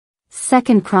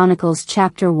2 Chronicles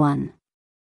chapter 1.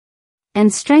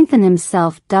 And strengthen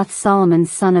himself doth Solomon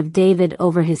son of David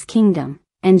over his kingdom,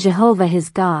 and Jehovah his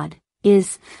God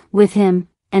is with him,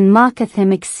 and maketh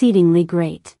him exceedingly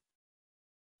great.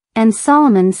 And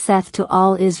Solomon saith to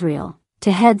all Israel,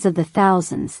 to heads of the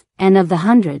thousands, and of the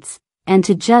hundreds, and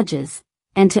to judges,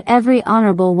 and to every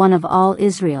honorable one of all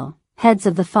Israel, heads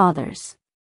of the fathers.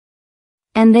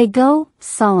 And they go,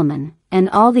 Solomon, and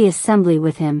all the assembly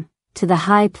with him, to the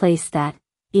high place that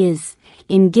is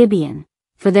in Gibeon,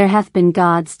 for there hath been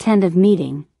God's tent of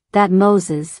meeting, that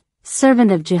Moses, servant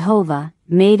of Jehovah,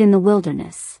 made in the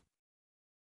wilderness.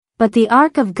 But the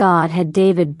ark of God had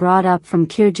David brought up from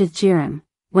Kirjath-jearim,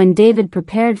 when David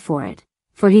prepared for it,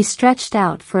 for he stretched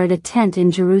out for it a tent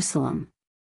in Jerusalem.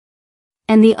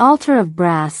 And the altar of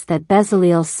brass that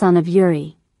Bezaleel son of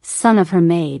Uri, son of her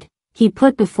maid, he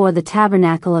put before the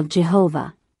tabernacle of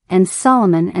Jehovah, and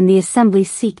Solomon and the assembly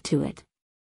seek to it.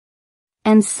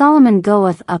 And Solomon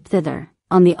goeth up thither,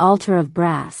 on the altar of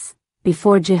brass,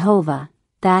 before Jehovah,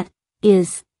 that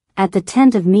is, at the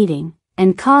tent of meeting,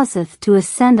 and causeth to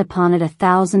ascend upon it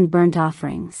 1,000 burnt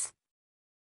offerings.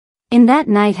 In that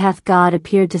night hath God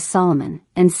appeared to Solomon,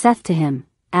 and saith to him,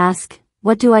 Ask,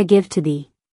 what do I give to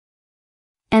thee?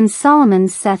 And Solomon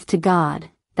saith to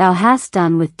God, Thou hast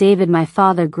done with David my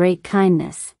father great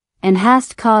kindness, and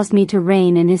hast caused me to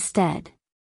reign in his stead.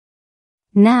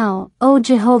 Now, O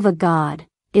Jehovah God,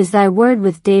 is thy word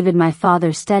with David my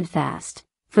father steadfast,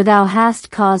 for thou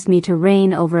hast caused me to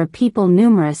reign over a people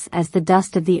numerous as the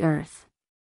dust of the earth.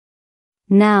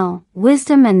 Now,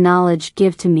 wisdom and knowledge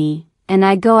give to me, and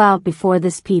I go out before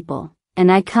this people,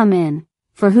 and I come in,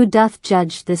 for who doth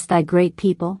judge this thy great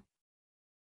people?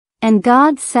 And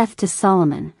God saith to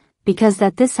Solomon, Because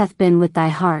that this hath been with thy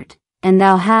heart, and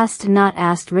thou hast not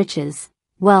asked riches,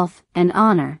 wealth, and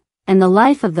honor, and the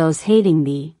life of those hating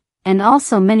thee, and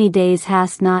also many days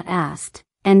hast not asked,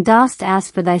 and dost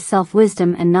ask for thyself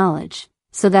wisdom and knowledge,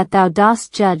 so that thou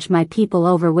dost judge my people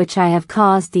over which I have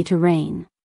caused thee to reign.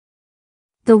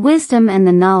 The wisdom and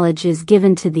the knowledge is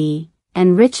given to thee,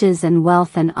 and riches and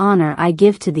wealth and honor I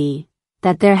give to thee,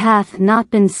 that there hath not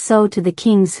been so to the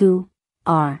kings who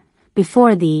are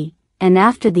before thee, and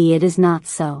after thee it is not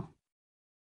so.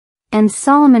 And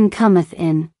Solomon cometh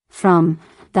in, from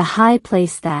the high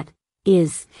place that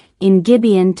is in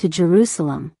Gibeon to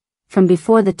Jerusalem, from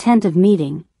before the tent of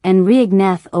meeting, and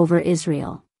reigneth over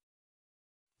Israel.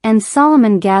 And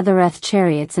Solomon gathereth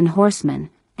chariots and horsemen,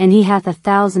 and he hath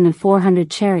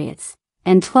 1,400 chariots,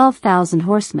 and 12,000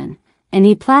 horsemen, and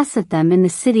he placeth them in the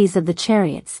cities of the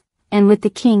chariots, and with the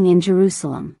king in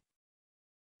Jerusalem.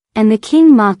 And the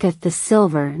king mocketh the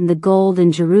silver and the gold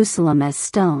in Jerusalem as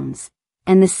stones,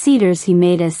 and the cedars he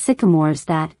made as sycamores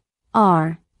that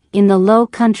are in the low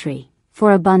country,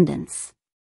 for abundance.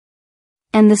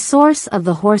 And the source of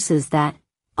the horses that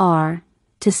are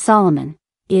to Solomon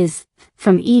is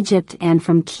from Egypt and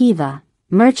from Keva,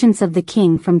 merchants of the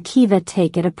king from Keva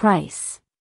take at a price.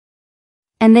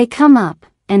 And they come up,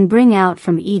 and bring out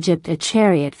from Egypt a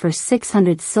chariot for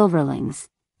 600 silverlings,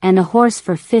 and a horse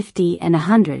for 50 and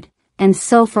 100, and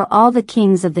so for all the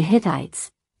kings of the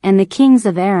Hittites, and the kings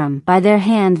of Aram by their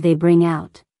hand they bring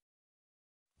out.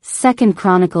 2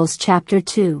 Chronicles chapter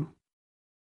 2.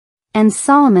 And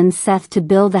Solomon saith to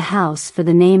build a house for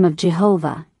the name of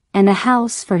Jehovah, and a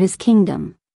house for his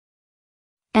kingdom.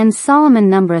 And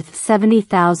Solomon numbereth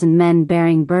 70,000 men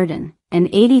bearing burden, and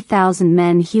 80,000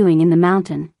 men hewing in the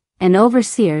mountain, and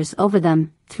overseers over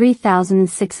them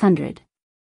 3,600.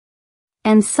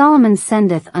 And Solomon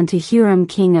sendeth unto Huram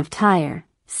king of Tyre,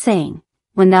 saying,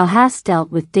 When thou hast dealt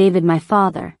with David my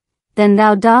father, then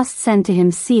thou dost send to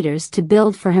him cedars to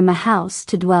build for him a house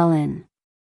to dwell in.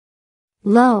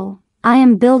 Lo, I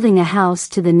am building a house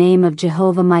to the name of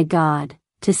Jehovah my God,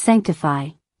 to sanctify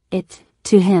it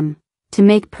to him, to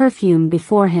make perfume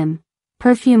before him,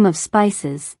 perfume of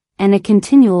spices, and a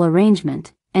continual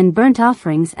arrangement, and burnt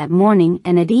offerings at morning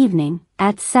and at evening,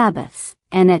 at Sabbaths,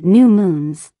 and at new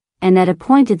moons, and at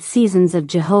appointed seasons of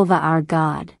Jehovah our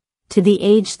God, to the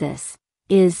age this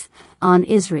is on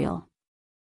Israel.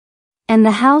 And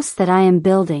the house that I am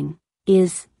building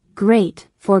is great,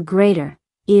 for greater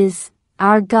is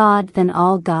our God than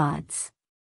all gods.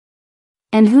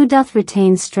 And who doth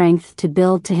retain strength to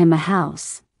build to him a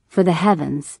house, for the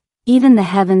heavens, even the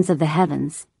heavens of the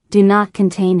heavens, do not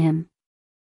contain him?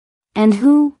 And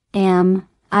who am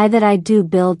I that I do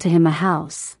build to him a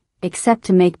house, except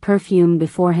to make perfume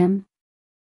before him?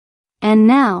 And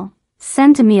now,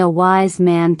 send to me a wise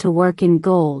man to work in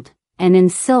gold, and in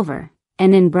silver,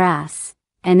 and in brass,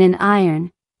 and in iron,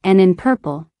 and in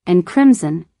purple, and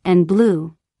crimson, and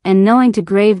blue, and knowing to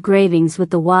grave gravings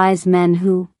with the wise men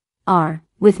who are,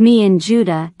 with me in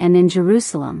Judah and in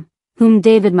Jerusalem, whom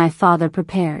David my father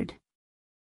prepared.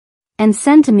 And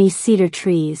send to me cedar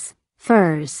trees,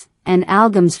 firs, and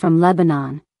algums from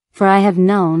Lebanon, for I have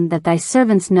known that thy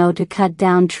servants know to cut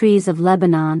down trees of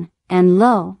Lebanon, and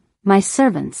lo, my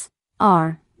servants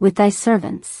are with thy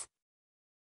servants.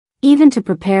 Even to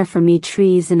prepare for me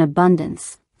trees in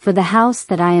abundance, for the house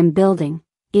that I am building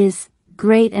is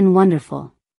great and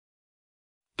wonderful.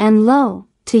 And lo,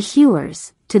 to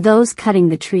hewers, to those cutting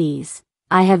the trees,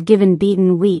 I have given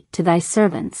beaten wheat to thy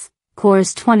servants,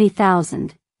 cores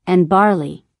 20,000, and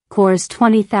barley, cores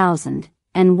 20,000,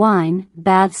 and wine,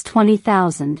 baths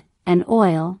 20,000, and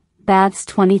oil, baths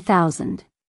 20,000.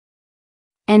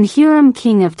 And Huram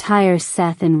king of Tyre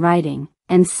saith in writing,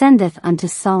 and sendeth unto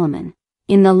Solomon,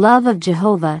 in the love of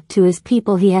Jehovah to his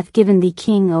people he hath given thee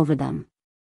king over them.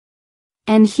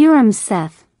 And Huram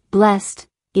saith, Blessed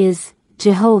is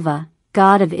Jehovah,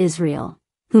 God of Israel,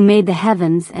 who made the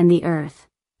heavens and the earth,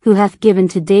 who hath given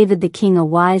to David the king a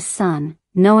wise son,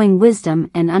 knowing wisdom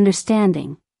and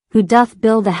understanding, who doth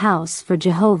build a house for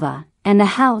Jehovah, and a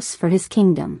house for his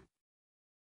kingdom.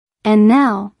 And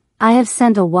now, I have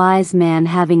sent a wise man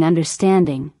having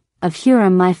understanding, of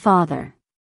Huram my father,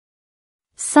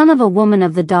 son of a woman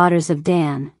of the daughters of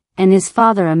Dan, and his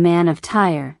father a man of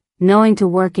Tyre, knowing to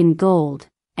work in gold,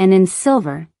 and in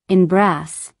silver, in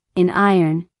brass, in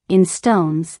iron, in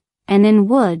stones, and in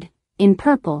wood, in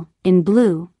purple, in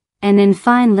blue, and in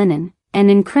fine linen, and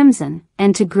in crimson,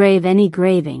 and to grave any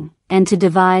graving, and to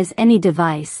devise any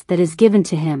device that is given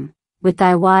to him, with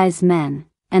thy wise men,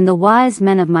 and the wise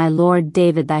men of my lord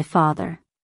David thy father.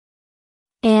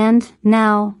 And,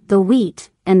 now, the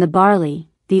wheat, and the barley,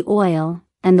 the oil,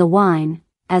 and the wine,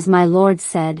 as my lord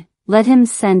said, let him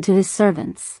send to his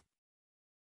servants.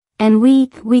 And we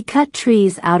cut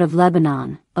trees out of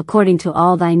Lebanon, according to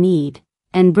all thy need,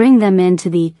 and bring them in to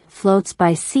thee, floats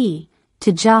by sea,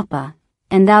 to Joppa,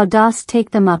 and thou dost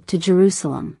take them up to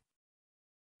Jerusalem.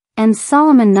 And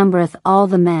Solomon numbereth all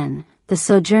the men, the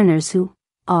sojourners who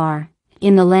are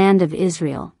in the land of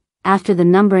Israel, after the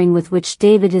numbering with which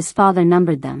David his father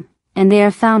numbered them, and they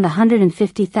are found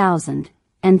 150,000,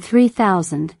 and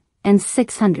 3,000, and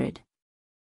 600.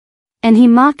 And he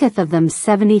mocketh of them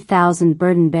 70,000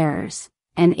 burden bearers,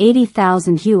 and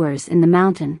 80,000 hewers in the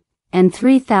mountain, and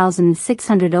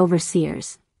 3,600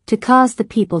 overseers, to cause the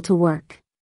people to work.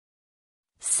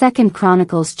 2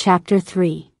 Chronicles chapter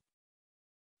 3.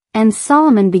 And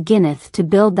Solomon beginneth to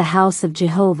build the house of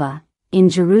Jehovah, in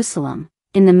Jerusalem,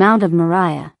 in the mount of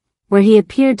Moriah, where he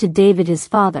appeared to David his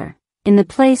father, in the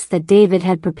place that David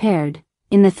had prepared,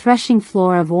 in the threshing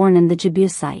floor of Ornan the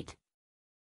Jebusite.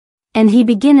 And he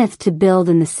beginneth to build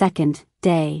in the 2nd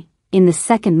day, in the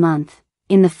 2nd month,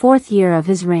 in the 4th year of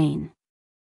his reign.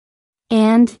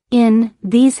 And, in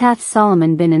these hath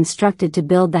Solomon been instructed to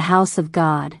build the house of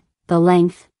God. The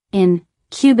length, in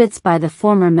cubits by the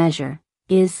former measure,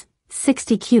 is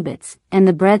 60 cubits, and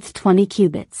the breadth 20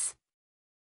 cubits.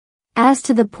 As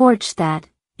to the porch that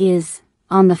is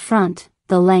on the front,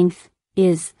 the length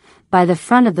is, by the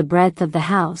front of the breadth of the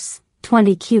house,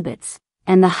 20 cubits,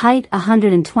 and the height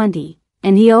 120,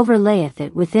 and he overlayeth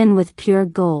it within with pure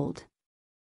gold.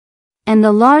 And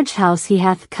the large house he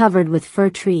hath covered with fir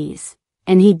trees,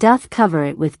 and he doth cover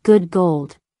it with good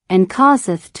gold, and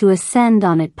causeth to ascend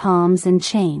on it palms and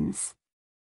chains.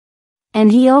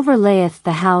 And he overlayeth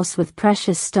the house with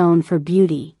precious stone for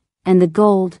beauty, and the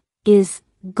gold is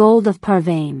gold of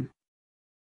Parvaim.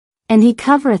 And he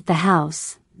covereth the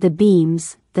house, the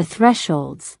beams, the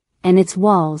thresholds, and its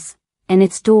walls, and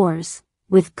its doors,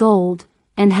 with gold,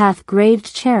 and hath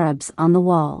graved cherubs on the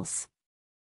walls.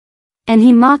 And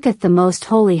he mocketh the most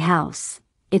holy house,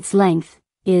 its length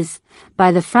is,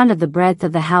 by the front of the breadth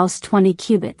of the house 20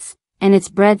 cubits, and its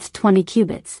breadth 20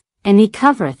 cubits, and he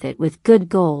covereth it with good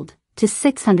gold, to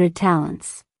 600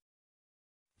 talents.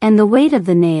 And the weight of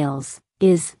the nails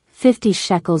is 50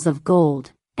 shekels of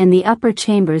gold, and the upper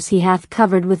chambers he hath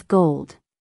covered with gold.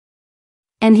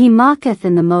 And he mocketh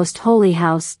in the most holy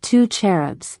house 2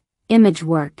 cherubs, image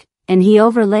work, and he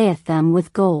overlayeth them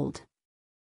with gold.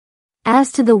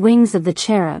 As to the wings of the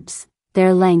cherubs,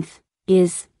 their length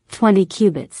is 20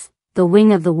 cubits, the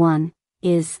wing of the one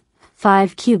is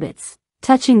 5 cubits,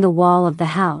 touching the wall of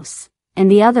the house,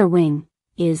 and the other wing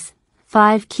is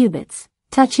 5 cubits,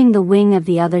 touching the wing of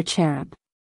the other cherub.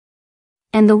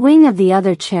 And the wing of the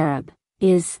other cherub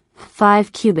is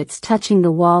 5 cubits touching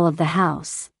the wall of the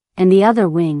house, and the other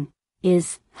wing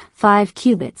is 5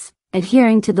 cubits,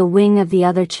 adhering to the wing of the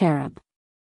other cherub.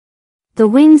 The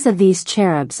wings of these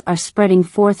cherubs are spreading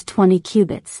forth 20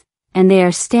 cubits, and they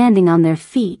are standing on their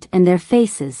feet, and their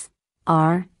faces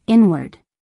are inward.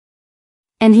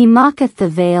 And he maketh the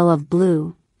veil of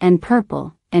blue, and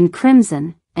purple, and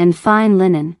crimson, and fine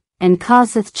linen, and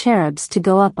causeth cherubs to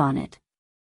go up on it.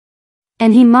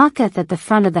 And he maketh at the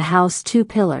front of the house 2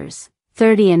 pillars,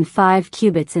 30 and 5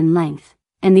 cubits in length,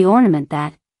 and the ornament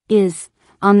that is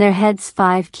on their heads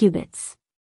 5 cubits.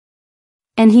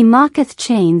 And he maketh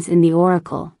chains in the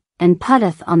oracle, and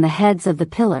putteth on the heads of the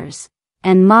pillars,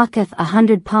 and maketh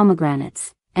 100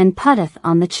 pomegranates, and putteth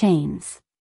on the chains.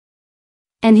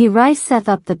 And he riseth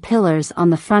up the pillars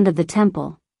on the front of the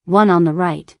temple, one on the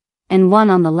right, and one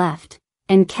on the left,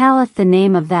 and calleth the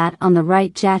name of that on the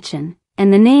right Jachin,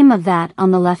 and the name of that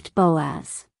on the left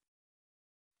Boaz.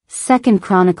 2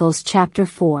 Chronicles chapter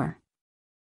 4.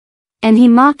 And he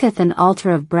maketh an altar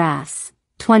of brass,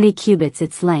 20 cubits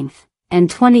its length, and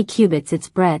 20 cubits its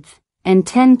breadth, and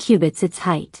 10 cubits its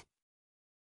height.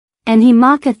 And he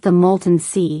maketh the molten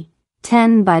sea,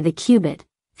 10 by the cubit,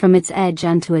 from its edge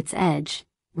unto its edge,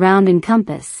 round in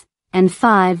compass, and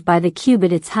 5 by the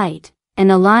cubit its height,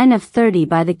 and a line of 30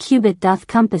 by the cubit doth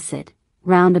compass it,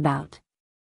 round about.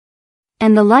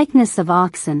 And the likeness of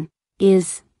oxen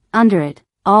is under it,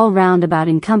 all round about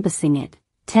encompassing it,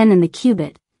 10 in the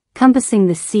cubit, compassing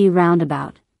the sea round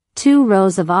about. 2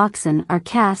 rows of oxen are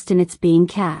cast in its being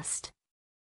cast.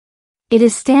 It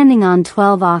is standing on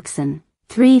 12 oxen,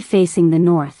 3 facing the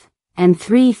north, and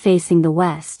 3 facing the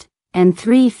west, and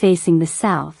 3 facing the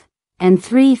south, and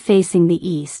 3 facing the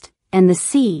east, and the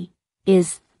sea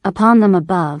is upon them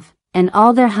above, and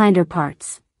all their hinder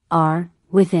parts are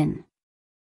within.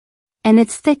 And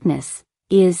its thickness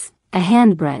is a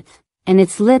handbreadth, and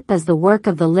its lip as the work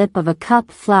of the lip of a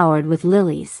cup flowered with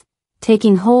lilies,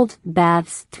 taking hold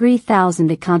baths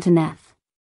 3,000 it containeth.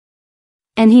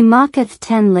 And he maketh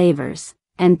 10 lavers,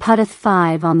 and putteth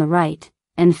 5 on the right,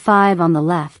 and 5 on the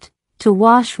left, to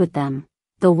wash with them,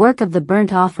 the work of the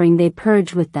burnt offering they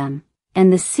purge with them,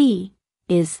 and the sea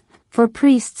is for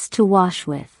priests to wash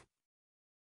with.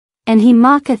 And he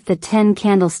maketh the 10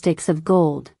 candlesticks of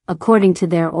gold, according to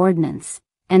their ordinance,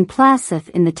 and placeth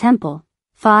in the temple,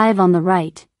 5 on the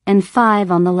right, and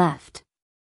 5 on the left.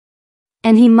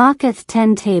 And he maketh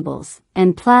 10 tables,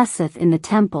 and placeth in the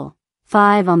temple,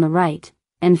 5 on the right,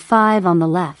 and 5 on the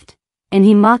left, and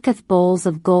he maketh bowls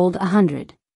of gold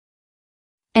 100.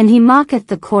 And he maketh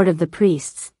the court of the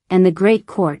priests, and the great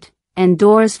court, and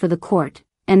doors for the court,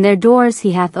 and their doors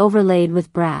he hath overlaid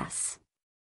with brass.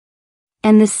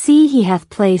 And the sea he hath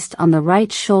placed on the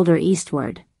right shoulder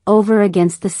eastward, over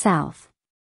against the south.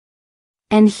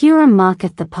 And Huram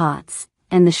maketh the pots,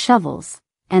 and the shovels,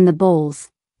 and the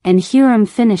bowls, and Huram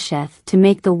finisheth to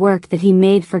make the work that he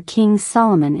made for King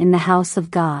Solomon in the house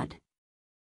of God.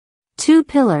 2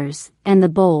 pillars, and the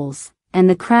bowls, and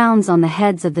the crowns on the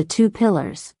heads of the 2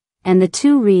 pillars, and the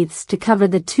 2 wreaths to cover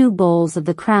the 2 bowls of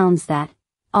the crowns that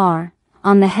are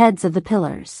on the heads of the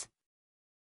pillars.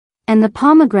 And the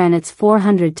pomegranates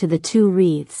 400 to the 2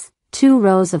 wreaths, 2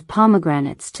 rows of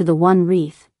pomegranates to the 1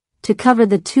 wreath, to cover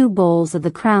the 2 bowls of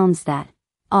the crowns that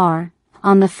are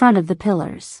on the front of the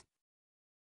pillars.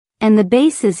 And the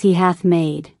bases he hath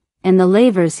made, and the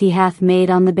lavers he hath made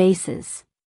on the bases.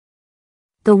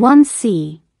 The 1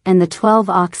 sea, and the 12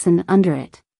 oxen under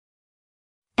it.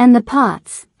 And the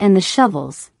pots, and the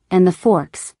shovels, and the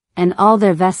forks, and all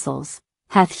their vessels,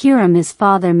 hath Huram his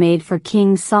father made for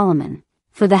King Solomon,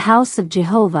 for the house of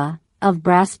Jehovah, of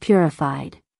brass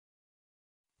purified.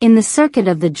 In the circuit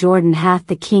of the Jordan hath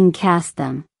the king cast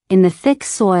them, in the thick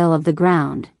soil of the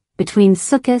ground, between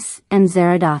Succos and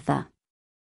Zeradatha.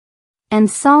 And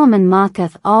Solomon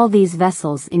maketh all these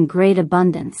vessels in great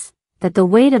abundance, that the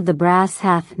weight of the brass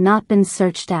hath not been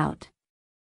searched out.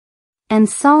 And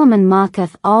Solomon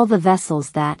maketh all the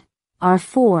vessels that are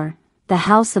for the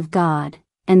house of God,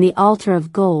 and the altar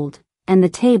of gold, and the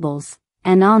tables,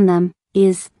 and on them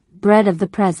is bread of the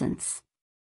presence.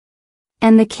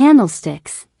 And the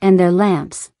candlesticks, and their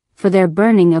lamps, for their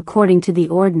burning according to the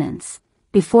ordinance,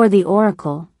 before the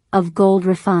oracle, of gold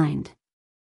refined.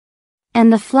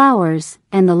 And the flowers,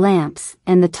 and the lamps,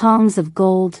 and the tongs of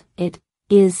gold, it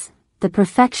is the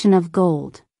perfection of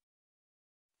gold.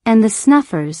 And the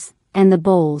snuffers, and the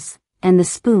bowls, and the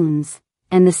spoons,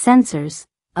 and the censers,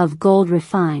 of gold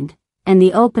refined, and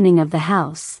the opening of the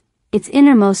house, its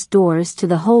innermost doors to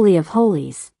the Holy of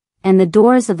Holies, and the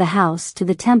doors of the house to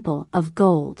the temple of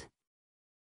gold.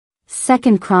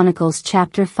 2 Chronicles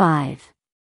chapter 5.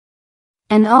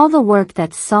 And all the work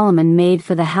that Solomon made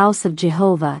for the house of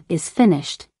Jehovah is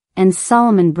finished, and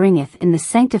Solomon bringeth in the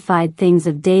sanctified things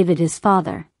of David his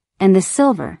father, and the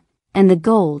silver, and the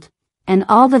gold, and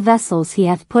all the vessels he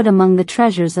hath put among the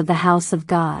treasures of the house of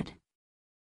God.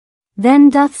 Then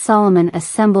doth Solomon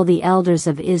assemble the elders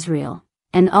of Israel,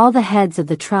 and all the heads of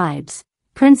the tribes,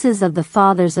 princes of the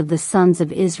fathers of the sons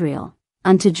of Israel,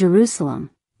 unto Jerusalem,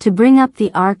 to bring up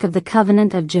the ark of the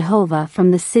covenant of Jehovah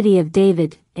from the city of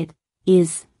David, it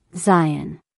is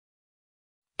Zion.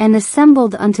 And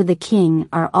assembled unto the king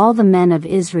are all the men of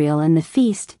Israel in the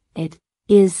feast, it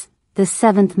is the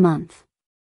 7th month.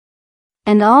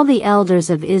 And all the elders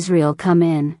of Israel come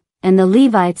in, and the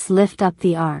Levites lift up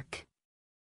the ark.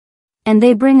 And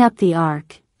they bring up the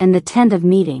ark, and the tent of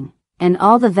meeting, and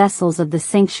all the vessels of the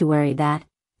sanctuary that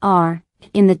are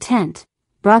in the tent,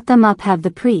 brought them up have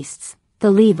the priests,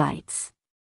 the Levites.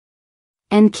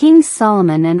 And King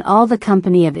Solomon and all the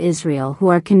company of Israel who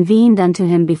are convened unto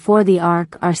him before the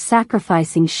ark are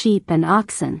sacrificing sheep and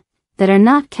oxen, that are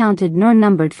not counted nor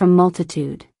numbered from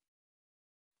multitude.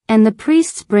 And the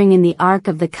priests bring in the ark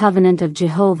of the covenant of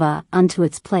Jehovah unto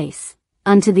its place,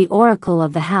 unto the oracle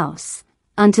of the house,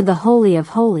 unto the holy of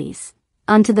holies,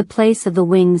 unto the place of the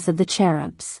wings of the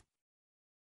cherubs.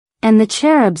 And the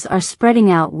cherubs are spreading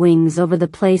out wings over the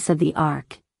place of the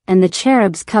ark, and the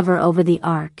cherubs cover over the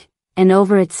ark, and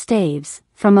over its staves,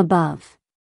 from above.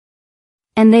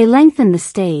 And they lengthen the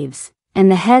staves, and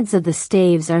the heads of the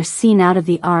staves are seen out of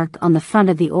the ark on the front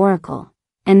of the oracle,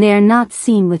 and they are not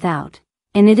seen without,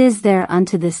 and it is there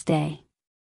unto this day.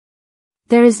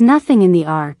 There is nothing in the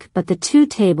ark but the 2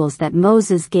 tables that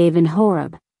Moses gave in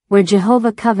Horeb, where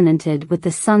Jehovah covenanted with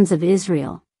the sons of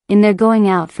Israel, in their going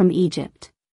out from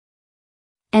Egypt.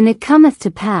 And it cometh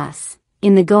to pass,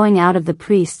 in the going out of the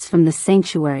priests from the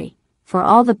sanctuary, for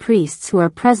all the priests who are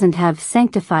present have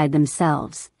sanctified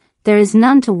themselves, there is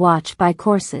none to watch by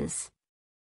courses.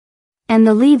 And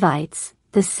the Levites,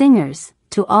 the singers,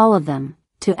 to all of them,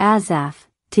 to Asaph,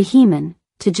 to Heman,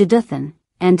 to Jeduthun,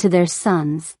 and to their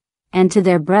sons, and to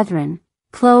their brethren,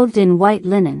 clothed in white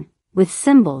linen, with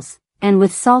cymbals, and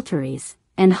with psalteries,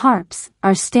 and harps,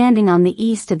 are standing on the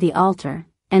east of the altar,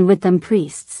 and with them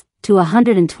priests, to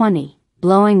 120,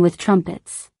 blowing with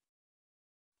trumpets.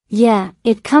 Yea,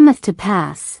 it cometh to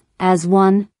pass, as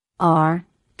one, are,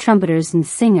 trumpeters and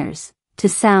singers, to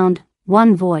sound,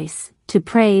 one voice, to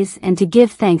praise and to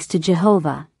give thanks to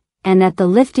Jehovah, and at the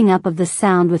lifting up of the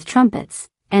sound with trumpets,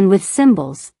 and with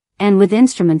cymbals, and with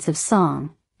instruments of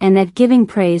song, and at giving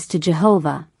praise to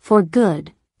Jehovah, for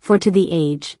good, for to the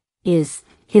age, is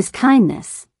his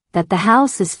kindness, that the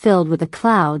house is filled with a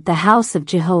cloud, the house of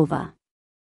Jehovah.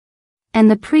 And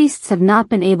the priests have not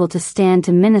been able to stand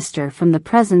to minister from the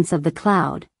presence of the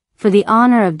cloud, for the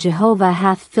honor of Jehovah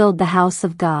hath filled the house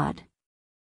of God.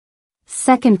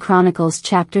 2 Chronicles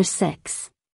chapter 6.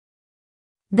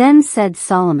 Then said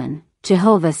Solomon,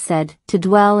 Jehovah said, to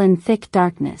dwell in thick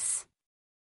darkness.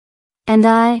 And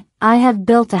I have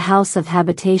built a house of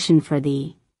habitation for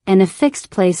thee, and a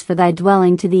fixed place for thy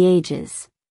dwelling to the ages.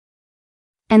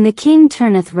 And the king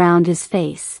turneth round his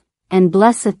face, and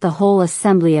blesseth the whole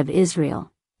assembly of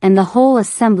Israel, and the whole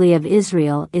assembly of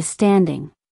Israel is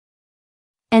standing.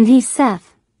 And he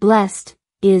saith, Blessed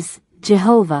is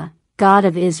Jehovah, God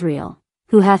of Israel,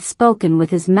 who hath spoken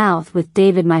with his mouth with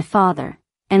David my father,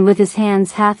 and with his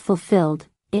hands hath fulfilled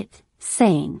it,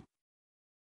 saying,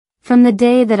 From the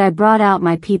day that I brought out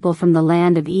my people from the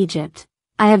land of Egypt,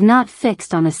 I have not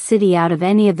fixed on a city out of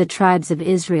any of the tribes of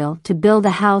Israel to build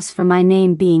a house for my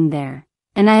name being there,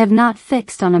 and I have not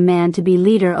fixed on a man to be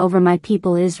leader over my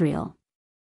people Israel.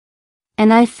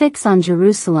 And I fix on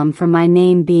Jerusalem for my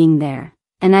name being there,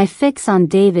 and I fix on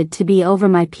David to be over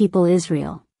my people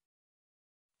Israel.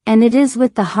 And it is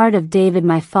with the heart of David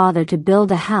my father to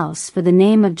build a house for the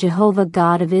name of Jehovah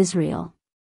God of Israel.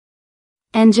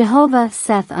 And Jehovah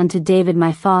saith unto David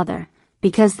my father,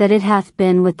 Because that it hath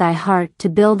been with thy heart to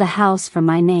build a house for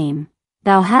my name,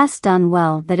 thou hast done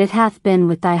well that it hath been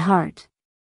with thy heart.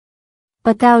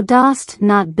 But thou dost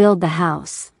not build the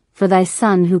house, for thy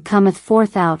son who cometh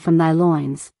forth out from thy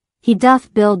loins, he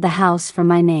doth build the house for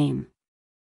my name.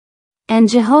 And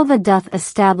Jehovah doth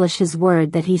establish his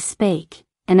word that he spake,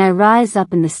 and I rise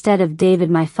up in the stead of David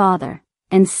my father,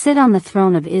 and sit on the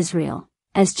throne of Israel,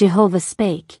 as Jehovah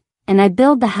spake, and I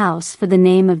build the house for the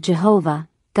name of Jehovah,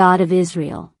 God of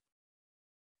Israel.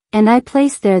 And I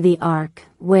place there the ark,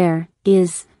 where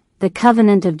is the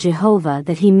covenant of Jehovah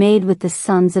that he made with the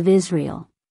sons of Israel.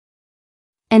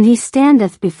 And he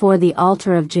standeth before the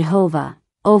altar of Jehovah,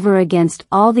 over against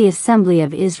all the assembly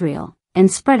of Israel, and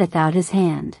spreadeth out his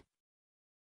hand.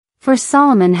 For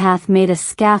Solomon hath made a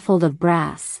scaffold of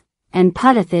brass, and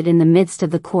putteth it in the midst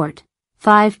of the court,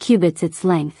 5 cubits its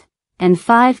length, and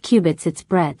 5 cubits its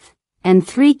breadth, and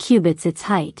 3 cubits its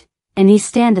height, and he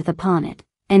standeth upon it,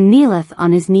 and kneeleth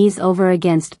on his knees over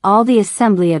against all the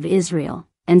assembly of Israel,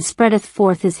 and spreadeth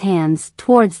forth his hands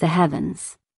towards the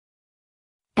heavens.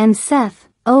 And saith,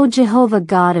 O Jehovah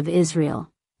God of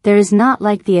Israel, there is not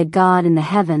like thee a God in the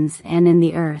heavens and in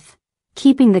the earth,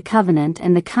 keeping the covenant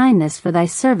and the kindness for thy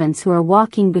servants who are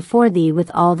walking before thee with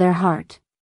all their heart.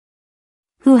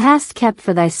 Who hast kept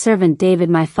for thy servant David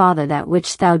my father that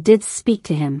which thou didst speak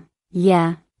to him,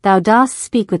 yea, thou dost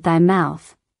speak with thy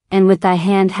mouth, and with thy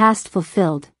hand hast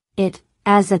fulfilled it,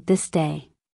 as at this day.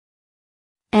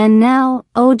 And now,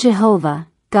 O Jehovah,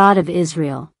 God of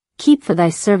Israel, keep for thy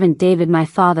servant David my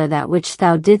father that which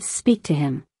thou didst speak to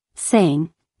him, saying,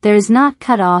 There is not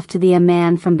cut off to thee a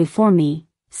man from before me,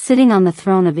 sitting on the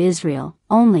throne of Israel,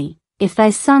 only, if thy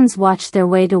sons watch their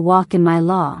way to walk in my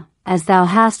law, as thou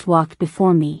hast walked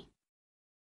before me.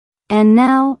 And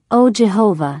now, O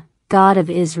Jehovah, God of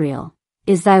Israel,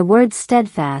 is thy word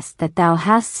steadfast that thou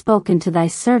hast spoken to thy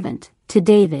servant, to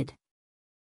David?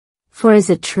 For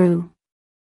is it true?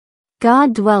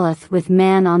 God dwelleth with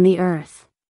man on the earth.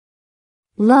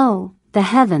 Lo, the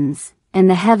heavens, and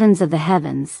the heavens of the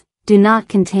heavens, do not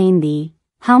contain thee,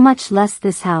 how much less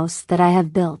this house that I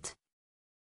have built.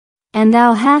 And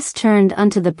thou hast turned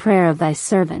unto the prayer of thy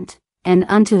servant, and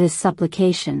unto his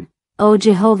supplication, O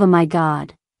Jehovah my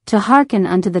God, to hearken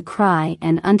unto the cry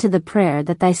and unto the prayer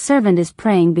that thy servant is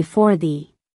praying before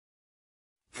thee.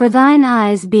 For thine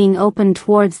eyes being opened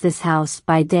towards this house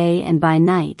by day and by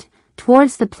night,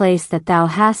 towards the place that thou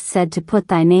hast said to put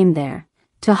thy name there,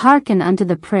 to hearken unto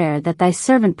the prayer that thy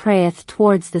servant prayeth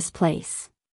towards this place.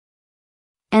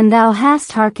 And thou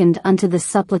hast hearkened unto the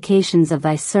supplications of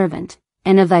thy servant,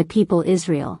 and of thy people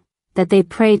Israel, that they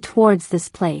pray towards this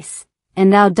place,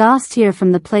 and thou dost hear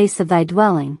from the place of thy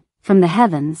dwelling, from the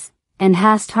heavens, and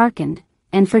hast hearkened,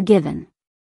 and forgiven.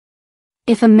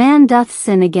 If a man doth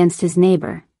sin against his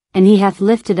neighbor, and he hath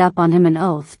lifted up on him an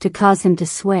oath to cause him to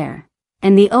swear,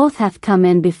 and the oath hath come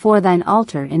in before thine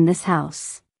altar in this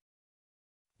house,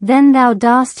 then thou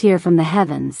dost hear from the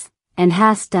heavens, and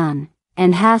hast done,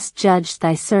 and hast judged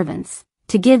thy servants,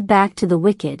 to give back to the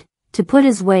wicked, to put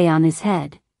his way on his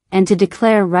head, and to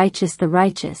declare righteous the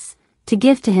righteous, to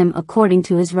give to him according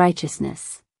to his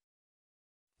righteousness.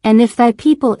 And if thy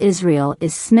people Israel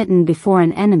is smitten before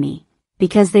an enemy,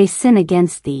 because they sin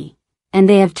against thee, and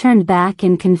they have turned back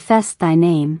and confessed thy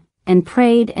name, and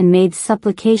prayed and made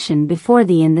supplication before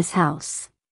thee in this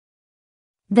house,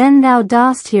 then thou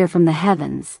dost hear from the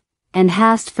heavens, and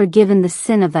hast forgiven the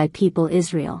sin of thy people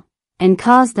Israel, and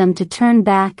caused them to turn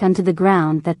back unto the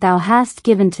ground that thou hast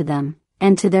given to them,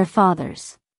 and to their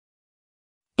fathers.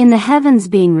 In the heavens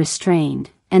being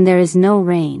restrained, and there is no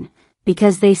rain,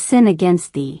 because they sin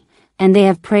against thee, and they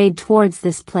have prayed towards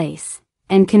this place,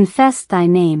 and confessed thy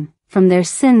name, from their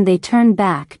sin they turn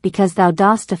back because thou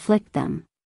dost afflict them.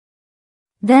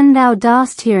 Then thou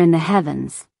dost hear in the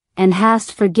heavens, and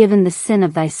hast forgiven the sin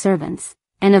of thy servants,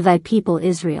 and of thy people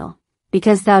Israel,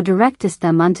 because thou directest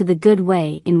them unto the good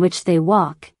way in which they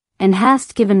walk, and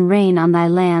hast given rain on thy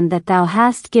land that thou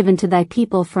hast given to thy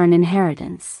people for an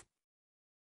inheritance.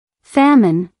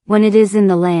 Famine, when it is in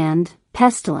the land,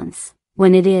 pestilence,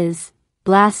 when it is,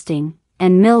 blasting,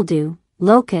 and mildew,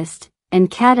 locust,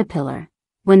 and caterpillar,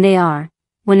 when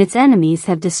its enemies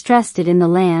have distressed it in the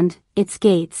land, its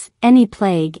gates, any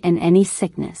plague and any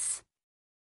sickness.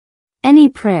 Any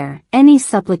prayer, any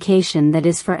supplication that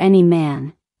is for any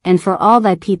man, and for all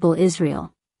thy people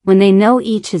Israel, when they know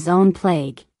each his own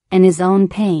plague, and his own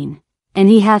pain, and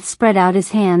he hath spread out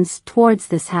his hands towards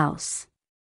this house.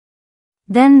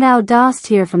 Then thou dost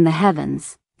hear from the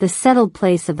heavens, the settled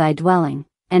place of thy dwelling,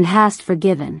 and hast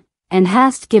forgiven, and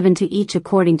hast given to each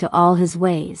according to all his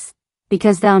ways,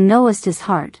 because thou knowest his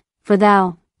heart, for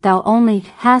thou only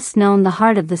hast known the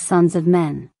heart of the sons of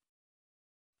men.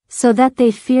 So that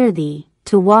they fear thee,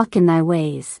 to walk in thy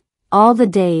ways, all the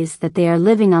days that they are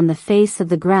living on the face of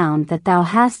the ground that thou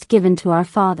hast given to our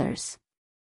fathers.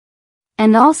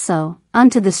 And also,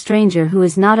 unto the stranger who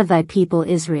is not of thy people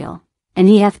Israel, and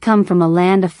he hath come from a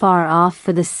land afar off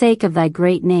for the sake of thy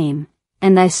great name,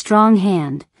 and thy strong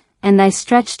hand, and thy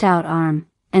stretched out arm,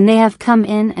 and they have come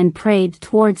in and prayed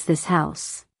towards this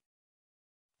house.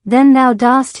 Then thou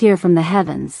dost hear from the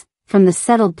heavens, from the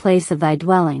settled place of thy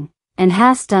dwelling, and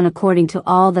hast done according to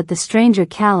all that the stranger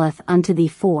calleth unto thee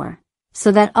for,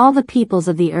 so that all the peoples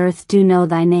of the earth do know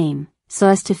thy name, so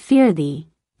as to fear thee,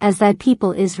 as thy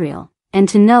people Israel, and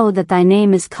to know that thy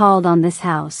name is called on this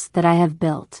house that I have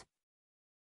built.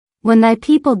 When thy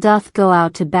people doth go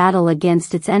out to battle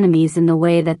against its enemies in the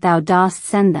way that thou dost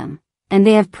send them, and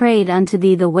they have prayed unto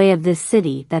thee the way of this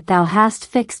city that thou hast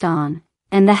fixed on,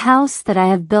 and the house that I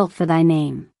have built for thy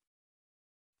name.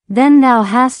 Then thou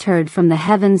hast heard from the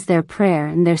heavens their prayer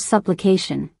and their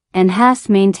supplication, and hast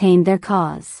maintained their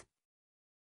cause.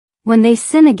 When they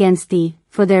sin against thee,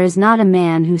 for there is not a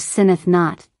man who sinneth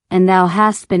not, and thou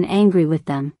hast been angry with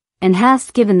them, and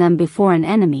hast given them before an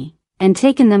enemy, and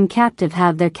taken them captive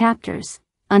have their captors,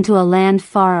 unto a land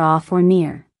far off or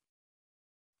near.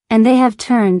 And they have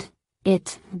turned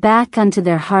it back unto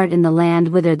their heart in the land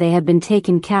whither they have been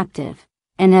taken captive,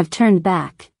 and have turned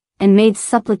back, and made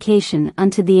supplication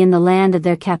unto thee in the land of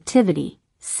their captivity,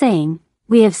 saying,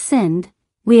 We have sinned,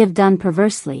 we have done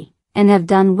perversely, and have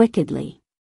done wickedly.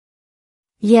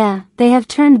 Yea, they have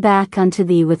turned back unto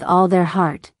thee with all their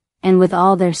heart, and with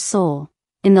all their soul,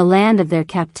 in the land of their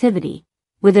captivity,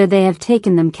 whither they have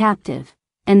taken them captive,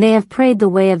 and they have prayed the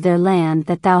way of their land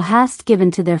that thou hast given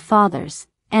to their fathers,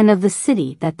 and of the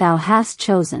city that thou hast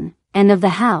chosen, and of the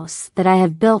house that I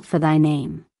have built for thy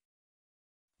name.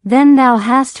 Then thou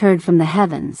hast heard from the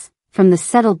heavens, from the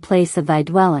settled place of thy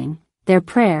dwelling, their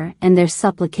prayer and their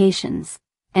supplications,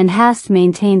 and hast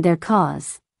maintained their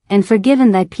cause, and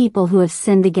forgiven thy people who have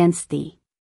sinned against thee.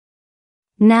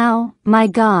 Now, my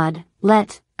God,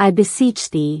 let, I beseech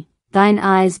thee, thine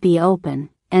eyes be open,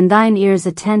 and thine ears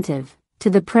attentive, to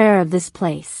the prayer of this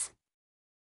place.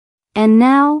 And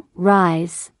now,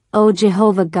 rise, O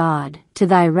Jehovah God, to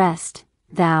thy rest,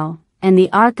 thou, and the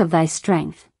ark of thy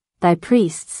strength, thy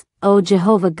priests, O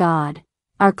Jehovah God,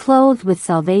 are clothed with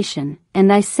salvation, and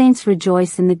thy saints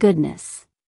rejoice in the goodness.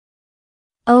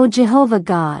 O Jehovah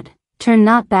God, turn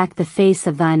not back the face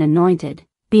of thine anointed,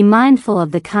 be mindful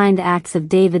of the kind acts of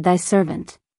David thy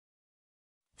servant.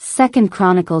 2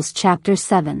 Chronicles chapter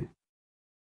 7.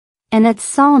 And at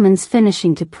Solomon's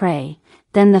finishing to pray,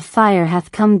 then the fire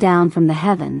hath come down from the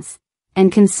heavens,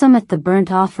 and consumeth the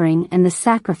burnt offering and the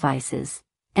sacrifices,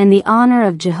 and the honor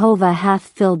of Jehovah hath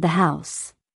filled the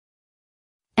house.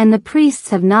 And the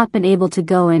priests have not been able to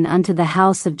go in unto the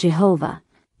house of Jehovah,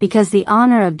 because the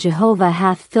honor of Jehovah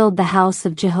hath filled the house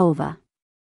of Jehovah.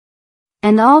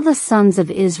 And all the sons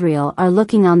of Israel are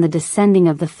looking on the descending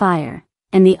of the fire,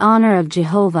 and the honor of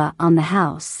Jehovah on the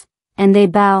house, and they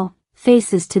bow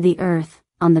faces to the earth,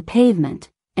 on the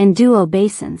pavement, and do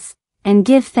obeisance, and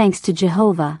give thanks to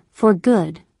Jehovah, for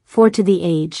good, for to the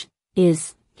age,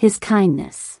 is, his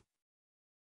kindness.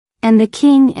 And the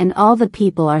king and all the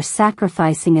people are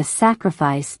sacrificing a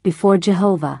sacrifice before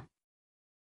Jehovah.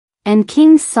 And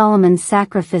King Solomon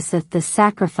sacrificeth the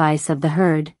sacrifice of the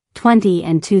herd, 20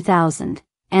 and 2,000,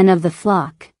 and of the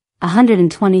flock,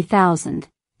 120,000,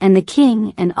 and the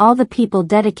king and all the people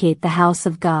dedicate the house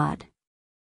of God.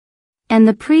 And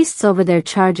the priests over their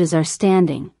charges are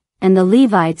standing, and the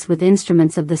Levites with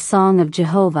instruments of the song of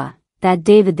Jehovah, that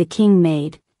David the king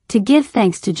made, to give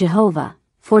thanks to Jehovah,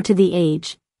 for to the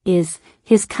age, is,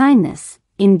 his kindness,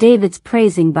 in David's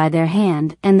praising by their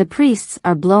hand, and the priests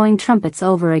are blowing trumpets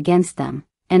over against them,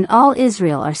 and all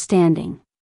Israel are standing.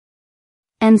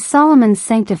 And Solomon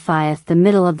sanctifieth the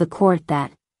middle of the court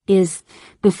that is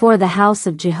before the house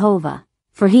of Jehovah,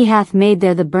 for he hath made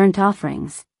there the burnt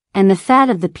offerings, and the fat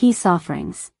of the peace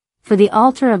offerings, for the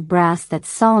altar of brass that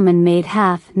Solomon made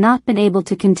hath not been able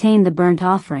to contain the burnt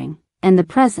offering, and the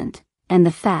present, and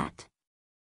the fat.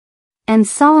 And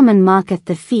Solomon mocketh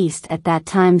the feast at that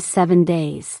time 7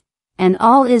 days, and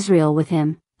all Israel with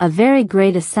him, a very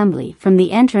great assembly from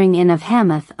the entering in of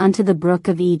Hamath unto the brook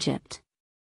of Egypt.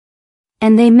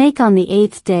 And they make on the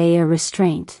 8th day a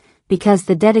restraint, because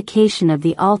the dedication of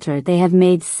the altar they have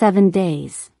made 7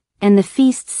 days, and the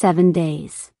feast 7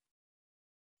 days.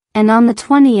 And on the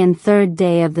 23rd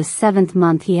day of the 7th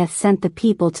month he hath sent the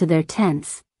people to their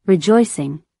tents,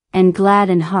 rejoicing, and glad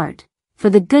in heart, for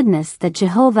the goodness that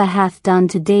Jehovah hath done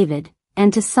to David,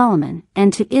 and to Solomon,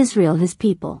 and to Israel his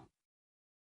people.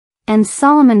 And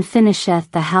Solomon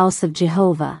finisheth the house of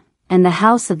Jehovah, and the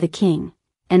house of the king,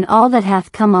 and all that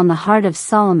hath come on the heart of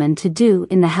Solomon to do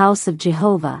in the house of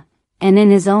Jehovah, and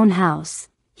in his own house,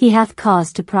 he hath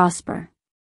caused to prosper.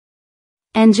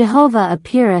 And Jehovah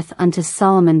appeareth unto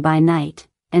Solomon by night,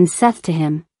 and saith to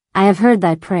him, I have heard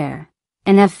thy prayer,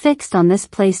 and have fixed on this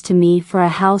place to me for a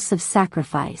house of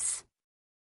sacrifice.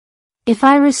 If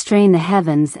I restrain the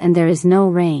heavens and there is no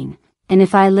rain, and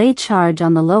if I lay charge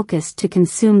on the locust to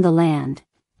consume the land,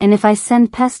 and if I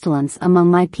send pestilence among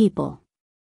my people,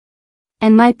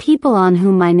 and my people on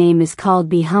whom my name is called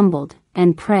be humbled,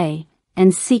 and pray,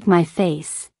 and seek my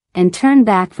face, and turn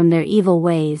back from their evil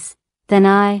ways, then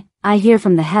I hear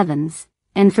from the heavens,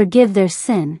 and forgive their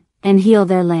sin, and heal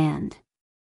their land.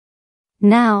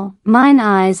 Now, mine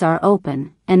eyes are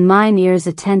open, and mine ears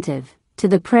attentive, to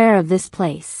the prayer of this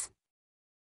place.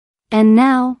 And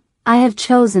now, I have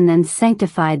chosen and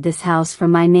sanctified this house for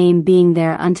my name being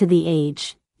there unto the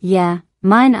age, yea,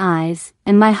 mine eyes,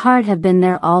 and my heart have been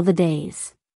there all the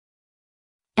days.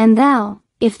 And thou,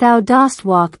 if thou dost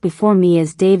walk before me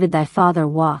as David thy father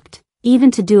walked,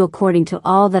 even to do according to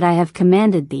all that I have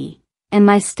commanded thee, and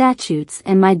my statutes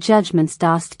and my judgments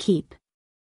dost keep.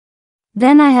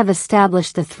 Then I have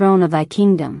established the throne of thy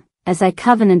kingdom, as I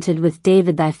covenanted with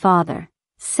David thy father,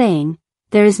 saying,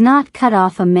 There is not cut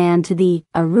off a man to thee,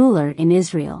 a ruler in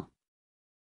Israel.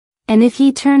 And if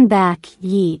ye turn back,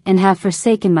 ye, and have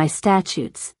forsaken my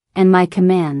statutes, and my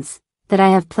commands, that I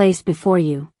have placed before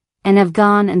you, and have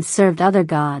gone and served other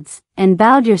gods, and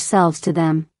bowed yourselves to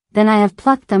them, then I have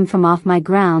plucked them from off my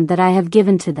ground that I have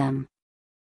given to them.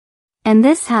 And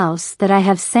this house that I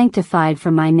have sanctified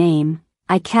for my name,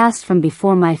 I cast from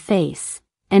before my face,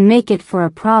 and make it for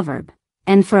a proverb,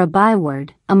 and for a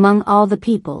byword, among all the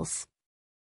peoples.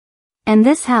 And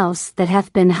this house that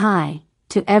hath been high,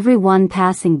 to every one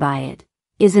passing by it,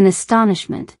 is an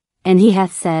astonishment, and he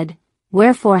hath said,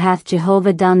 Wherefore hath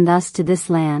Jehovah done thus to this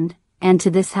land, and to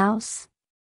this house?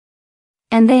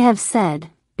 And they have said,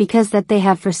 Because that they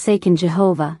have forsaken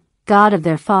Jehovah, God of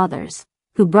their fathers,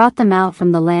 who brought them out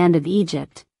from the land of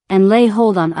Egypt, and lay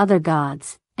hold on other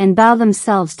gods, and bow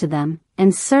themselves to them,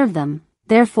 and serve them,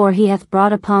 therefore he hath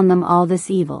brought upon them all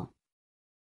this evil.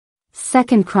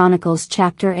 2 Chronicles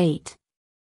chapter 8.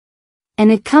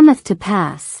 And it cometh to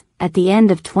pass, at the end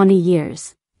of 20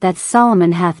 years, that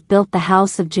Solomon hath built the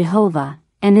house of Jehovah,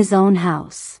 and his own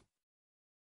house.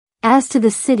 As to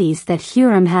the cities that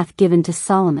Huram hath given to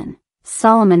Solomon,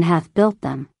 Solomon hath built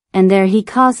them, and there he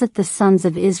causeth the sons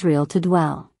of Israel to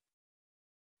dwell.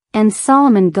 And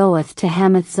Solomon goeth to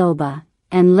Hamath-zobah,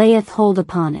 and layeth hold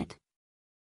upon it.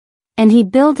 And he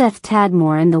buildeth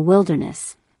Tadmor in the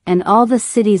wilderness, and all the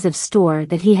cities of store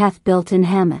that he hath built in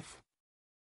Hamath.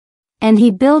 And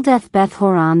he buildeth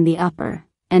Beth-horon the upper,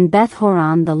 and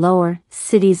Beth-horon the lower,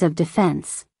 cities of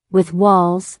defense, with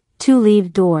walls,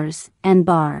 two-leaved doors, and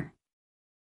bar.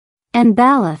 And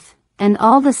Baalath, and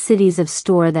all the cities of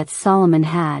store that Solomon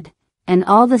had, and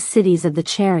all the cities of the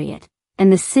chariot,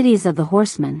 and the cities of the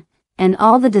horsemen, and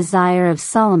all the desire of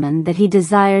Solomon that he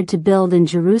desired to build in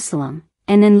Jerusalem,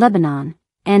 and in Lebanon,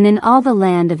 and in all the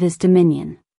land of his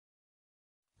dominion.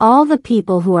 All the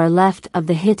people who are left of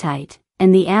the Hittite,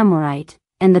 and the Amorite,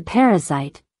 and the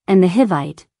Perizzite, and the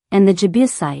Hivite, and the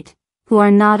Jebusite, who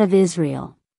are not of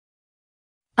Israel.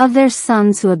 Of their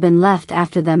sons who have been left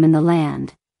after them in the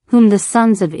land, whom the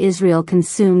sons of Israel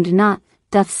consumed not,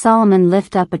 doth Solomon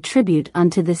lift up a tribute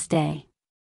unto this day.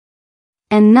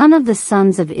 And none of the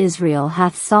sons of Israel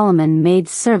hath Solomon made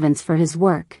servants for his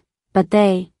work, but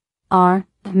they are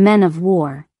men of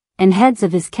war, and heads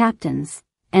of his captains,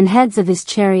 and heads of his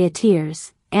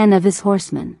charioteers, and of his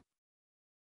horsemen.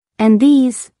 And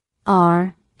these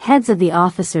are heads of the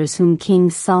officers whom King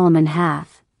Solomon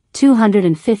hath,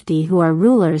 250 who are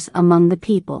rulers among the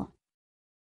people.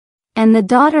 And the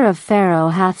daughter of Pharaoh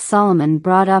hath Solomon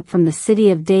brought up from the city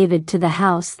of David to the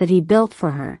house that he built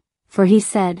for her, for he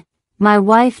said, My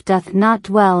wife doth not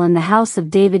dwell in the house of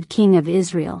David king of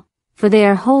Israel, for they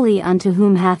are holy unto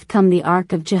whom hath come the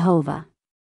ark of Jehovah.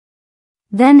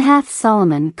 Then hath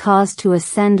Solomon caused to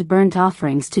ascend burnt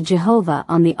offerings to Jehovah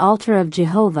on the altar of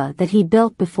Jehovah that he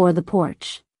built before the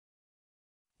porch.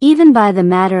 Even by the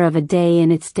matter of a day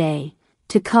in its day,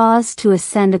 to cause to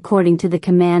ascend according to the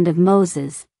command of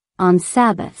Moses, on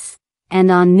Sabbaths,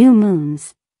 and on new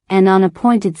moons, and on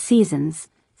appointed seasons,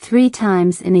 3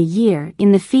 times in a year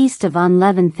in the feast of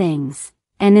unleavened things,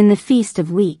 and in the feast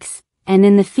of weeks, and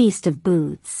in the feast of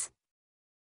booths.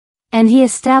 And he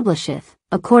establisheth,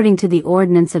 according to the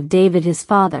ordinance of David his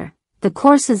father, the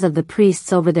courses of the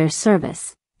priests over their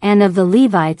service, and of the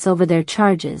Levites over their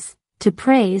charges, to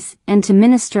praise and to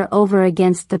minister over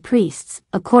against the priests,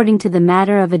 according to the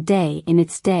matter of a day in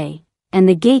its day, and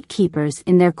the gatekeepers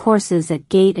in their courses at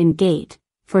gate and gate,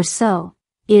 for so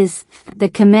is the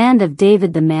command of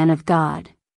David the man of God.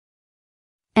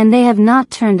 And they have not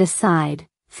turned aside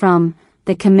from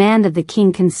the command of the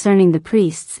king concerning the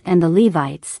priests and the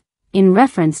Levites, in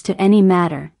reference to any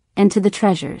matter, and to the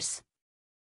treasures.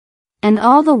 And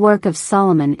all the work of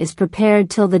Solomon is prepared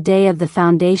till the day of the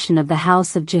foundation of the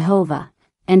house of Jehovah,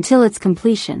 and till its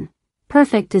completion.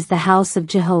 Perfect is the house of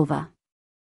Jehovah.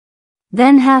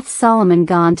 Then hath Solomon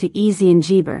gone to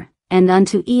Ezion-Geber, and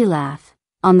unto Elath,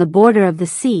 on the border of the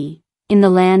sea, in the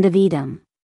land of Edom.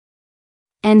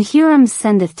 And Huram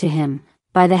sendeth to him,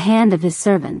 by the hand of his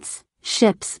servants,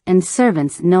 ships and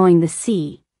servants knowing the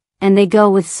sea, and they go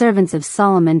with servants of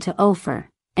Solomon to Ophir,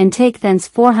 and take thence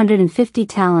 450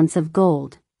 talents of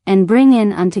gold, and bring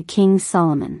in unto King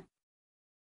Solomon.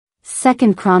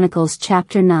 2 Chronicles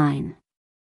chapter 9.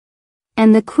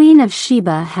 And the queen of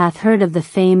Sheba hath heard of the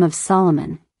fame of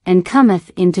Solomon, and cometh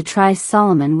in to try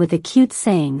Solomon with acute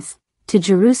sayings, to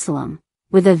Jerusalem,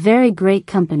 with a very great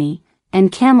company,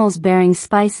 and camels bearing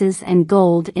spices and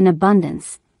gold in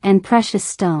abundance, and precious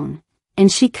stone.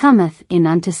 And she cometh in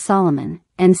unto Solomon,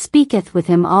 and speaketh with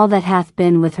him all that hath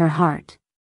been with her heart.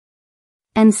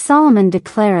 And Solomon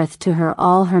declareth to her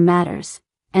all her matters,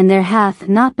 and there hath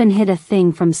not been hid a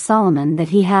thing from Solomon that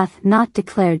he hath not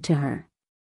declared to her.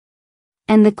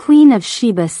 And the queen of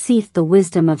Sheba seeth the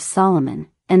wisdom of Solomon,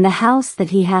 and the house that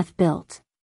he hath built,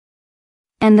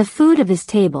 and the food of his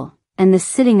table, and the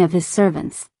sitting of his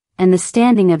servants, and the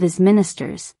standing of his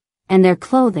ministers, and their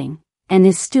clothing, and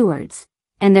his stewards,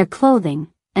 and their clothing,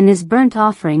 and his burnt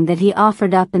offering that he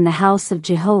offered up in the house of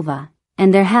Jehovah,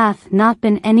 and there hath not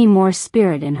been any more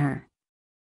spirit in her.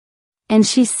 And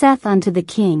she saith unto the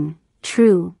king,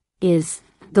 True is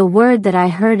the word that I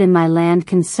heard in my land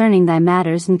concerning thy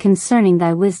matters and concerning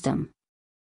thy wisdom.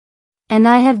 And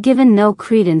I have given no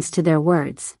credence to their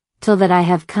words, till that I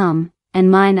have come,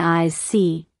 and mine eyes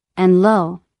see, and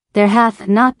lo, there hath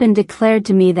not been declared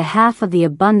to me the half of the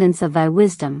abundance of thy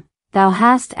wisdom, thou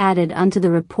hast added unto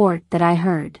the report that I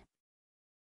heard.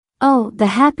 O, the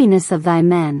happiness of thy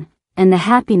men, and the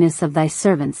happiness of thy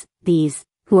servants, these,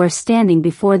 who are standing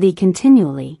before thee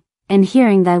continually, and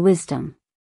hearing thy wisdom.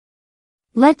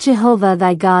 Let Jehovah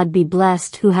thy God be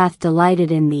blessed who hath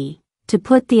delighted in thee, to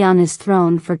put thee on his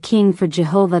throne for king for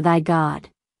Jehovah thy God,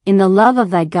 in the love of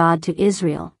thy God to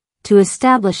Israel, to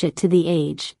establish it to the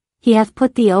age. He hath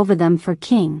put thee over them for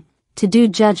king, to do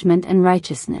judgment and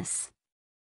righteousness.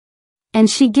 And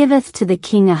she giveth to the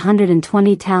king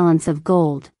 120 talents of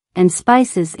gold, and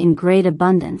spices in great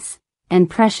abundance, and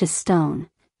precious stone,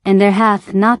 and there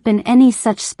hath not been any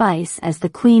such spice as the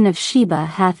queen of Sheba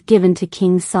hath given to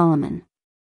King Solomon.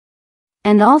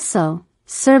 And also,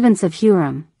 servants of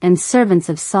Huram, and servants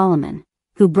of Solomon,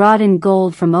 who brought in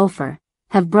gold from Ophir,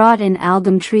 have brought in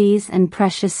algum trees and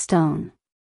precious stone.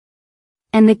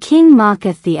 And the king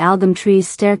mocketh the algum trees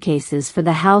staircases for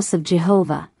the house of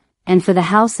Jehovah, and for the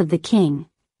house of the king,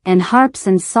 and harps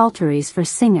and psalteries for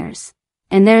singers,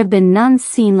 and there have been none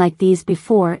seen like these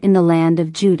before in the land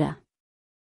of Judah.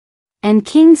 And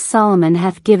King Solomon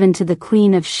hath given to the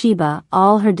queen of Sheba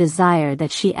all her desire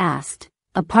that she asked,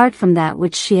 apart from that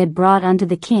which she had brought unto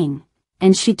the king,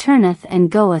 and she turneth and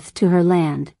goeth to her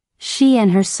land, she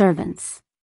and her servants.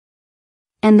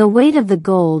 And the weight of the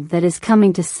gold that is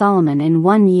coming to Solomon in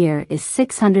 1 year is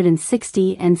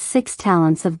 666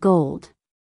 talents of gold.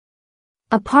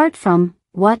 Apart from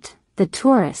what the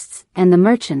tourists and the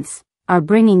merchants are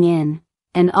bringing in,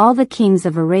 and all the kings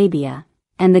of Arabia,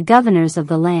 and the governors of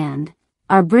the land,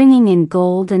 are bringing in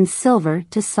gold and silver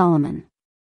to Solomon.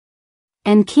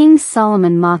 And King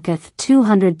Solomon mocketh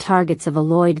 200 targets of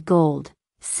alloyed gold,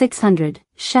 600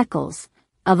 shekels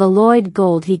of alloyed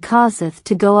gold he causeth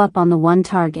to go up on the one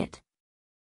target.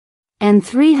 And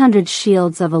 300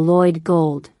 shields of alloyed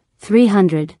gold,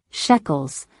 300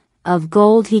 shekels of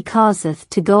gold he causeth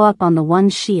to go up on the one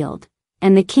shield,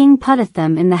 and the king putteth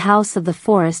them in the house of the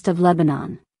forest of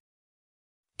Lebanon.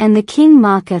 And the king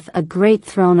mocketh a great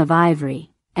throne of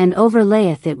ivory, and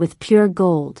overlayeth it with pure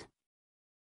gold.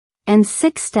 And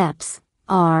 6 steps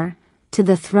are to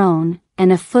the throne,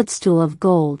 and a footstool of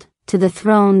gold, to the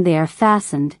throne they are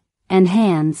fastened, and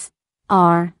hands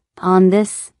are on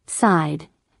this side,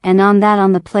 and on that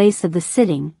on the place of the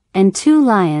sitting, and 2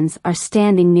 lions are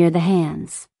standing near the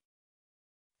hands.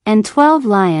 And 12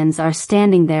 lions are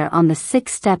standing there on the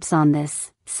 6 steps on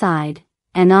this side,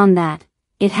 and on that.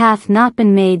 It hath not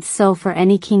been made so for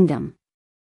any kingdom.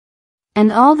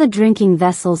 And all the drinking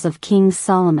vessels of King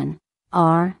Solomon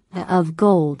are of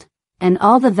gold, and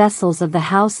all the vessels of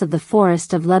the house of the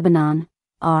forest of Lebanon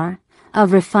are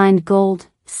of refined gold.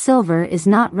 Silver is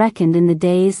not reckoned in the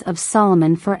days of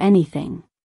Solomon for anything.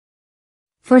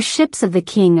 For ships of the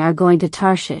king are going to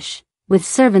Tarshish, with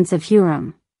servants of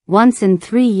Huram. Once in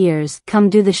 3 years come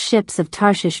do the ships of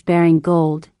Tarshish bearing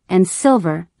gold, and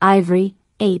silver, ivory,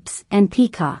 apes, and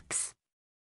peacocks.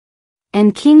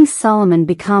 And King Solomon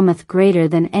becometh greater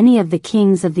than any of the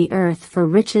kings of the earth for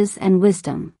riches and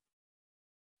wisdom.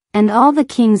 And all the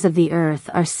kings of the earth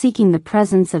are seeking the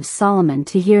presence of Solomon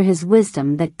to hear his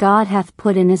wisdom that God hath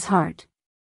put in his heart.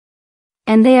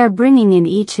 And they are bringing in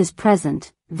each his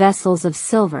present, vessels of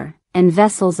silver, and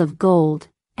vessels of gold,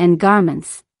 and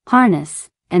garments, harness,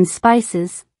 and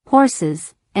spices,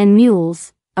 horses, and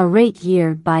mules, a rate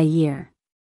year by year.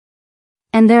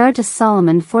 And there are to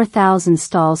Solomon 4,000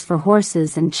 stalls for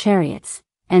horses and chariots,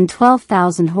 and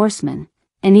 12,000 horsemen,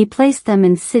 and he placed them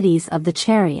in cities of the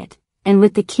chariot, and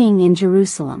with the king in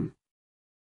Jerusalem.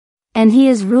 And he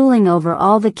is ruling over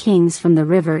all the kings from the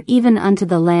river even unto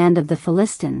the land of the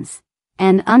Philistines,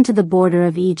 and unto the border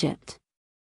of Egypt.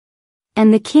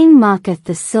 And the king mocketh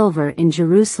the silver in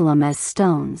Jerusalem as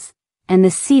stones, and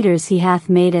the cedars he hath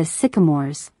made as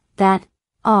sycamores, that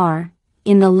are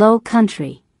in the low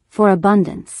country, for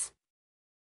abundance.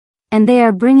 And they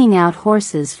are bringing out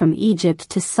horses from Egypt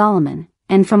to Solomon,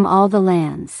 and from all the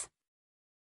lands.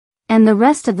 And the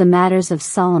rest of the matters of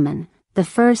Solomon, the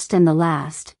first and the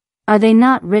last, are they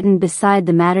not written beside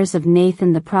the matters of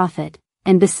Nathan the prophet,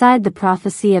 and beside the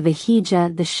prophecy of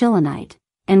Ahijah the Shilonite,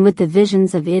 and with the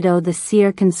visions of Iddo the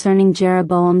seer concerning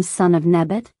Jeroboam son of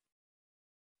Nebat?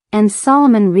 And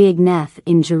Solomon reigneth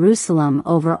in Jerusalem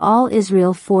over all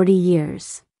Israel 40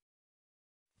 years.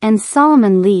 And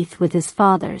Solomon leeth with his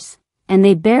fathers, and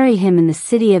they bury him in the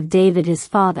city of David his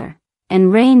father,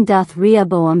 and reign doth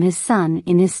Rehoboam his son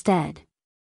in his stead.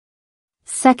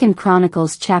 2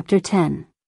 Chronicles chapter 10.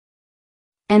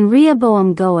 And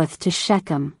Rehoboam goeth to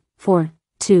Shechem, for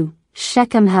to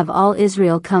Shechem have all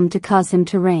Israel come to cause him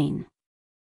to reign.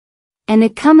 And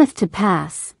it cometh to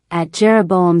pass, at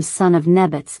Jeroboam son of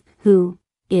Nebat's, who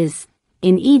is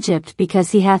in Egypt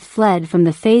because he hath fled from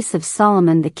the face of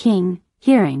Solomon the king,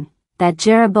 hearing that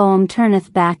Jeroboam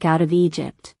turneth back out of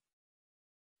Egypt.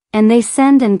 And they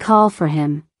send and call for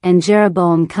him, and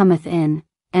Jeroboam cometh in,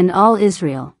 and all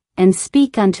Israel, and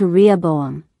speak unto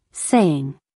Rehoboam,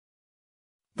 saying,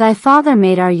 Thy father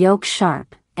made our yoke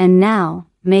sharp, and now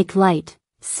make light,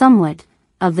 somewhat,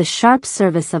 of the sharp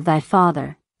service of thy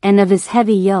father, and of his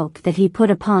heavy yoke that he put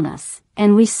upon us,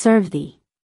 and we serve thee.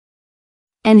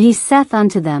 And he saith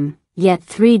unto them, Yet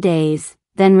 3 days,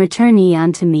 then return ye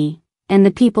unto me, and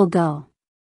the people go.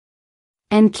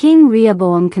 And King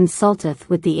Rehoboam consulteth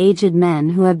with the aged men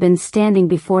who have been standing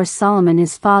before Solomon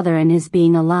his father in his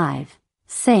being alive,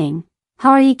 saying,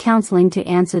 How are ye counseling to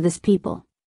answer this people?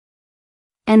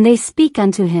 And they speak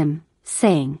unto him,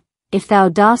 saying, If thou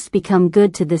dost become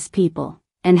good to this people,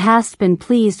 and hast been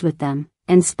pleased with them,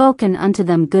 and spoken unto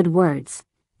them good words,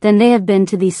 then they have been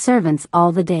to thee servants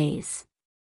all the days.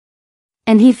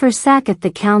 And he forsaketh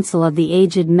the counsel of the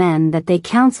aged men that they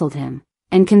counselled him,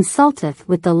 and consulteth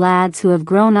with the lads who have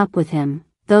grown up with him,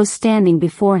 those standing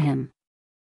before him.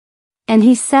 And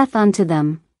he saith unto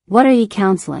them, What are ye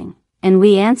counselling? And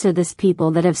we answer this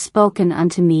people that have spoken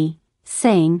unto me,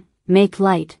 saying, Make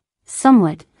light,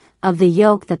 somewhat, of the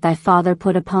yoke that thy father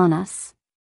put upon us.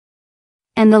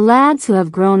 And the lads who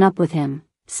have grown up with him,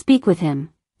 speak with him,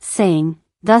 saying,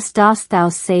 Thus dost thou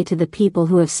say to the people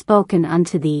who have spoken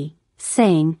unto thee,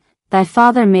 saying, Thy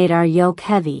father made our yoke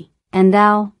heavy, and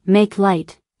thou, make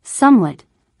light, somewhat,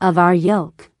 of our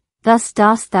yoke. Thus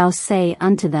dost thou say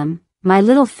unto them, My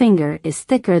little finger is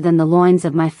thicker than the loins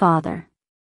of my father.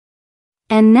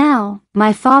 And now,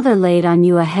 my father laid on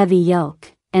you a heavy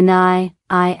yoke, and I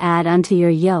add unto your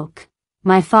yoke.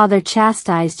 My father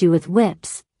chastised you with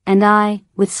whips, and I,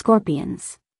 with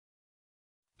scorpions.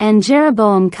 And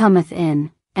Jeroboam cometh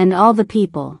in, and all the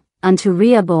people, unto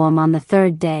Rehoboam on the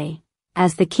 3rd day,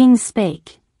 as the king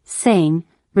spake, saying,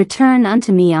 Return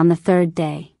unto me on the 3rd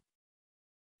day.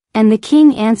 And the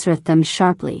king answereth them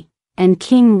sharply, and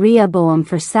King Rehoboam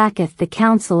forsaketh the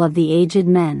counsel of the aged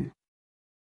men,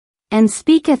 and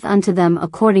speaketh unto them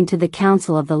according to the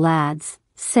counsel of the lads,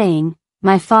 saying,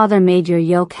 My father made your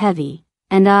yoke heavy,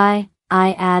 and I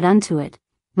add unto it.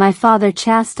 My father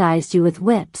chastised you with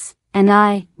whips, and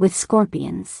I, with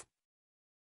scorpions.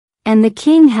 And the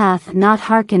king hath not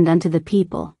hearkened unto the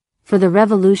people, for the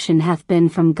revolution hath been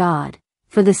from God,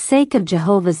 for the sake of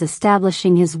Jehovah's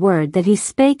establishing his word that he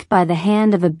spake by the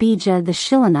hand of Abijah the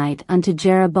Shilonite unto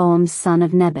Jeroboam son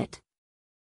of Nebat.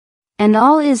 And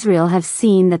all Israel have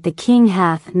seen that the king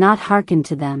hath not hearkened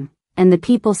to them, and the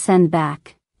people send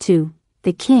back to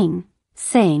the king,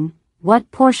 saying, What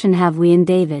portion have we in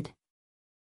David?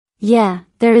 Yea,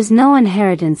 there is no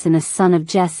inheritance in a son of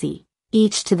Jesse,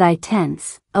 each to thy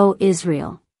tents, O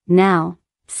Israel. Now,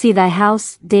 see thy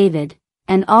house, David,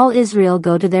 and all Israel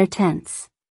go to their tents.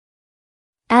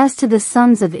 As to the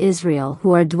sons of Israel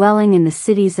who are dwelling in the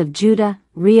cities of Judah,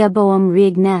 Rehoboam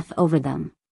reigneth over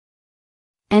them.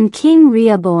 And King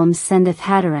Rehoboam sendeth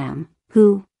Hadoram,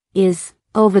 who is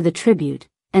over the tribute,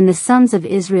 and the sons of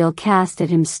Israel cast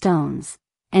at him stones,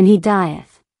 and he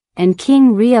dieth. And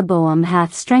King Rehoboam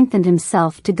hath strengthened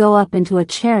himself to go up into a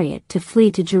chariot to flee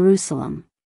to Jerusalem.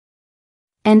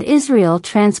 And Israel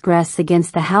transgress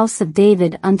against the house of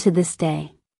David unto this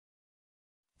day.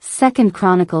 2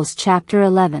 Chronicles chapter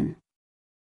 11.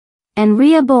 And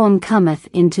Rehoboam cometh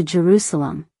into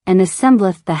Jerusalem, and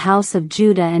assembleth the house of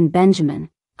Judah and Benjamin,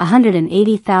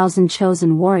 180,000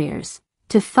 chosen warriors,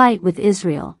 to fight with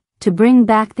Israel, to bring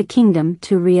back the kingdom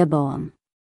to Rehoboam.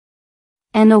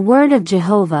 And a word of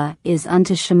Jehovah is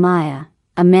unto Shemaiah,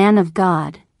 a man of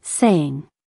God, saying,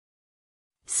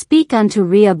 Speak unto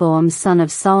Rehoboam son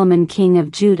of Solomon king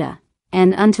of Judah,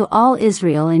 and unto all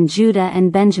Israel in Judah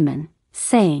and Benjamin,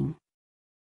 saying,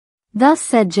 Thus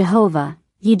said Jehovah,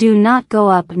 Ye do not go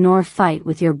up nor fight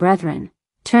with your brethren,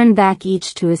 turn back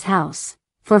each to his house,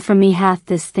 for from me hath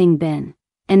this thing been.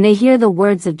 And they hear the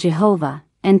words of Jehovah,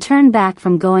 and turn back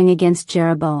from going against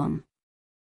Jeroboam.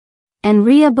 And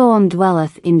Rehoboam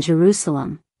dwelleth in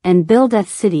Jerusalem, and buildeth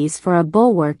cities for a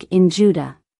bulwark in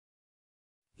Judah.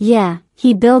 Yea,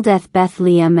 he buildeth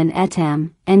Bethlehem and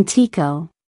Etam, and Tekoa,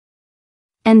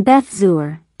 and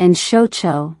Bethzur, and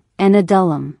Shocho, and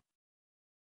Adullam,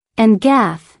 and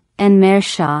Gath, and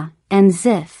Mareshah, and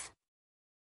Ziph,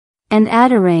 and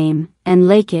Adoraim, and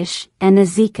Lachish, and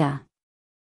Azekah,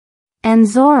 and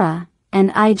Zorah,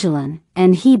 and Aijalon,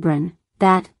 and Hebron,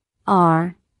 that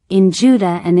are, in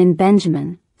Judah and in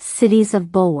Benjamin, cities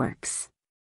of bulwarks.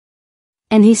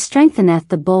 And he strengtheneth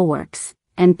the bulwarks,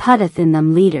 and putteth in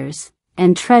them leaders,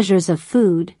 and treasures of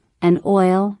food, and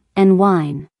oil, and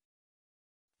wine.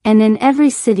 And in every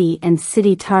city and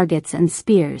city targets and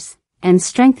spears, and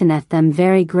strengtheneth them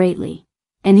very greatly,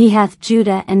 and he hath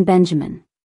Judah and Benjamin.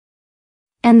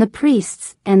 And the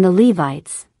priests and the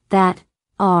Levites, that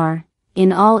are,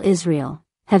 in all Israel,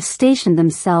 have stationed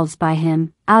themselves by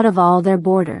him, out of all their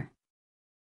border.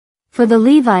 For the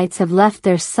Levites have left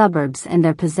their suburbs and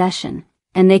their possession,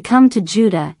 and they come to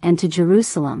Judah and to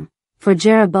Jerusalem, for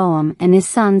Jeroboam and his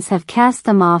sons have cast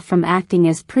them off from acting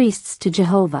as priests to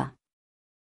Jehovah.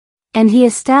 And he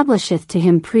establisheth to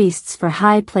him priests for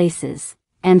high places,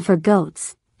 and for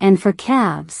goats, and for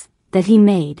calves, that he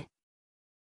made.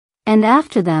 And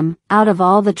after them, out of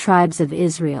all the tribes of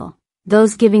Israel,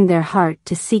 those giving their heart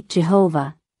to seek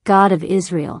Jehovah, God of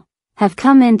Israel, have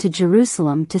come into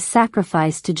Jerusalem to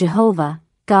sacrifice to Jehovah,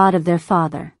 God of their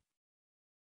father.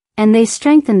 And they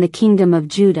strengthened the kingdom of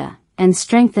Judah, and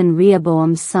strengthened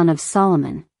Rehoboam son of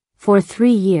Solomon, for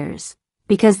 3 years,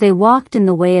 because they walked in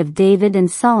the way of David and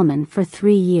Solomon for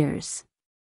 3 years.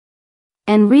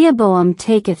 And Rehoboam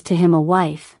taketh to him a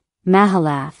wife,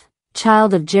 Mahalath,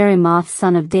 child of Jerimoth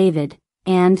son of David,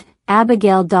 and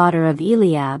Abigail daughter of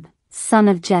Eliab, son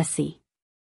of Jesse.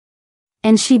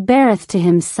 And she beareth to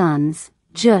him sons,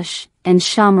 Jush, and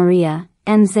Shamariah,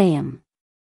 and Zaim.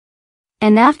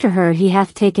 And after her he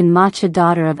hath taken Maachah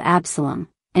daughter of Absalom,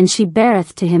 and she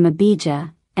beareth to him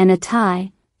Abijah, and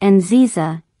Attai, and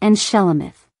Ziza, and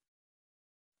Shelemith.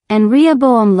 And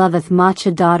Rehoboam loveth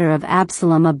Maachah daughter of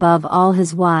Absalom above all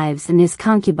his wives and his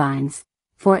concubines,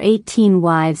 for 18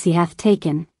 wives he hath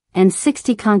taken, and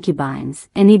 60 concubines,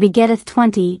 and he begetteth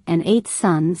 28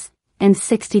 sons, and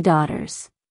 60 daughters.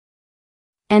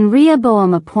 And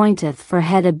Rehoboam appointeth for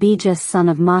head Abijah son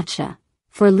of Maachah,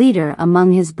 for leader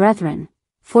among his brethren,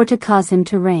 for to cause him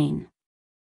to reign.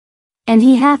 And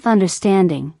he hath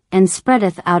understanding, and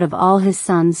spreadeth out of all his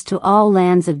sons to all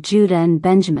lands of Judah and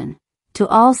Benjamin, to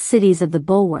all cities of the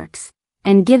bulwarks,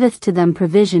 and giveth to them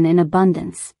provision in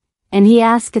abundance, and he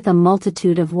asketh a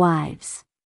multitude of wives.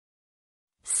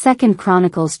 2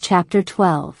 Chronicles chapter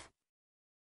 12.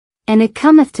 And it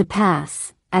cometh to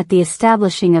pass, at the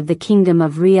establishing of the kingdom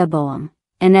of Rehoboam,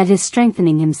 and at his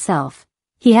strengthening himself,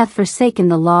 he hath forsaken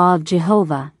the law of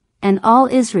Jehovah, and all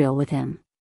Israel with him.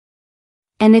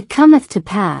 And it cometh to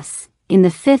pass, in the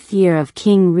 5th year of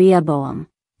King Rehoboam,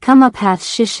 come up hath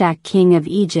Shishak king of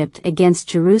Egypt against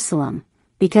Jerusalem,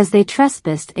 because they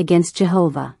trespassed against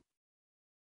Jehovah.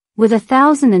 With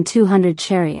 1,200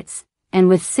 chariots, and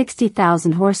with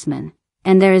 60,000 horsemen,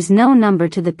 and there is no number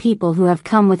to the people who have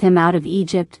come with him out of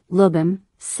Egypt, Lubim,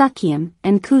 Sukkiim,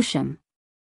 and Cushim.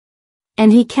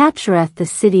 And he captureth the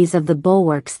cities of the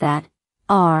bulwarks that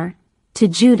are to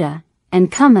Judah,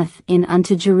 and cometh in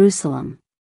unto Jerusalem.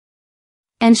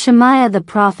 And Shemaiah the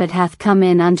prophet hath come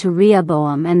in unto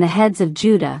Rehoboam and the heads of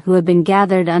Judah who had been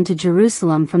gathered unto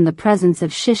Jerusalem from the presence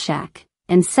of Shishak,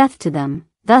 and saith to them,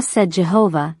 Thus said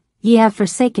Jehovah, Ye have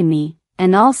forsaken me,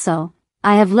 and also,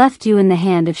 I have left you in the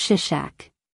hand of Shishak.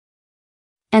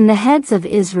 And the heads of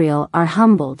Israel are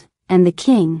humbled, and the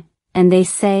king, and they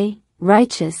say,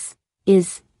 Righteous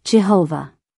is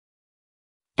Jehovah.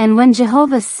 And when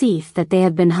Jehovah seeth that they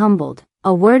have been humbled,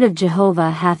 a word of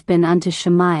Jehovah hath been unto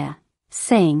Shemaiah,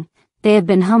 saying, They have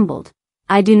been humbled,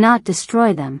 I do not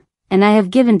destroy them, and I have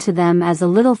given to them as a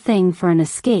little thing for an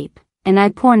escape, and I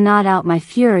pour not out my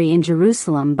fury in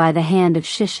Jerusalem by the hand of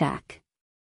Shishak.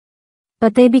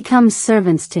 But they become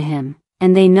servants to him,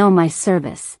 and they know my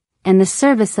service, and the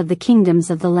service of the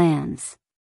kingdoms of the lands.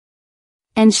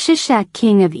 And Shishak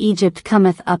king of Egypt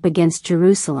cometh up against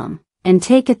Jerusalem, and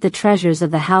taketh the treasures of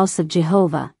the house of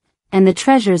Jehovah, and the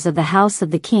treasures of the house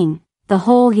of the king, the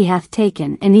whole he hath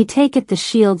taken, and he taketh the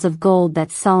shields of gold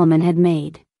that Solomon had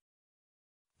made.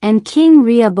 And King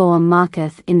Rehoboam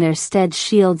maketh in their stead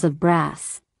shields of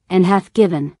brass, and hath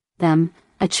given them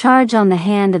a charge on the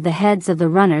hand of the heads of the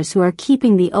runners who are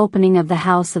keeping the opening of the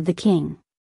house of the king.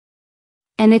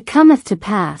 And it cometh to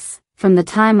pass, from the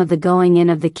time of the going in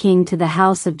of the king to the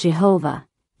house of Jehovah,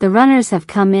 the runners have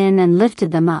come in and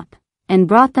lifted them up, and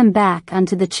brought them back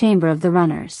unto the chamber of the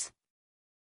runners.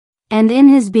 And in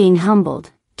his being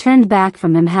humbled, turned back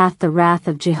from him hath the wrath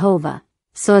of Jehovah,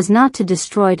 so as not to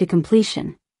destroy to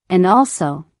completion, and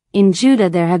also, in Judah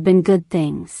there have been good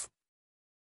things.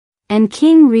 And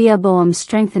King Rehoboam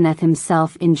strengtheneth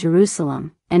himself in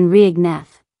Jerusalem, and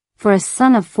reigneth, for a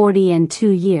son of 42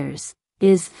 years,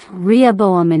 is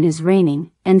Rehoboam in his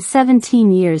reigning, and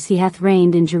 17 years he hath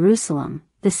reigned in Jerusalem,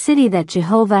 the city that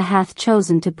Jehovah hath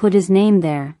chosen to put his name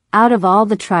there, out of all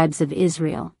the tribes of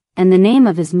Israel, and the name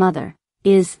of his mother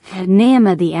is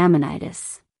Naamah the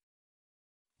Ammonitess.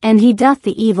 And he doth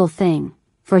the evil thing,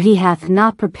 for he hath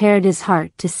not prepared his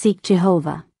heart to seek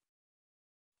Jehovah.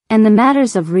 And the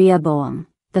matters of Rehoboam,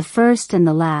 the first and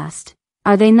the last,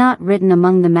 are they not written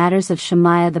among the matters of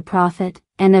Shemaiah the prophet,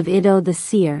 and of Iddo the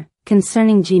seer,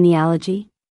 concerning genealogy?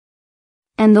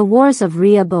 And the wars of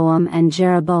Rehoboam and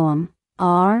Jeroboam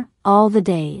are all the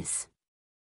days.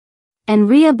 And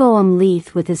Rehoboam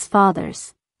leeth with his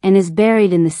fathers, and is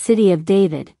buried in the city of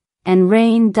David, and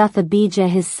reign doth Abijah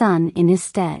his son in his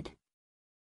stead.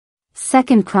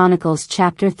 2 Chronicles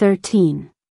chapter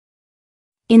 13.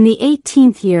 In the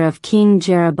 18th year of King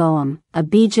Jeroboam,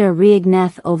 Abijah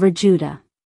reigneth over Judah.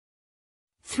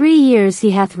 3 years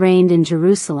he hath reigned in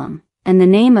Jerusalem, and the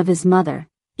name of his mother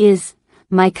is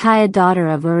Micaiah daughter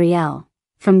of Uriel,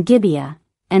 from Gibeah,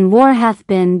 and war hath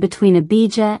been between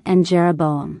Abijah and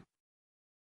Jeroboam.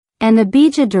 And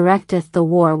Abijah directeth the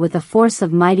war with a force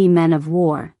of mighty men of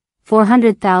war,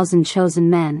 400,000 chosen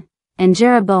men, and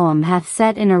Jeroboam hath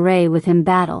set in array with him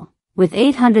battle, with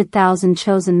 800,000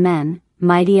 chosen men,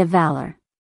 mighty of valor.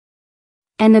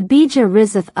 And Abijah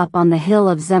riseth up on the hill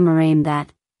of Zemaraim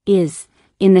that is,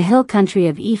 in the hill country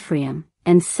of Ephraim,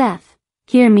 and saith,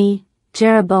 Hear me,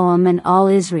 Jeroboam and all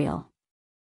Israel.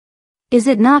 Is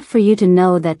it not for you to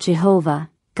know that Jehovah,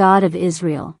 God of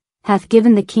Israel, hath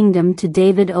given the kingdom to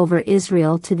David over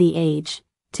Israel to the age,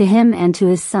 to him and to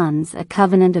his sons a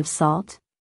covenant of salt?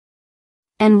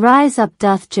 And rise up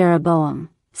doth Jeroboam,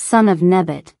 son of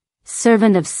Nebat,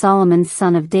 servant of Solomon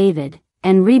son of David,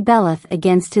 and rebelleth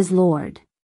against his Lord.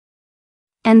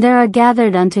 And there are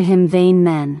gathered unto him vain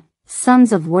men,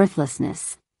 sons of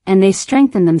worthlessness, and they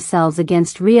strengthen themselves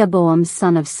against Rehoboam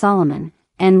son of Solomon,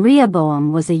 and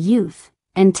Rehoboam was a youth,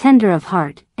 and tender of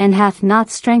heart, and hath not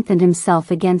strengthened himself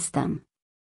against them.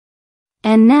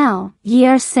 And now, ye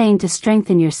are saying to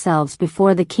strengthen yourselves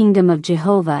before the kingdom of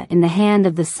Jehovah in the hand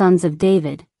of the sons of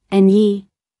David, and ye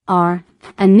are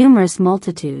a numerous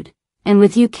multitude, and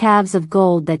with you calves of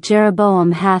gold that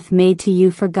Jeroboam hath made to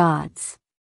you for gods.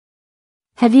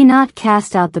 Have ye not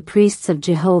cast out the priests of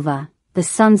Jehovah, the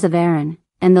sons of Aaron,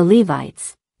 and the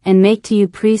Levites, and make to you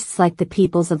priests like the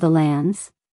peoples of the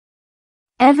lands?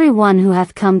 Every one who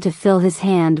hath come to fill his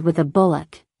hand with a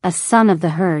bullock, a son of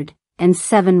the herd, and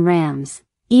 7 rams,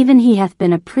 even he hath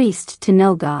been a priest to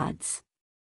no gods.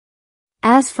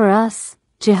 As for us,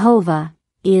 Jehovah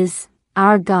is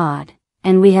our God,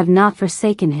 and we have not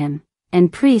forsaken him,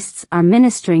 and priests are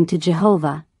ministering to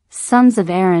Jehovah, sons of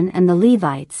Aaron and the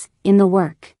Levites, in the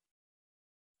work.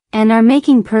 And are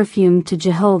making perfume to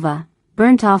Jehovah,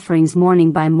 burnt offerings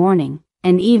morning by morning,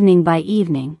 and evening by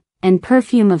evening, and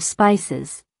perfume of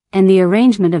spices, and the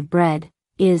arrangement of bread,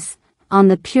 is on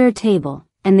the pure table,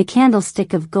 and the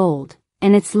candlestick of gold,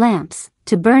 and its lamps,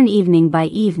 to burn evening by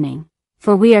evening,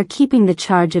 for we are keeping the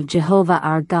charge of Jehovah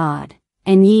our God,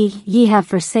 and ye have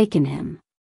forsaken him.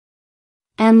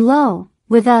 And lo,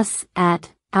 with us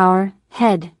at our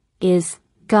head is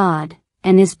God,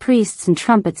 and his priests and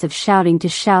trumpets of shouting to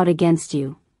shout against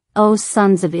you, O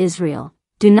sons of Israel,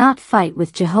 do not fight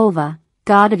with Jehovah,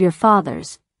 God of your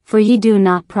fathers, for ye do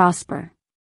not prosper.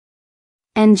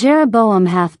 And Jeroboam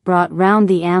hath brought round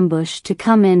the ambush to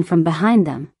come in from behind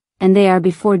them, and they are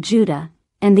before Judah,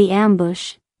 and the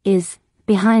ambush is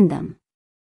behind them.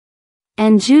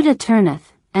 And Judah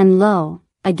turneth, and lo,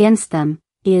 against them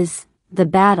is the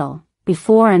battle,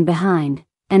 before and behind,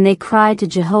 and they cry to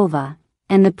Jehovah,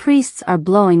 and the priests are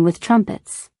blowing with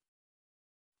trumpets.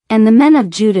 And the men of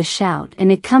Judah shout,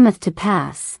 and it cometh to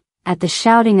pass, at the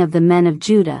shouting of the men of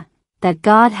Judah, that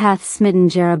God hath smitten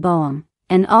Jeroboam,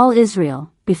 and all Israel,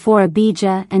 before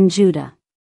Abijah and Judah.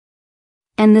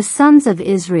 And the sons of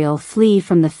Israel flee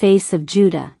from the face of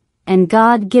Judah, and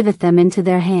God giveth them into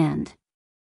their hand.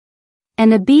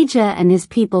 And Abijah and his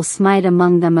people smite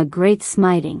among them a great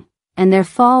smiting, and there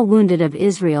fall wounded of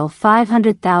Israel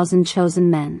 500,000 chosen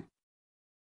men.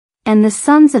 And the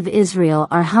sons of Israel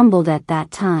are humbled at that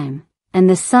time, and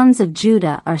the sons of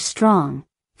Judah are strong,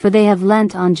 for they have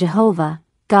leant on Jehovah,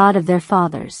 God of their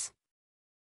fathers.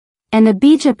 And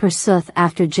Abijah pursueth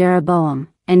after Jeroboam,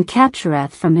 and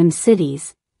captureth from him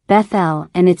cities, Bethel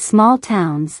and its small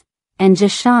towns, and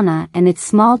Jeshanah and its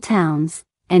small towns,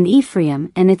 and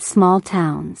Ephraim and its small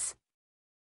towns.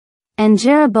 And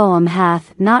Jeroboam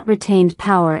hath not retained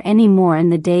power any more in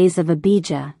the days of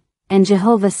Abijah, and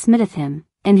Jehovah smitteth him,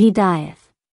 and he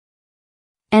dieth.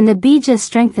 And Abijah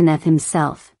strengtheneth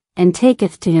himself, and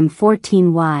taketh to him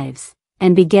 14 wives,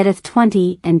 and begetteth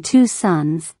 22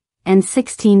 sons, and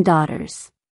 16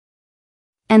 daughters.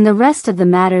 And the rest of the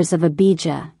matters of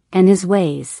Abijah, and his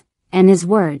ways, and his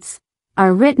words,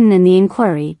 are written in the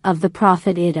inquiry of the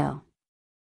prophet Iddo.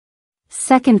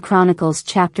 2 Chronicles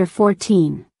chapter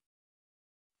 14.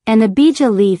 And Abijah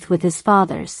leeth with his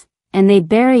fathers, and they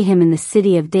bury him in the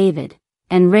city of David,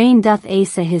 and reigned doth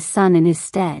Asa his son in his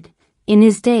stead. In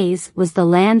his days was the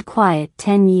land quiet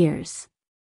 10 years.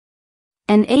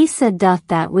 And Asa doth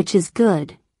that which is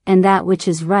good, and that which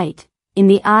is right, in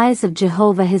the eyes of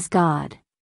Jehovah his God.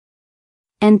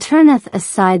 And turneth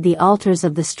aside the altars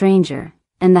of the stranger,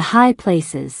 and the high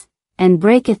places, and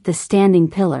breaketh the standing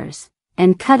pillars,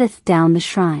 and cutteth down the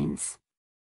shrines.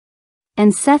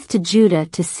 And saith to Judah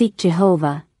to seek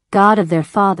Jehovah, God of their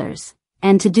fathers,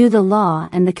 and to do the law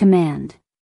and the command.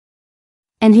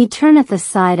 And he turneth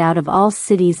aside out of all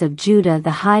cities of Judah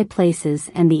the high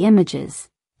places and the images,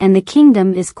 and the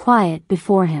kingdom is quiet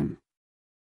before him.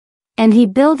 And he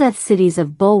buildeth cities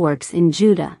of bulwarks in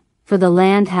Judah, for the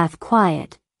land hath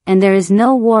quiet, and there is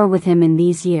no war with him in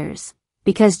these years,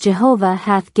 because Jehovah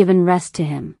hath given rest to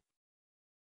him.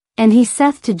 And he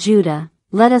saith to Judah,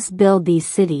 Let us build these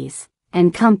cities,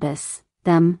 and compass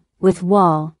them with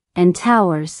wall, and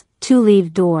towers,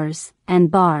 2-leaved doors,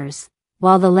 and bars,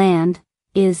 while the land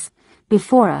is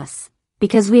before us,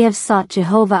 because we have sought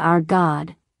Jehovah our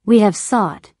God, we have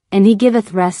sought, and he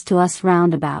giveth rest to us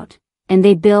round about, and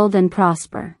they build and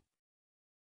prosper.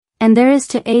 And there is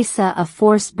to Asa a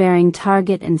force bearing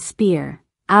target and spear,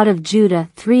 out of Judah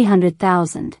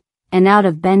 300,000, and out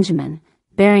of Benjamin,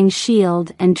 bearing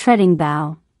shield and treading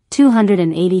bow,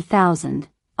 280,000,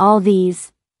 all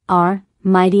these are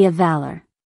mighty of valor.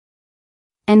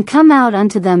 And come out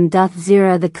unto them doth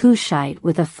Zerah the Cushite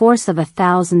with a force of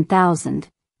 1,000,000,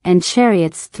 and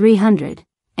chariots 300,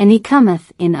 and he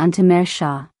cometh in unto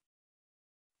Mareshah.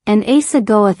 And Asa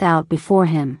goeth out before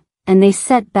him, and they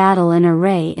set battle in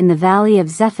array in the valley of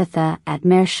Zephathah at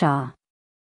Mareshah.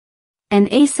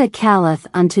 And Asa calleth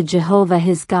unto Jehovah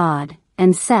his God,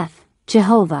 and saith,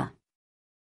 Jehovah,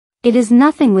 it is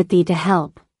nothing with thee to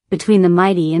help, between the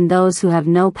mighty and those who have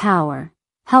no power.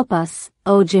 Help us,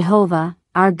 O Jehovah,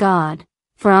 our God,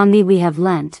 for on thee we have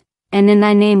lent, and in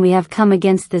thy name we have come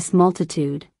against this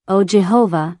multitude. O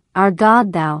Jehovah, our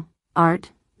God thou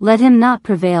art, let him not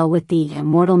prevail with thee, a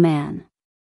mortal man.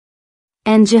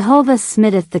 And Jehovah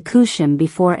smitteth the Cushim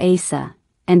before Asa,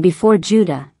 and before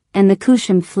Judah, and the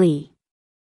Cushim flee.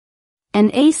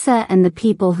 And Asa and the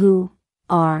people who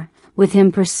are with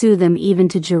him pursue them even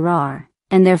to Gerar,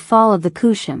 and there fall of the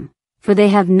Cushim, for they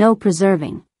have no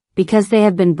preserving, because they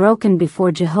have been broken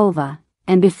before Jehovah,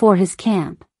 and before his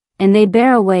camp, and they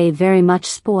bear away very much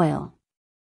spoil.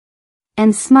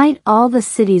 And smite all the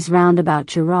cities round about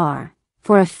Gerar,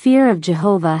 for a fear of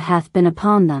Jehovah hath been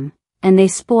upon them, and they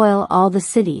spoil all the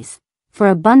cities, for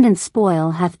abundant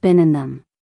spoil hath been in them.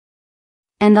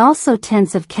 And also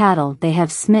tents of cattle they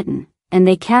have smitten, and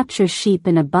they capture sheep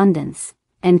in abundance,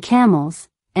 and camels,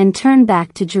 and turn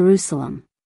back to Jerusalem.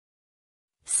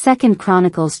 2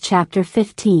 Chronicles chapter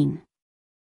 15.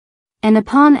 And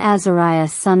upon Azariah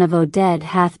son of Oded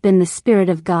hath been the Spirit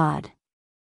of God.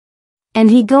 And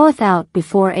he goeth out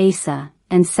before Asa,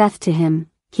 and saith to him,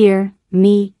 Hear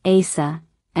me, Asa,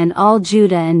 and all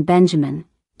Judah and Benjamin,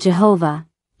 Jehovah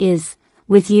is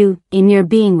with you, in your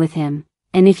being with him,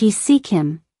 and if ye seek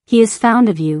him, he is found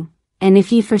of you, and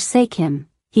if ye forsake him,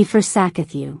 he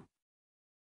forsaketh you.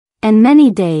 And many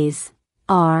days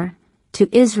are to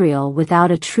Israel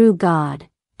without a true God,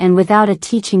 and without a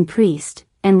teaching priest,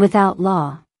 and without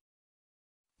law.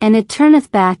 And it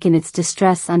turneth back in its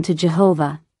distress unto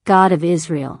Jehovah, God of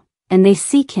Israel, and they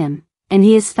seek him, and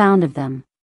he is found of them.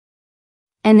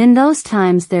 And in those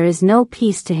times there is no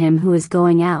peace to him who is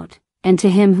going out, and to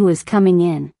him who is coming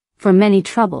in, for many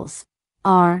troubles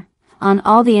are on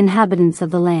all the inhabitants of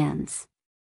the lands.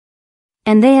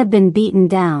 And they have been beaten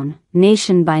down,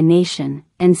 nation by nation,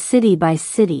 and city by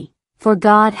city, for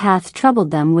God hath troubled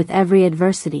them with every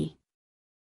adversity.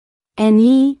 And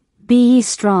ye, Be ye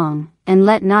strong, and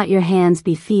let not your hands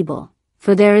be feeble,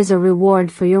 for there is a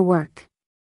reward for your work.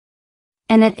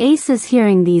 And at Asa's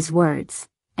hearing these words,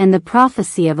 and the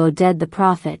prophecy of Oded the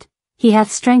prophet, he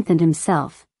hath strengthened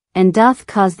himself, and doth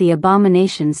cause the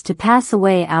abominations to pass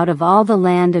away out of all the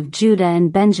land of Judah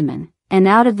and Benjamin, and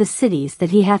out of the cities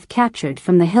that he hath captured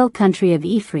from the hill country of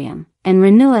Ephraim, and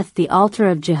reneweth the altar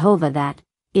of Jehovah that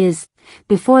is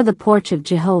before the porch of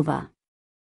Jehovah.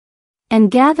 And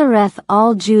gathereth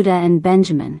all Judah and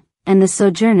Benjamin, and the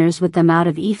sojourners with them out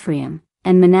of Ephraim,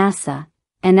 and Manasseh,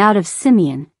 and out of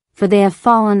Simeon, for they have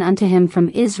fallen unto him from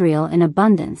Israel in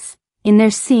abundance, in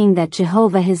their seeing that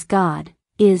Jehovah his God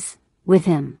is with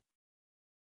him.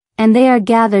 And they are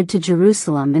gathered to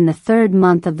Jerusalem in the 3rd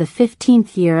month of the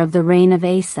 15th year of the reign of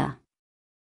Asa.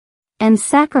 And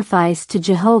sacrifice to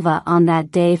Jehovah on that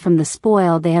day from the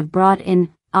spoil they have brought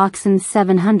in, oxen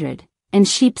 700, and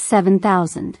sheep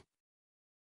 7,000.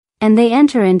 And they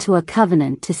enter into a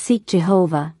covenant to seek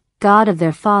Jehovah, God of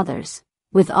their fathers,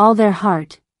 with all their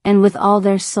heart, and with all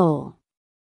their soul.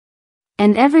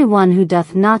 And every one who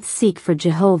doth not seek for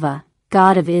Jehovah,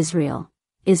 God of Israel,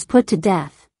 is put to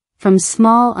death, from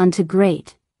small unto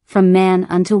great, from man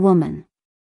unto woman.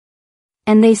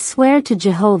 And they swear to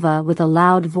Jehovah with a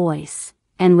loud voice,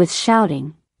 and with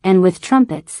shouting, and with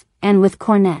trumpets, and with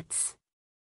cornets.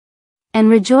 And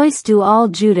rejoice do all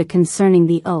Judah concerning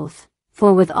the oath,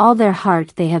 for with all their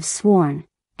heart they have sworn,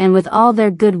 and with all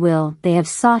their goodwill they have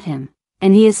sought him,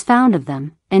 and he is found of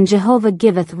them, and Jehovah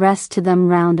giveth rest to them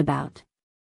round about.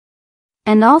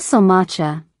 And also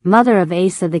Maachah, mother of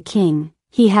Asa the king,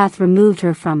 he hath removed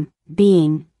her from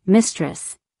being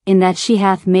mistress, in that she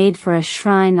hath made for a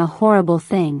shrine a horrible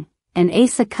thing, and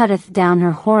Asa cutteth down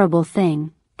her horrible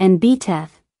thing, and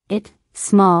beateth it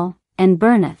small, and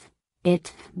burneth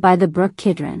it by the brook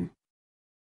Kidron.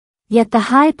 Yet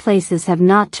the high places have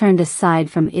not turned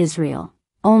aside from Israel,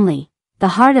 only the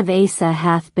heart of Asa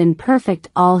hath been perfect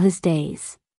all his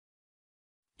days.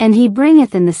 And he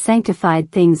bringeth in the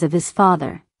sanctified things of his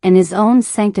father, and his own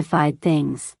sanctified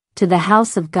things, to the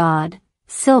house of God,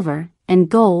 silver, and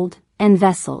gold, and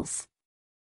vessels.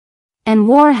 And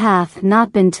war hath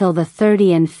not been till the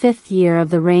 35th year of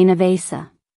the reign of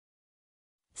Asa.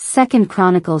 2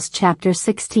 Chronicles chapter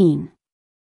 16.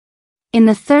 In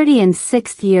the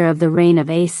 36th year of the reign of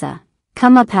Asa,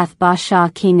 come up hath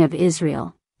Baasha king of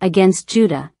Israel, against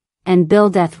Judah, and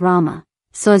buildeth Ramah,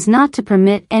 so as not to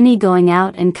permit any going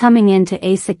out and coming in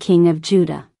to Asa king of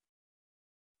Judah.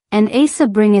 And Asa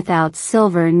bringeth out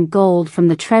silver and gold from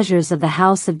the treasures of the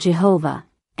house of Jehovah,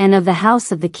 and of the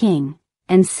house of the king,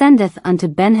 and sendeth unto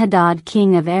Benhadad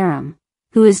king of Aram,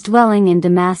 who is dwelling in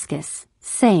Damascus,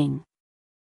 saying,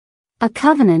 A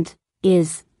covenant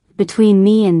is between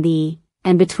me and thee,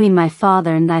 and between my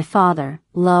father and thy father.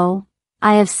 Lo,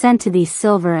 I have sent to thee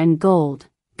silver and gold.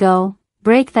 Go,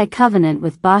 break thy covenant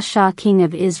with Baasha king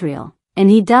of Israel, and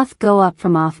he doth go up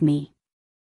from off me.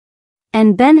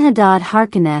 And Benhadad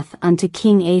hearkeneth unto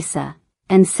King Asa,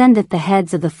 and sendeth the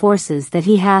heads of the forces that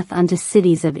he hath unto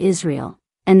cities of Israel,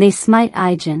 and they smite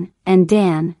Ijon, and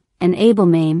Dan, and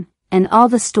Abelmaim, and all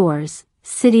the stores,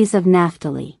 cities of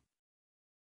Naphtali.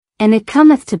 And it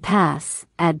cometh to pass,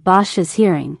 at Baasha's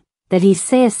hearing, that he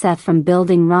saith from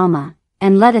building Ramah,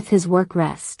 and letteth his work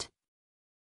rest.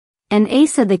 And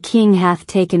Asa the king hath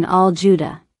taken all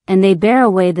Judah, and they bear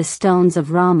away the stones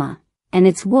of Ramah, and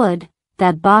its wood,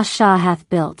 that Baasha hath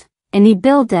built, and he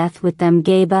buildeth with them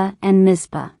Geba and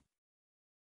Mizpah.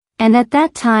 And at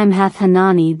that time hath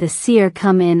Hanani the seer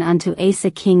come in unto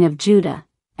Asa king of Judah,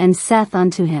 and saith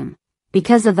unto him,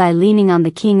 Because of thy leaning on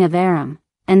the king of Aram,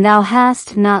 and thou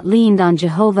hast not leaned on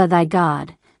Jehovah thy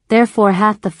God, therefore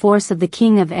hath the force of the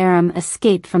king of Aram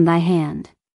escaped from thy hand.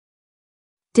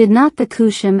 Did not the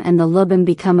Cushim and the Lubim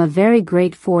become a very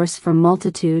great force for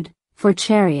multitude, for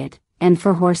chariot, and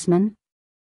for horsemen?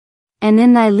 And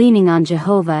in thy leaning on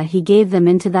Jehovah he gave them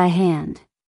into thy hand.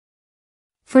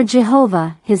 For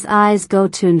Jehovah his eyes go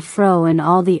to and fro in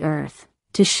all the earth,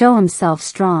 to show himself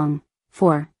strong,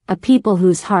 for a people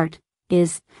whose heart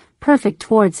is perfect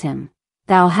towards him.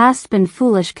 Thou hast been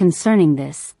foolish concerning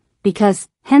this, because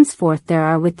henceforth there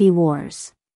are with thee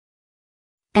wars.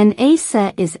 And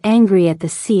Asa is angry at the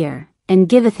seer, and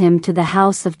giveth him to the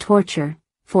house of torture,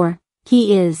 for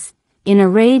he is in a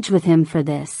rage with him for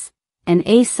this, and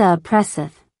Asa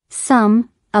oppresseth some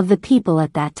of the people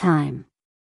at that time.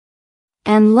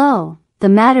 And lo, the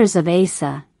matters of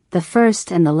Asa, the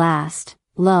first and the last,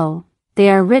 lo, they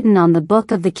are written on the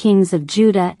book of the kings of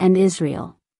Judah and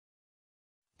Israel.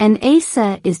 And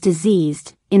Asa is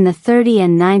diseased, in the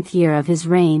 39th year of his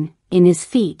reign, in his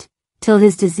feet, till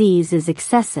his disease is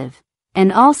excessive,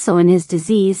 and also in his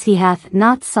disease he hath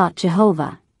not sought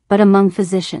Jehovah, but among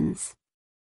physicians.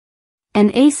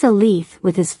 And Asa leeth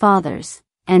with his fathers,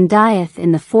 and dieth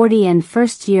in the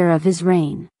 41st year of his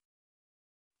reign.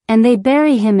 And they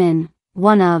bury him in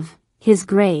one of his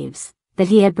graves, that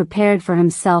he had prepared for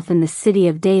himself in the city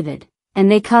of David,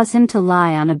 and they cause him to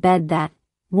lie on a bed that,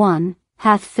 one,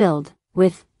 hath filled,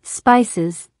 with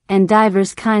spices, and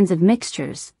divers kinds of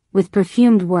mixtures, with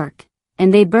perfumed work,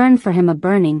 and they burn for him a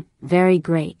burning, very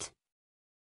great.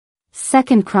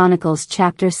 2 Chronicles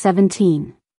chapter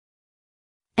 17.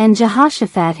 And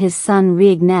Jehoshaphat his son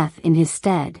reigneth in his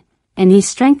stead, and he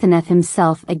strengtheneth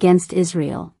himself against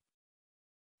Israel.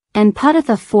 And putteth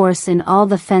a force in all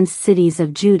the fenced cities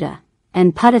of Judah,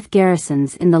 and putteth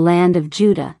garrisons in the land of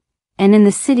Judah, and in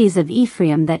the cities of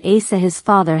Ephraim that Asa his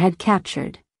father had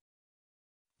captured.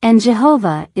 And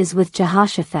Jehovah is with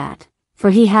Jehoshaphat, for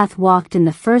he hath walked in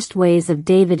the first ways of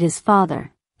David his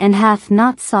father, and hath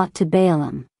not sought to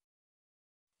Baalim.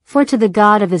 For to the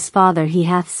God of his father he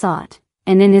hath sought,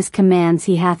 and in his commands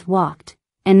he hath walked,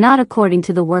 and not according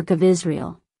to the work of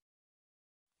Israel.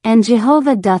 And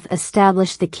Jehovah doth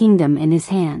establish the kingdom in his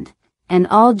hand, and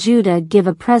all Judah give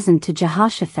a present to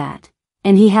Jehoshaphat,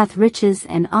 and he hath riches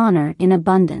and honor in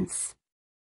abundance.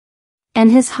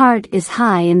 And his heart is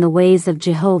high in the ways of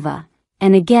Jehovah,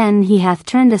 and again he hath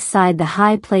turned aside the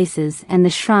high places and the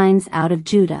shrines out of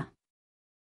Judah.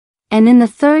 And in the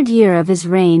 3rd year of his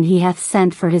reign he hath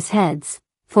sent for his heads,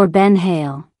 for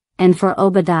Ben-Hail, and for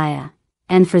Obadiah,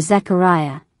 and for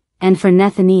Zechariah, and for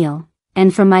Nethaniel,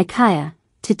 and for Micaiah,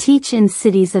 to teach in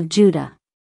cities of Judah.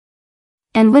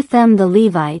 And with them the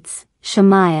Levites,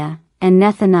 Shemaiah, and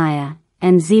Nethaniah,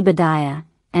 and Zebadiah,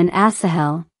 and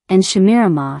Asahel, and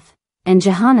Shemiramoth, and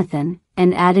Jehonathan,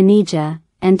 and Adonijah,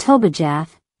 and Tobijah,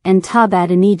 and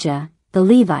Tob-Adonijah, the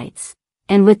Levites,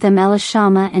 and with them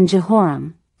Elishama and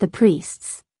Jehoram, the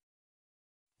priests.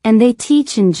 And they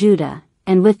teach in Judah,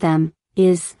 and with them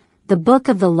is the book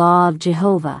of the law of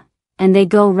Jehovah, and they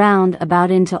go round about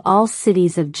into all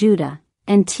cities of Judah,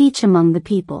 and teach among the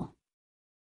people.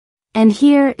 And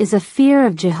here is a fear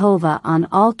of Jehovah on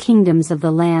all kingdoms of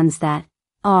the lands that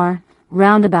are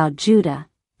round about Judah,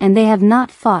 and they have not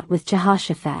fought with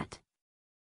Jehoshaphat.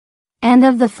 And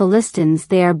of the Philistines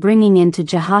they are bringing into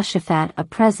Jehoshaphat a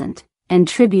present, and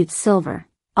tribute silver.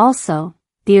 Also,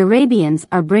 the Arabians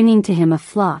are bringing to him a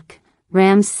flock,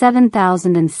 rams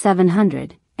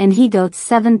 7,700, and he-goats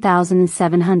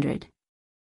 7,700.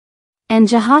 And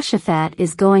Jehoshaphat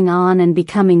is going on and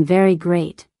becoming very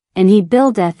great, and he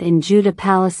buildeth in Judah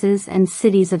palaces and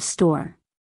cities of store.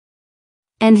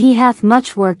 And he hath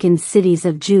much work in cities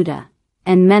of Judah,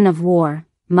 and men of war,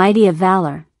 mighty of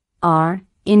valor, are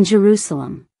in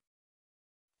Jerusalem.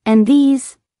 And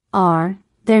these are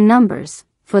their numbers,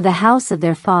 for the house of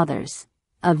their fathers,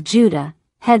 of Judah,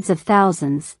 heads of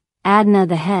thousands, Adnah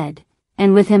the head,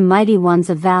 and with him mighty ones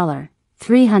of valor,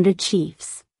 300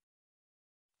 chiefs.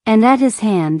 And at his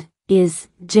hand is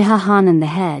Jehohanan the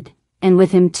head, and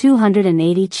with him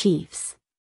 280 chiefs.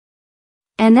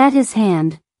 And at his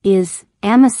hand is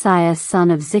Amasiah son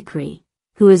of Zichri,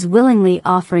 who is willingly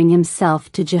offering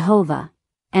himself to Jehovah,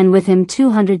 and with him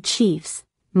 200 chiefs,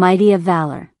 mighty of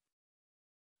valor.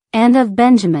 And of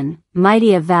Benjamin,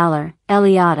 mighty of valor,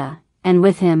 Eliada, and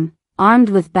with him, armed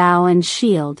with bow and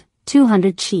shield,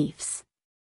 200 chiefs.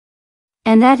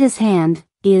 And at his hand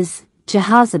is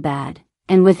Jehozabad,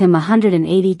 and with him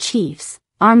 180 chiefs,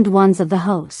 armed ones of the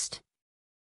host.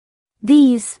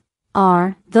 These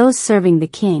are those serving the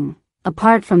king,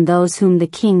 apart from those whom the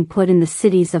king put in the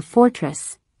cities of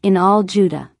fortress, in all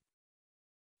Judah.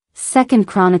 2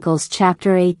 Chronicles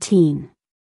chapter 18.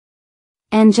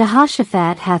 And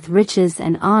Jehoshaphat hath riches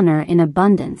and honor in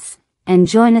abundance, and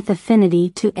joineth affinity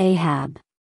to Ahab.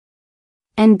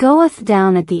 And goeth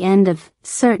down at the end of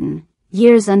certain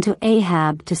years unto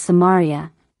Ahab to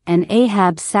Samaria, and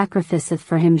Ahab sacrificeth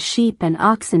for him sheep and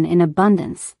oxen in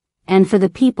abundance, and for the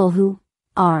people who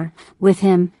are with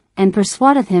him, and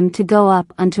persuadeth him to go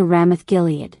up unto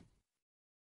Ramoth-Gilead.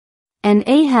 And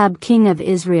Ahab king of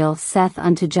Israel saith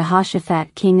unto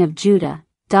Jehoshaphat king of Judah,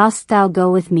 Dost thou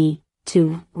go with me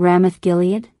to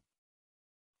Ramoth-Gilead?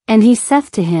 And he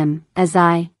saith to him, As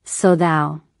I, so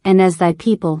thou, and as thy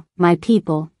people, my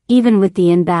people, even with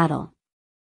thee in battle.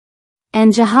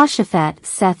 And Jehoshaphat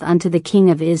saith unto the king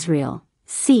of Israel,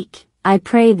 Seek, I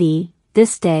pray thee,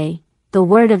 this day, the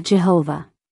word of Jehovah.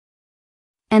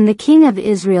 And the king of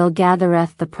Israel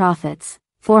gathereth the prophets,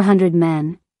 400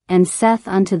 men, and saith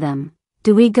unto them,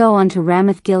 Do we go unto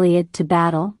Ramoth-Gilead to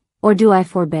battle, or do I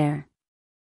forbear?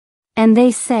 And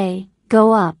they say,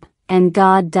 Go up, and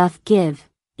God doth give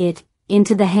it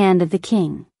into the hand of the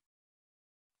king.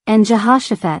 And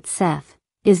Jehoshaphat saith,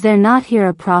 Is there not here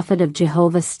a prophet of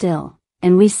Jehovah still,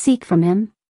 and we seek from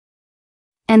him?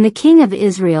 And the king of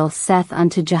Israel saith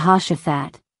unto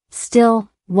Jehoshaphat, Still,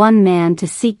 one man to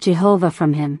seek Jehovah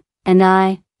from him, and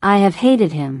I have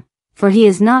hated him, for he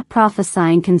is not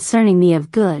prophesying concerning me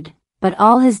of good, but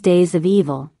all his days of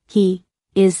evil. He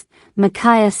is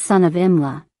Micaiah son of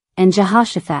Imlah. And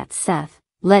Jehoshaphat saith,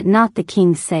 Let not the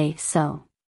king say so.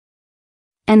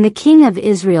 And the king of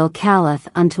Israel calleth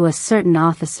unto a certain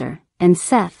officer, and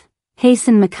saith,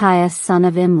 Hasten Micaiah son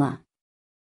of Imlah.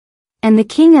 And the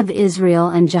king of Israel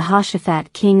and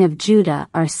Jehoshaphat king of Judah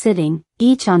are sitting,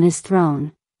 each on his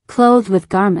throne, clothed with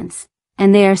garments,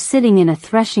 and they are sitting in a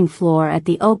threshing floor at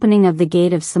the opening of the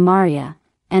gate of Samaria,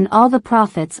 and all the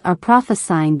prophets are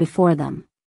prophesying before them.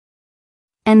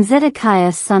 And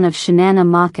Zedekiah son of Chenaanah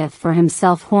mocketh for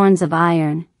himself horns of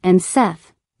iron, and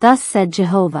saith, Thus said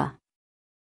Jehovah,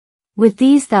 With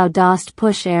these thou dost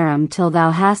push Aram till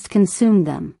thou hast consumed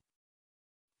them.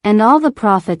 And all the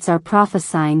prophets are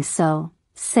prophesying so,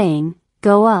 saying,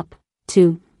 Go up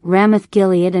to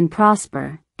Ramoth-Gilead and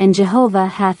prosper, and Jehovah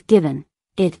hath given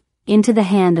it into the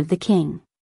hand of the king.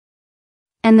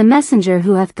 And the messenger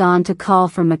who hath gone to call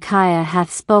for Micaiah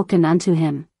hath spoken unto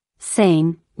him,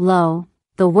 saying, Lo,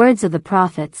 the words of the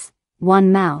prophets,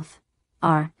 one mouth,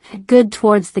 are good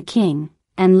towards the king,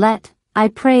 and let, I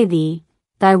pray thee,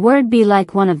 thy word be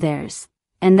like one of theirs,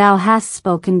 and thou hast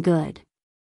spoken good.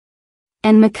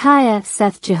 And Micaiah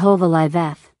saith Jehovah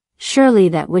liveth, surely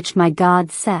that which my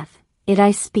God saith, it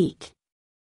I speak.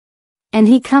 And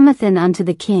he cometh in unto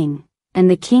the king, and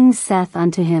the king saith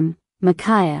unto him,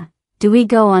 Micaiah, do we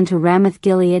go unto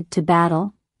Ramoth-Gilead to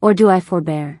battle, or do I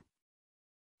forbear?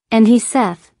 And he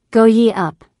saith, Go ye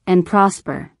up, and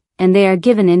prosper, and they are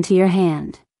given into your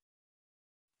hand.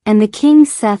 And the king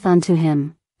saith unto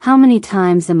him, How many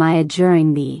times am I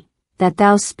adjuring thee, that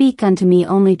thou speak unto me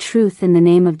only truth in the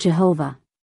name of Jehovah?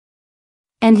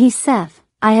 And he saith,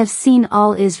 I have seen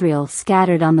all Israel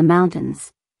scattered on the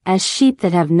mountains, as sheep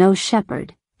that have no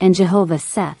shepherd, and Jehovah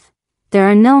saith, There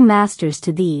are no masters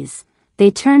to these,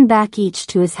 they turn back each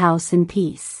to his house in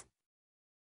peace.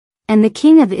 And the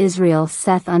king of Israel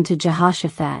saith unto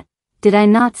Jehoshaphat, Did I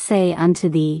not say unto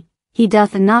thee, He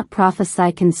doth not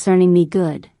prophesy concerning me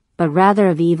good, but rather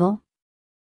of evil?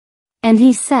 And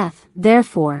he saith,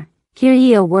 Therefore, hear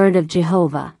ye a word of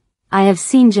Jehovah. I have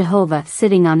seen Jehovah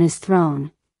sitting on his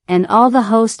throne, and all the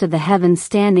host of the heavens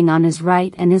standing on his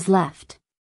right and his left.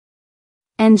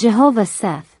 And Jehovah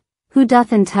saith, Who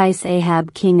doth entice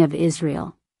Ahab king of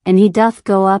Israel, and he doth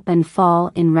go up and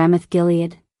fall in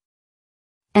Ramoth-Gilead?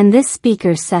 And this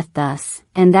speaker saith thus,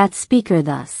 and that speaker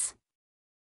thus.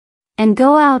 And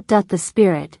go out doth the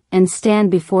Spirit, and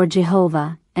stand before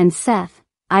Jehovah, and saith,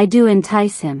 I do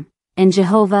entice him, and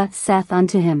Jehovah saith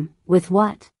unto him, With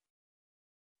what?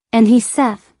 And he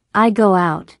saith, I go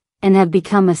out, and have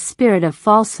become a spirit of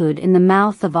falsehood in the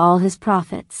mouth of all his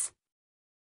prophets.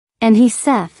 And he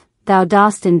saith, Thou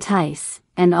dost entice,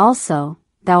 and also,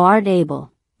 thou art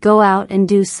able, go out and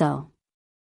do so.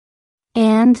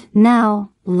 And,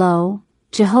 now, lo,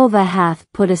 Jehovah hath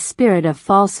put a spirit of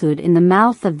falsehood in the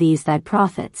mouth of these thy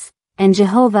prophets, and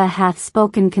Jehovah hath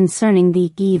spoken concerning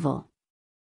thee evil.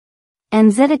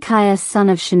 And Zedekiah son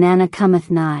of Chenaanah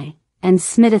cometh nigh, and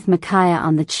smitteth Micaiah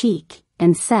on the cheek,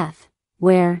 and saith,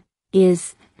 Where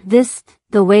is this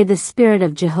the way the Spirit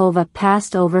of Jehovah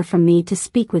passed over from me to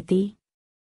speak with thee?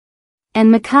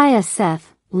 And Micaiah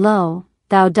saith, Lo,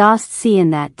 thou dost see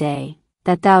in that day,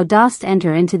 that thou dost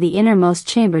enter into the innermost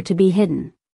chamber to be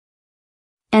hidden.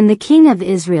 And the king of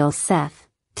Israel saith,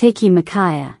 Take ye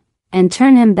Micaiah, and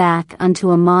turn him back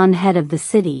unto Amon head of the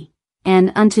city,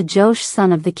 and unto Joash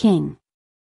son of the king.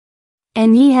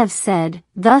 And ye have said,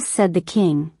 Thus said the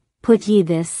king, Put ye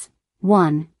this,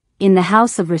 one, in the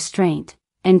house of restraint,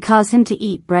 and cause him to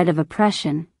eat bread of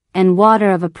oppression, and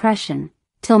water of oppression,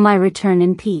 till my return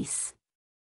in peace.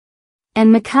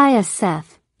 And Micaiah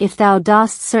saith, If thou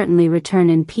dost certainly return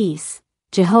in peace,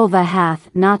 Jehovah hath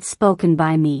not spoken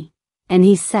by me. And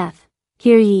he saith,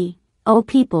 Hear ye, O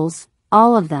peoples,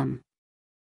 all of them.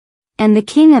 And the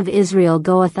king of Israel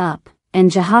goeth up,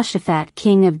 and Jehoshaphat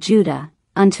king of Judah,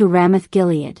 unto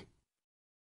Ramoth-Gilead.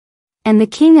 And the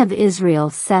king of Israel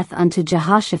saith unto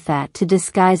Jehoshaphat to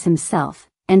disguise himself,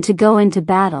 and to go into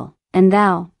battle, and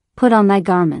thou, put on thy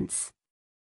garments.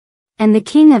 And the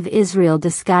king of Israel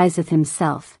disguiseth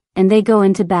himself, and they go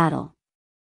into battle.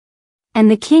 And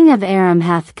the king of Aram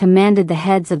hath commanded the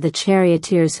heads of the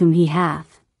charioteers whom he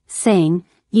hath, saying,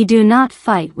 Ye do not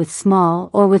fight with small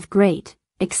or with great,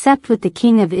 except with the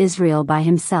king of Israel by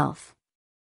himself.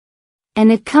 And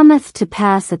it cometh to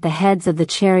pass that the heads of the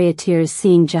charioteers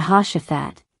seeing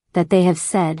Jehoshaphat, that they have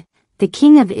said, The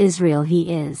king of Israel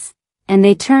he is. And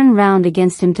they turn round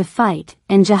against him to fight,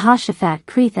 and Jehoshaphat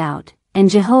crieth out, and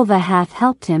Jehovah hath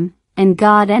helped him, and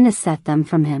God eneseth them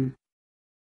from him.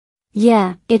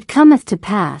 Yea, it cometh to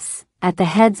pass, at the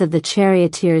heads of the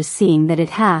charioteers seeing that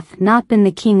it hath not been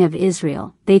the king of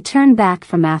Israel, they turn back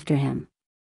from after him.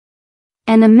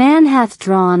 And a man hath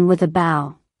drawn with a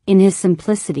bow, in his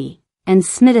simplicity, and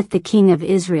smitteth the king of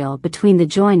Israel between the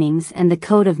joinings and the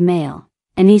coat of mail,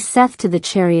 and he saith to the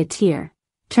charioteer,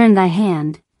 Turn thy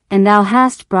hand, and thou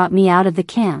hast brought me out of the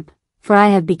camp, for I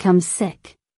have become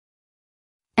sick.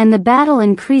 And the battle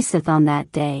increaseth on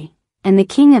that day, and the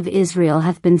king of Israel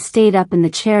hath been stayed up in the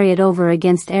chariot over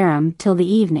against Aram till the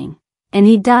evening, and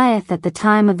he dieth at the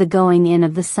time of the going in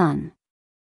of the sun.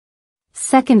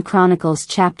 2 Chronicles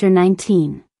chapter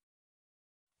 19.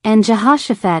 And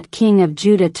Jehoshaphat king of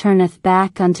Judah turneth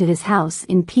back unto his house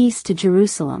in peace to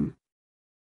Jerusalem.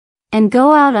 And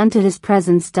go out unto his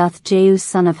presence doth Jehu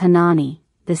son of Hanani,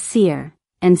 the seer,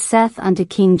 and saith unto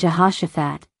King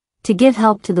Jehoshaphat, To give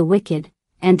help to the wicked,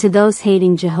 and to those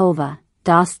hating Jehovah,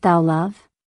 dost thou love?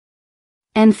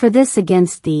 And for this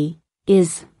against thee,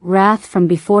 is wrath from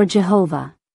before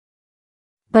Jehovah.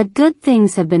 But good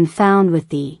things have been found with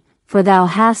thee, for thou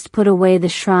hast put away the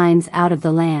shrines out of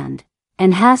the land,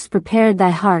 and hast prepared thy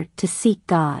heart to seek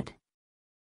God.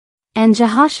 And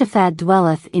Jehoshaphat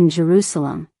dwelleth in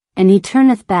Jerusalem, and he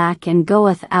turneth back and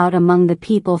goeth out among the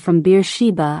people from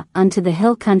Beersheba unto the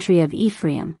hill country of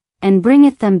Ephraim, and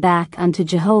bringeth them back unto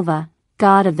Jehovah,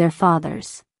 God of their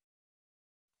fathers.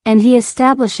 And he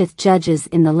establisheth judges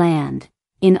in the land,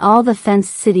 in all the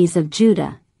fenced cities of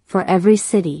Judah, for every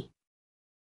city.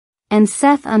 And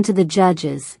saith unto the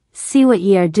judges, See what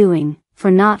ye are doing,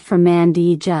 for not for man do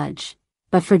ye judge,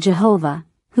 but for Jehovah,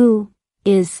 who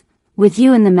is with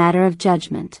you in the matter of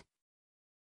judgment.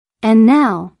 And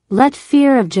now, let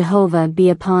fear of Jehovah be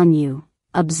upon you,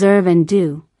 observe and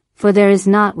do, for there is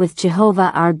not with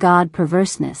Jehovah our God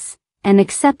perverseness, and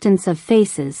acceptance of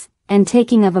faces, and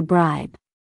taking of a bribe.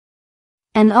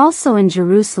 And also in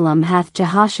Jerusalem hath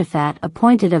Jehoshaphat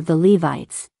appointed of the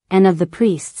Levites, and of the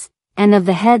priests, and of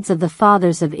the heads of the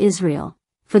fathers of Israel,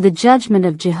 for the judgment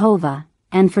of Jehovah,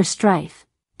 and for strife,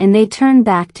 and they turn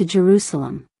back to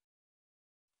Jerusalem.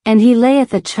 And he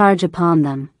layeth a charge upon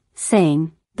them,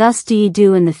 saying, Thus do ye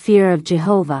do in the fear of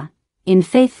Jehovah, in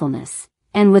faithfulness,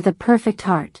 and with a perfect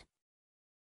heart.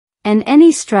 And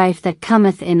any strife that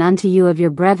cometh in unto you of your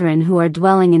brethren who are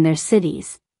dwelling in their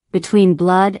cities, between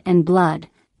blood and blood,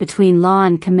 between law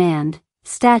and command,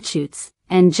 statutes,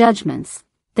 and judgments,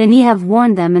 then ye have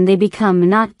warned them and they become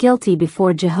not guilty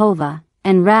before Jehovah,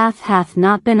 and wrath hath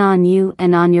not been on you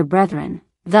and on your brethren,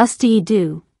 thus do ye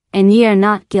do, and ye are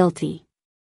not guilty.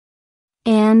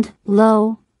 And,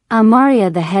 lo,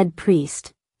 Amariah the head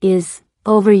priest, is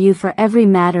over you for every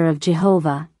matter of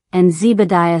Jehovah, and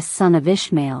Zebadiah son of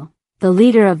Ishmael, the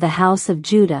leader of the house of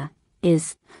Judah,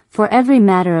 is for every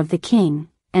matter of the king,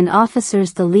 and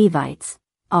officers the Levites,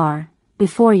 are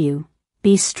before you,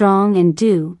 be strong and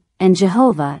do, and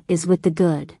Jehovah is with the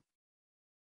good.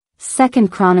 2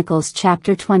 Chronicles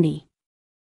chapter 20.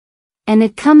 And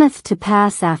it cometh to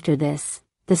pass after this,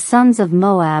 the sons of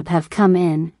Moab have come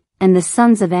in, and the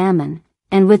sons of Ammon,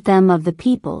 and with them of the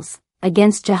peoples,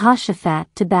 against Jehoshaphat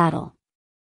to battle.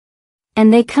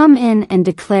 And they come in and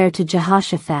declare to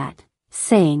Jehoshaphat,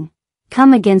 saying,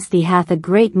 Come against thee hath a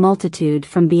great multitude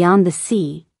from beyond the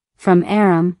sea, from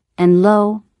Aram, and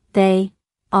lo, they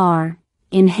are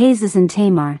in Hazes and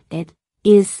Tamar, it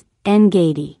is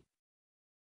En-Gedi.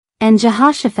 And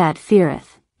Jehoshaphat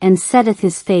feareth, and setteth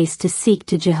his face to seek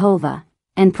to Jehovah,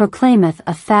 and proclaimeth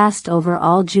a fast over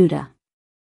all Judah.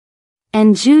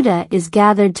 And Judah is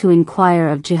gathered to inquire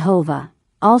of Jehovah,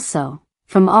 also,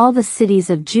 from all the cities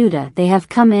of Judah they have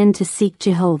come in to seek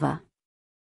Jehovah.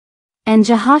 And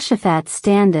Jehoshaphat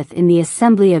standeth in the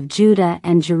assembly of Judah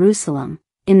and Jerusalem,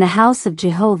 in the house of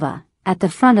Jehovah, at the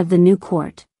front of the new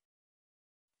court.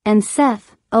 And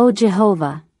saith, O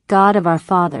Jehovah, God of our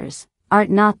fathers, art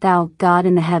not thou God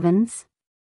in the heavens?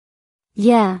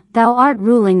 Yea, thou art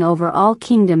ruling over all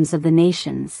kingdoms of the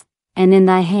nations, and in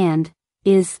thy hand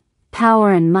is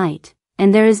power and might,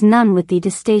 and there is none with thee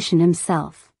to station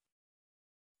himself.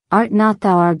 Art not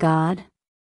thou our God?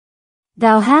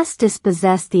 Thou hast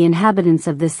dispossessed the inhabitants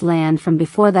of this land from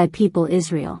before thy people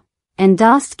Israel, and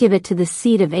dost give it to the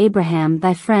seed of Abraham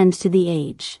thy friend to the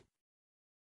age.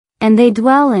 And they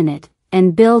dwell in it,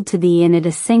 and build to thee in it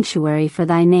a sanctuary for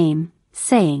thy name,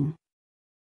 saying,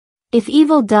 If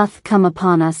evil doth come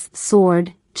upon us,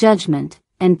 sword, judgment,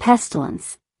 and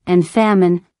pestilence, and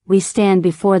famine, we stand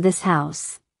before this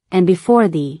house, and before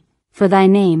thee, for thy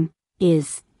name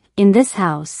is in this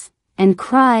house, and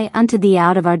cry unto thee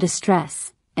out of our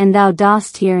distress, and thou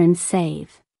dost hear and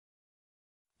save.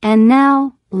 And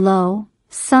now, lo,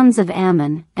 sons of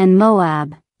Ammon, and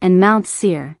Moab, and Mount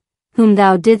Seir, whom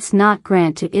thou didst not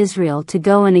grant to Israel to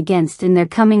go in against in their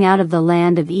coming out of the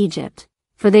land of Egypt,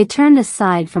 for they turned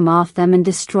aside from off them and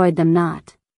destroyed them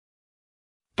not.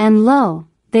 And lo,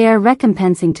 they are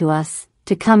recompensing to us,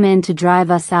 to come in to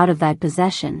drive us out of thy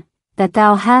possession, that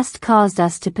thou hast caused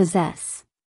us to possess.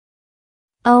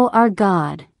 O our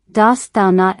God, dost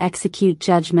thou not execute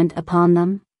judgment upon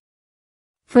them?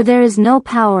 For there is no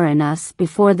power in us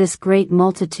before this great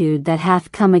multitude that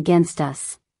hath come against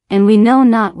us, and we know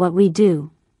not what we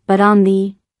do, but on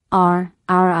thee are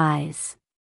our eyes.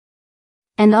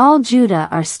 And all Judah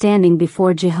are standing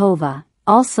before Jehovah,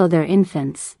 also their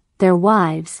infants, their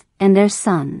wives, and their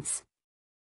sons.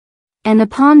 And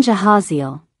upon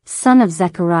Jahaziel, son of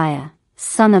Zechariah,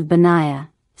 son of Benaiah,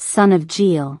 son of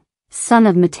Jeiel, son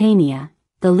of Mattaniah,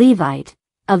 the Levite,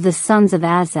 of the sons of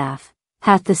Asaph,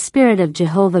 hath the Spirit of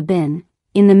Jehovah been,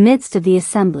 in the midst of the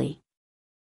assembly.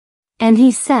 And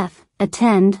he saith,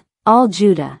 Attend, all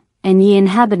Judah, and ye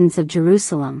inhabitants of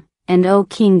Jerusalem, and O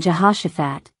King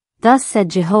Jehoshaphat, thus said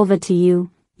Jehovah to you,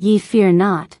 Ye fear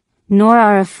not, nor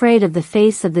are afraid of the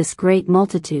face of this great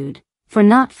multitude, for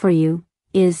not for you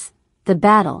is the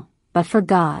battle, but for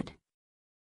God.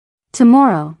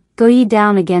 Tomorrow, go ye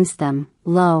down against them,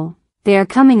 lo, they are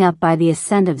coming up by the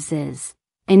ascent of Ziz,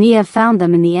 and ye have found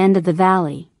them in the end of the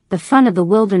valley, the front of the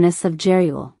wilderness of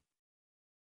Jeruel.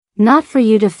 Not for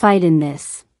you to fight in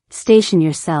this, station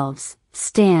yourselves,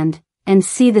 stand, and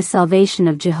see the salvation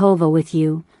of Jehovah with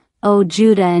you, O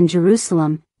Judah and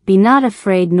Jerusalem, be not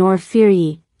afraid nor fear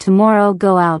ye, tomorrow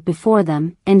go out before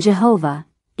them, and Jehovah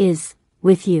is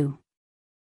with you.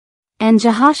 And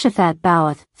Jehoshaphat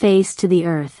boweth face to the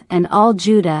earth, and all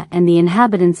Judah and the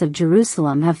inhabitants of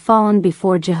Jerusalem have fallen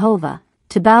before Jehovah,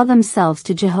 to bow themselves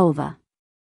to Jehovah.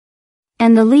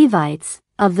 And the Levites,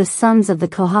 of the sons of the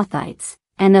Kohathites,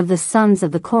 and of the sons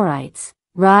of the Korites,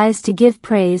 rise to give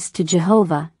praise to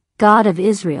Jehovah, God of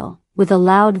Israel, with a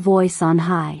loud voice on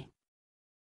high.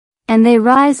 And they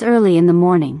rise early in the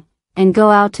morning, and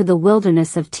go out to the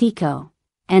wilderness of Tekoa,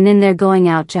 and in their going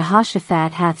out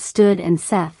Jehoshaphat hath stood and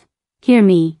saith, Hear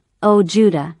me, O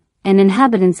Judah, and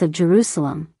inhabitants of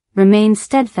Jerusalem, remain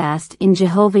steadfast in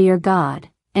Jehovah your God,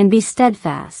 and be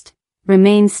steadfast,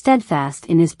 remain steadfast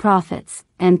in his prophets,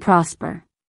 and prosper.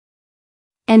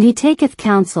 And he taketh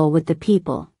counsel with the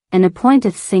people, and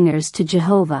appointeth singers to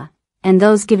Jehovah, and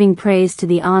those giving praise to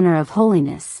the honor of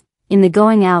holiness, in the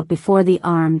going out before the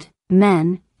armed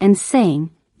men, and saying,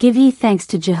 Give ye thanks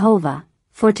to Jehovah,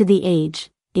 for to the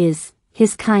age is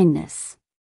his kindness.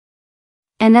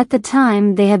 And at the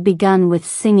time they have begun with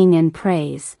singing and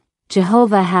praise,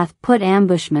 Jehovah hath put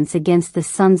ambushments against the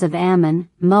sons of Ammon,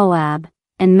 Moab,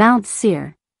 and Mount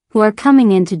Seir, who are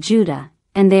coming into Judah,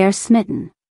 and they are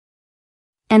smitten.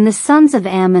 And the sons of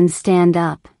Ammon stand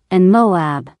up, and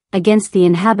Moab, against the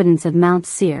inhabitants of Mount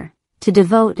Seir, to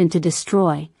devote and to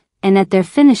destroy, and at their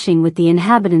finishing with the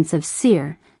inhabitants of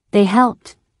Seir, they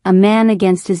helped, a man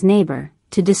against his neighbor,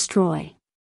 to destroy.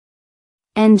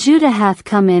 And Judah hath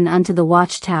come in unto the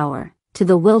watchtower, to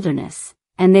the wilderness,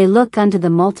 and they look unto the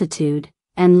multitude,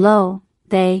 and lo,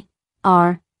 they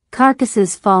are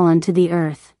carcasses fallen to the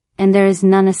earth, and there is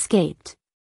none escaped.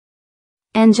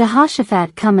 And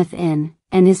Jehoshaphat cometh in,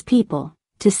 and his people,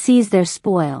 to seize their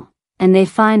spoil, and they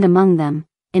find among them,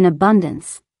 in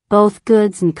abundance, both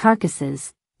goods and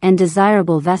carcasses, and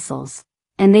desirable vessels,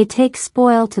 and they take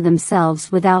spoil to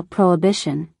themselves without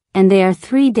prohibition, and they are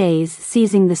 3 days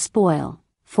seizing the spoil,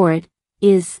 for it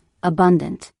is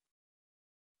abundant.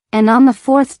 And on the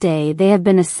 4th day they have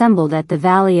been assembled at the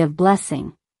valley of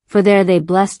blessing, for there they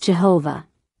blessed Jehovah,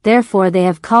 therefore they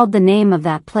have called the name of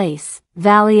that place,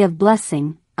 Valley of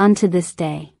Blessing, unto this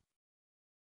day.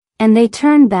 And they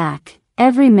turn back,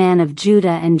 every man of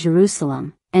Judah and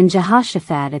Jerusalem, and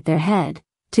Jehoshaphat at their head,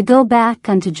 to go back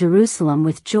unto Jerusalem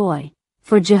with joy,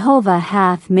 for Jehovah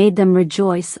hath made them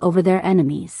rejoice over their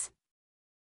enemies.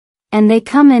 And they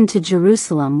come into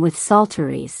Jerusalem with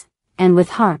psalteries, and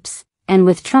with harps, and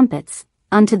with trumpets,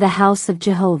 unto the house of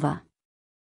Jehovah.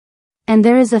 And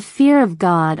there is a fear of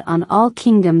God on all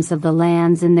kingdoms of the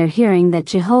lands in their hearing that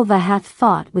Jehovah hath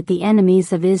fought with the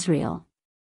enemies of Israel.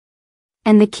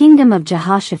 And the kingdom of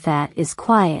Jehoshaphat is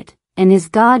quiet, and his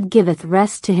God giveth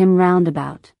rest to him round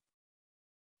about.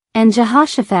 And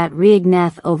Jehoshaphat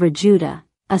reigneth over Judah,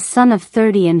 a son of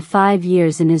 35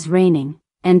 years in his reigning,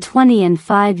 and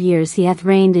 25 years he hath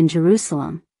reigned in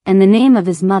Jerusalem, and the name of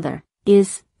his mother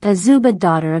is Azubah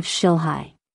daughter of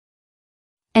Shilhi.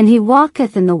 And he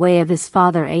walketh in the way of his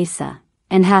father Asa,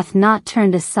 and hath not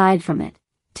turned aside from it,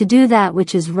 to do that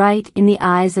which is right in the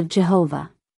eyes of Jehovah.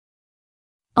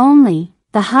 Only,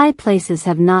 the high places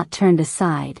have not turned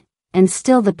aside, and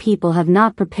still the people have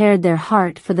not prepared their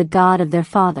heart for the God of their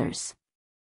fathers.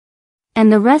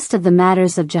 And the rest of the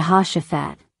matters of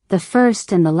Jehoshaphat, the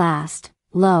first and the last,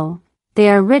 lo, they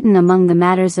are written among the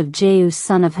matters of Jehu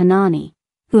son of Hanani,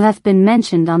 who hath been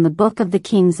mentioned on the book of the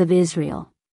kings of Israel.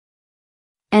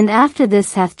 And after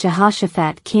this hath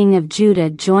Jehoshaphat king of Judah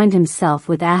joined himself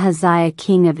with Ahaziah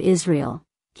king of Israel.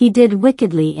 He did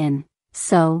wickedly in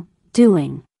so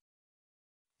doing.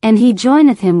 And he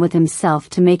joineth him with himself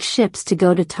to make ships to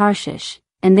go to Tarshish,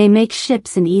 and they make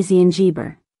ships in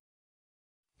Ezion-Geber.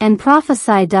 And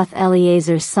prophesy doth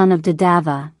Eleazar son of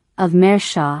Dodavah, of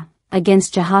Mareshah,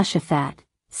 against Jehoshaphat,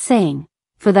 saying,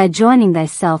 For thy joining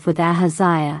thyself with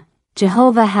Ahaziah,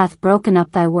 Jehovah hath broken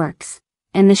up thy works,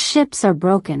 and the ships are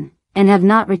broken, and have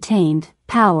not retained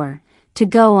power to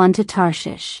go unto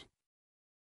Tarshish.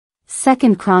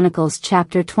 2 Chronicles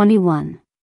chapter 21.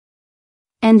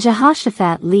 And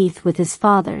Jehoshaphat leeth with his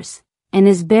fathers, and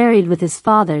is buried with his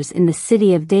fathers in the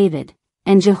city of David,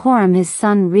 and Jehoram his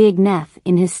son reigneth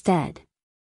in his stead.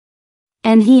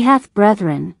 And he hath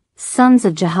brethren, sons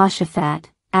of Jehoshaphat,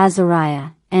 Azariah,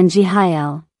 and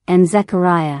Jehiel, and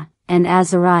Zechariah, and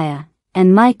Azariah,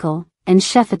 and Michael, and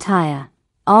Shephatiah.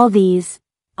 All these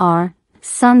are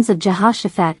sons of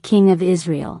Jehoshaphat king of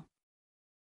Israel.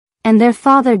 And their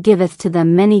father giveth to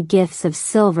them many gifts of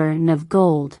silver and of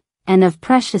gold, and of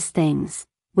precious things,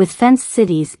 with fenced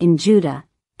cities in Judah,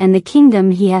 and the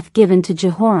kingdom he hath given to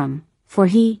Jehoram, for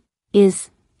he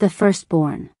is the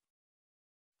firstborn.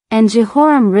 And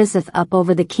Jehoram riseth up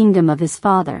over the kingdom of his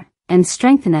father, and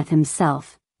strengtheneth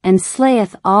himself, and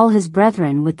slayeth all his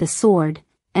brethren with the sword,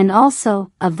 and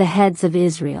also of the heads of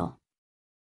Israel.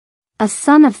 A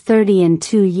son of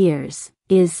 32 years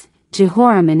is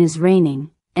Jehoram in his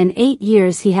reigning, and 8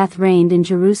 years he hath reigned in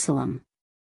Jerusalem.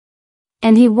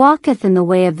 And he walketh in the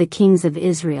way of the kings of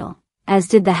Israel, as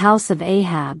did the house of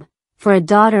Ahab, for a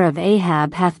daughter of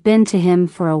Ahab hath been to him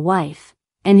for a wife,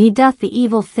 and he doth the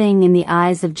evil thing in the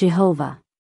eyes of Jehovah.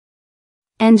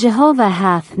 And Jehovah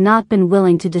hath not been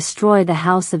willing to destroy the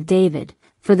house of David,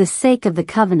 for the sake of the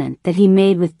covenant that he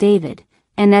made with David,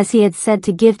 and as he had said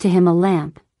to give to him a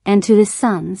lamp, and to his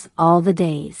sons all the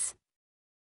days.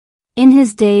 In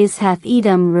his days hath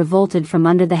Edom revolted from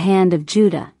under the hand of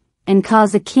Judah, and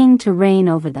caused a king to reign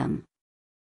over them.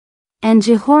 And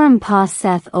Jehoram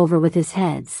passeth over with his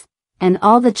heads, and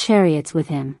all the chariots with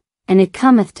him, and it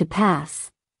cometh to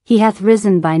pass, he hath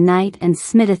risen by night and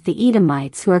smitteth the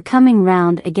Edomites who are coming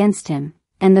round against him,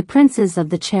 and the princes of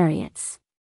the chariots.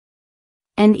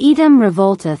 And Edom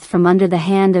revolteth from under the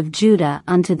hand of Judah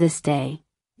unto this day.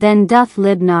 Then doth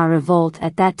Libnah revolt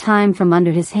at that time from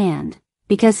under his hand,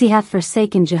 because he hath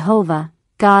forsaken Jehovah,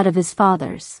 God of his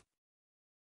fathers.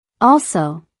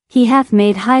 Also, he hath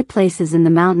made high places in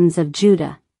the mountains of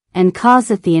Judah, and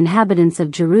causeth the inhabitants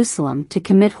of Jerusalem to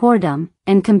commit whoredom,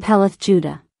 and compelleth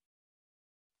Judah.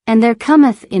 And there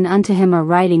cometh in unto him a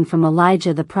writing from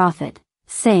Elijah the prophet,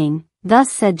 saying,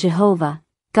 Thus said Jehovah,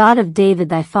 God of David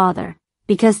thy father,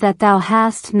 because that thou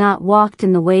hast not walked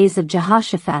in the ways of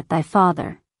Jehoshaphat thy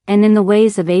father, and in the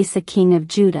ways of Asa king of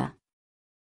Judah.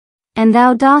 And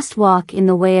thou dost walk in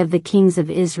the way of the kings of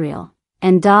Israel,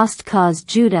 and dost cause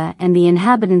Judah and the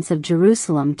inhabitants of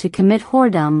Jerusalem to commit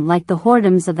whoredom like the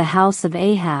whoredoms of the house of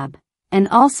Ahab, and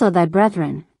also thy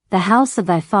brethren, the house of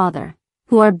thy father,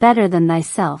 who are better than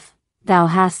thyself, thou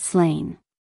hast slain.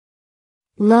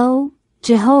 Lo,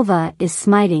 Jehovah is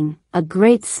smiting, a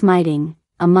great smiting,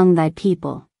 among thy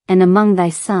people, and among thy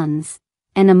sons,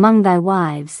 and among thy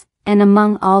wives, and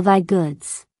among all thy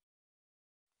goods.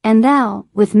 And thou,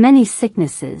 with many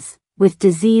sicknesses, with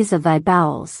disease of thy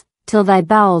bowels, till thy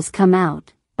bowels come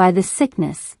out, by the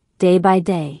sickness, day by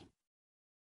day.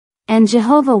 And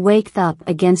Jehovah waked up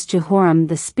against Jehoram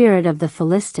the spirit of the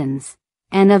Philistines,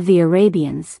 and of the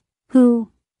Arabians, who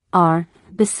are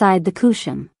beside the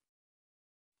Cushim.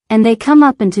 And they come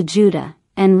up into Judah,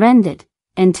 and rend it,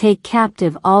 and take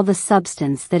captive all the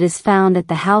substance that is found at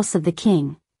the house of the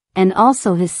king, and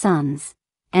also his sons,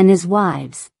 and his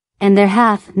wives, and there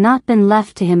hath not been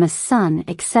left to him a son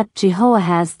except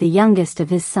Jehoahaz the youngest of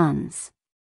his sons.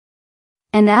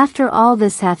 And after all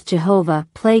this hath Jehovah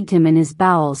plagued him in his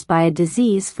bowels by a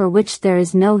disease for which there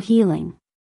is no healing.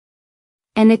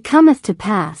 And it cometh to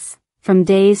pass, from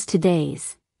days to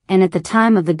days, and at the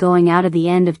time of the going out of the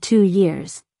end of 2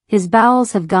 years, his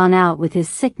bowels have gone out with his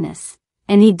sickness,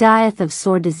 and he dieth of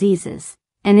sore diseases,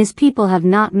 and his people have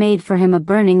not made for him a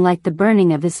burning like the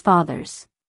burning of his fathers.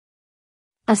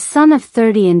 A son of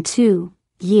 32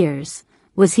 years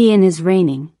was he in his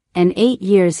reigning, and 8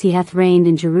 years he hath reigned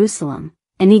in Jerusalem,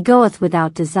 and he goeth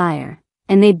without desire,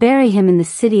 and they bury him in the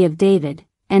city of David,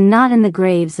 and not in the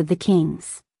graves of the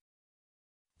kings.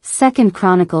 2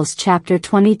 Chronicles chapter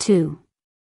 22.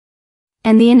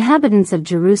 And the inhabitants of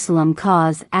Jerusalem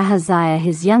caused Ahaziah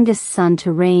his youngest son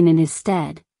to reign in his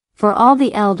stead, for all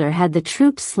the elder had the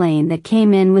troops slain that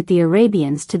came in with the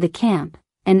Arabians to the camp,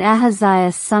 and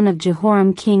Ahaziah son of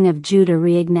Jehoram king of Judah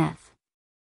reigneth.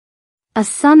 A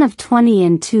son of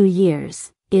 22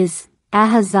 years, is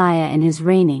Ahaziah in his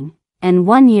reigning, and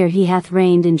 1 year he hath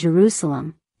reigned in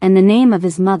Jerusalem, and the name of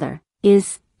his mother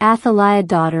is Athaliah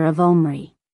daughter of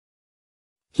Omri.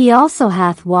 He also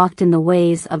hath walked in the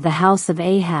ways of the house of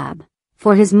Ahab,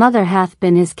 for his mother hath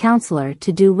been his counselor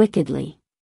to do wickedly.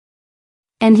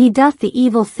 And he doth the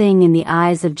evil thing in the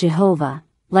eyes of Jehovah,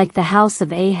 like the house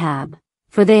of Ahab,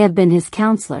 for they have been his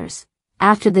counselors,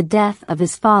 after the death of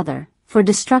his father, for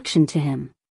destruction to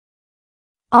him.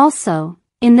 Also,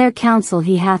 in their counsel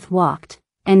he hath walked,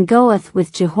 and goeth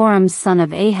with Jehoram son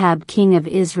of Ahab king of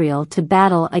Israel to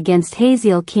battle against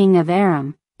Hazael king of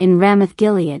Aram, in Ramoth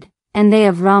Gilead, and they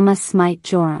of Ramah smite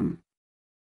Joram.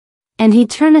 And he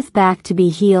turneth back to be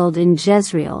healed in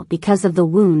Jezreel because of the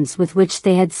wounds with which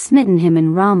they had smitten him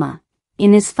in Ramah,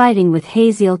 in his fighting with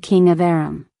Hazael king of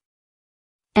Aram.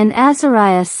 And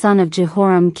Azariah son of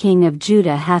Jehoram king of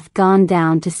Judah hath gone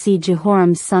down to see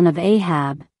Jehoram son of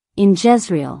Ahab, in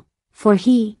Jezreel, for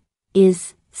he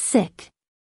is sick.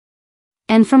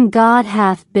 And from God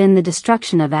hath been the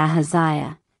destruction of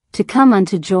Ahaziah, to come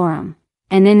unto Joram,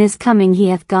 and in his coming he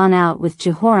hath gone out with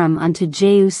Jehoram unto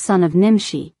Jehu son of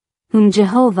Nimshi, whom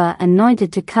Jehovah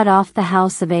anointed to cut off the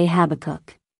house of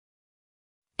Habakkuk.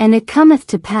 And it cometh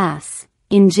to pass,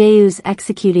 in Jehu's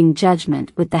executing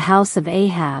judgment with the house of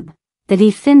Ahab, that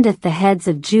he findeth the heads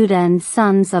of Judah and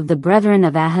sons of the brethren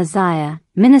of Ahaziah,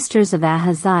 ministers of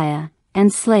Ahaziah,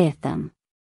 and slayeth them.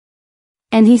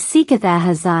 And he seeketh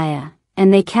Ahaziah,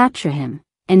 and they capture him,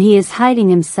 and he is hiding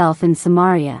himself in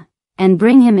Samaria, and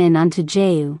bring him in unto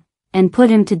Jehu, and put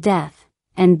him to death,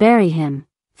 and bury him,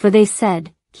 for they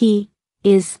said, He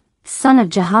is son of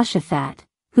Jehoshaphat,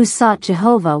 who sought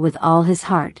Jehovah with all his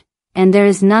heart, and there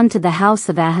is none to the house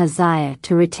of Ahaziah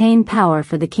to retain power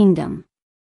for the kingdom.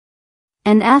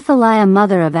 And Athaliah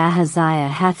mother of Ahaziah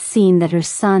hath seen that her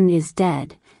son is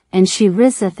dead, and she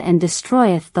riseth and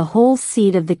destroyeth the whole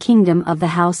seed of the kingdom of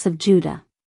the house of Judah.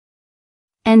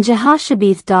 And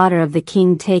Jehoshabeth daughter of the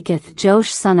king taketh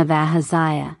Joash son of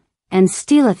Ahaziah, and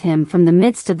stealeth him from the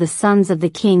midst of the sons of the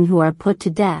king who are put to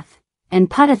death, and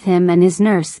putteth him and his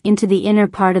nurse into the inner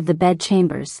part of the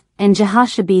bedchambers, and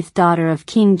Jehoshabeth daughter of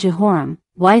King Jehoram,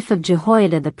 wife of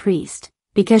Jehoiada the priest,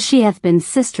 because she hath been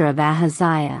sister of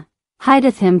Ahaziah,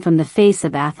 hideth him from the face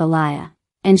of Athaliah,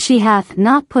 and she hath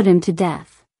not put him to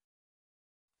death.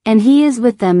 And he is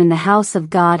with them in the house of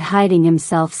God hiding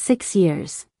himself 6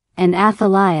 years, and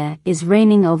Athaliah is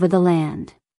reigning over the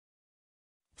land.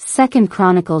 2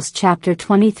 Chronicles chapter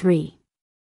 23.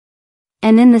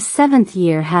 And in the 7th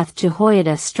year hath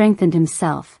Jehoiada strengthened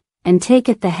himself, and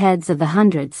taketh the heads of the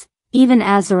hundreds, even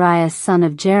Azariah son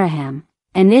of Jeraham,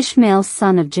 and Ishmael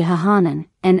son of Jehohanan,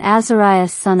 and Azariah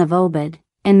son of Obed,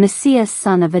 and Messiah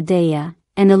son of Adaiah,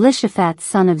 and Elishaphat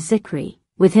son of Zichri,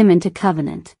 with him into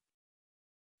covenant.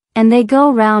 And they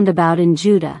go round about in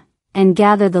Judah, and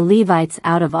gather the Levites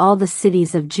out of all the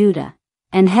cities of Judah,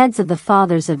 and heads of the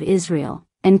fathers of Israel,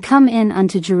 and come in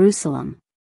unto Jerusalem.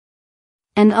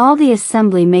 And all the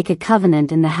assembly make a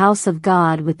covenant in the house of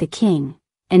God with the king,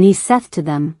 and he saith to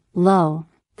them, Lo,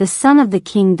 the son of the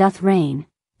king doth reign,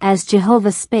 as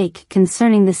Jehovah spake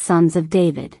concerning the sons of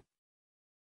David.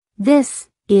 This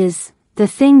is the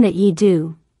thing that ye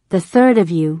do, the third of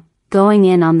you, going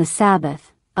in on the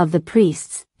Sabbath, of the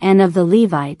priests, and of the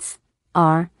Levites,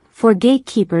 are, for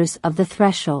gatekeepers of the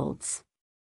thresholds.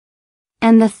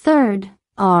 And the third,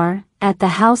 are, at the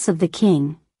house of the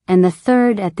king, and the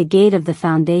third at the gate of the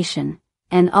foundation,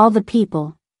 and all the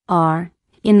people, are,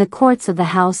 in the courts of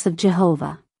the house of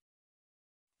Jehovah.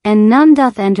 And none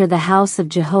doth enter the house of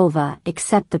Jehovah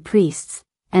except the priests,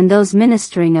 and those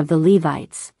ministering of the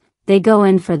Levites, they go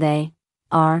in for they,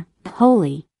 are,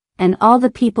 holy, and all the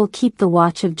people keep the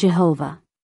watch of Jehovah.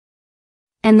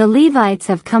 And the Levites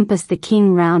have compassed the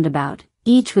king round about,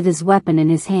 each with his weapon in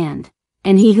his hand,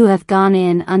 and he who hath gone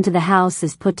in unto the house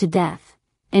is put to death.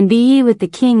 And be ye with the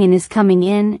king in his coming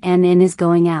in and in his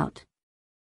going out.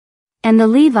 And the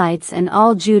Levites and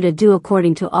all Judah do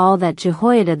according to all that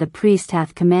Jehoiada the priest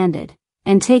hath commanded,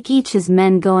 and take each his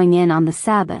men going in on the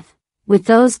Sabbath, with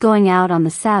those going out on the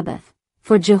Sabbath,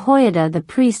 for Jehoiada the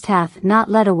priest hath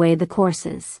not led away the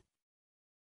courses.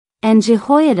 And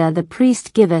Jehoiada the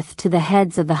priest giveth to the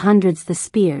heads of the hundreds the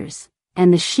spears,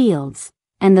 and the shields,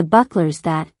 and the bucklers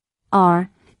that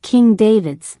are King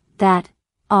David's, that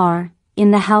are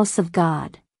in the house of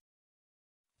God.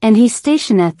 And he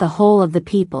stationeth the whole of the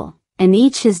people, and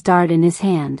each his dart in his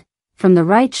hand, from the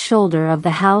right shoulder of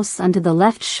the house unto the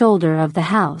left shoulder of the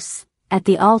house, at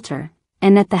the altar,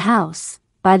 and at the house,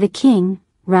 by the king,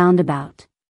 round about.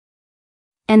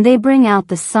 And they bring out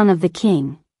the son of the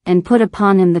king, and put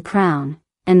upon him the crown,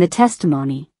 and the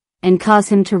testimony, and cause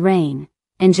him to reign,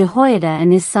 and Jehoiada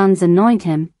and his sons anoint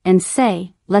him, and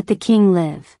say, Let the king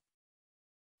live.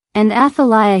 And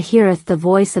Athaliah heareth the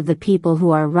voice of the people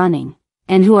who are running,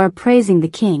 and who are praising the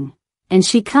king, and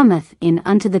she cometh in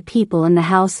unto the people in the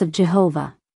house of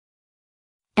Jehovah.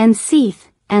 And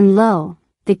seeth, and lo,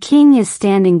 the king is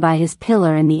standing by his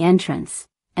pillar in the entrance,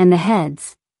 and the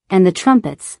heads, and the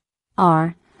trumpets,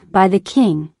 are, by the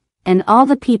king, and all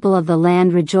the people of the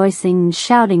land rejoicing and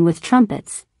shouting with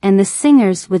trumpets, and the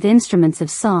singers with instruments of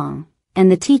song,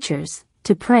 and the teachers,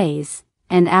 to praise,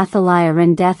 and Athaliah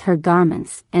rendeth her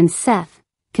garments, and saith,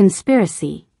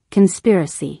 Conspiracy,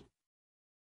 conspiracy.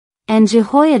 And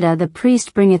Jehoiada the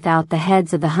priest bringeth out the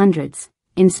heads of the hundreds,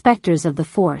 inspectors of the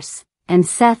force, and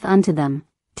saith unto them,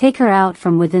 Take her out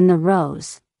from within the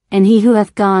rows, and he who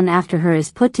hath gone after her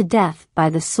is put to death by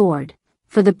the sword.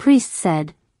 For the priest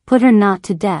said, Put her not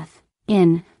to death,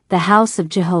 in the house of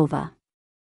Jehovah.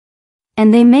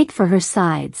 And they make for her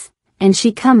sides, and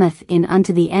she cometh in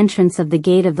unto the entrance of the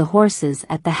gate of the horses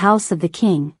at the house of the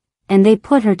king, and they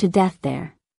put her to death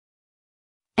there.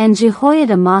 And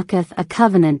Jehoiada maketh a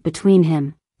covenant between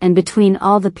him, and between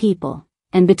all the people,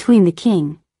 and between the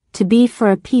king, to be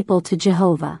for a people to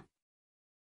Jehovah.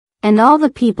 And all the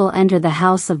people enter the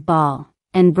house of Baal,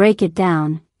 and break it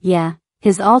down, yea,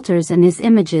 his altars and his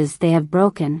images they have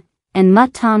broken, and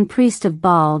Mattan priest of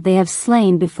Baal they have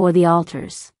slain before the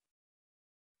altars.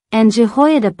 And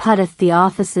Jehoiada putteth the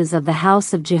offices of the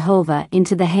house of Jehovah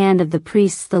into the hand of the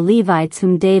priests the Levites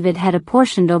whom David had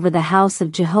apportioned over the house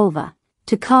of Jehovah,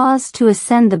 to cause to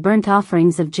ascend the burnt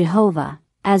offerings of Jehovah,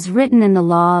 as written in the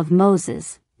law of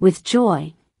Moses, with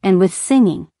joy, and with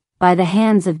singing, by the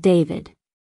hands of David.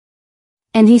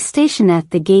 And he stationeth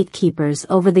the gatekeepers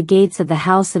over the gates of the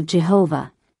house of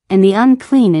Jehovah, and the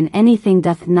unclean in anything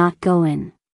doth not go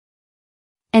in.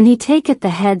 And he taketh the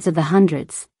heads of the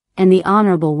hundreds, and the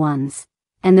honorable ones,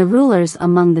 and the rulers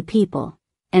among the people,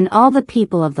 and all the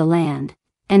people of the land,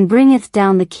 and bringeth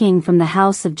down the king from the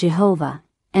house of Jehovah,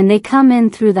 and they come in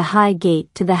through the high gate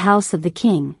to the house of the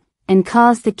king, and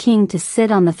cause the king to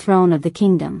sit on the throne of the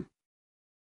kingdom.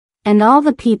 And all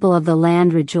the people of the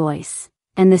land rejoice,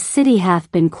 and the city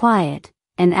hath been quiet,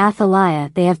 and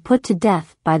Athaliah they have put to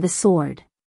death by the sword.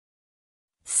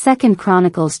 2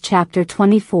 Chronicles chapter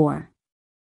 24.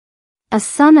 A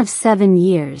son of 7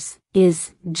 years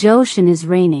is Joash in his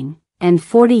reigning, and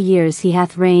 40 years he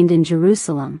hath reigned in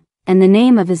Jerusalem, and the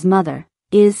name of his mother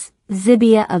is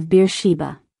Zibiah of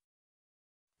Beersheba.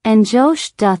 And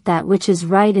Joash doth that which is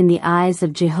right in the eyes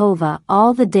of Jehovah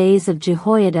all the days of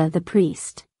Jehoiada the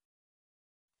priest.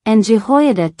 And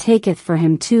Jehoiada taketh for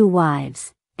him 2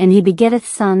 wives, and he begetteth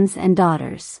sons and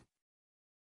daughters.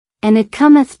 And it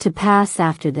cometh to pass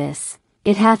after this,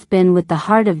 it hath been with the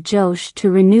heart of Joash to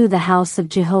renew the house of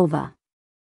Jehovah.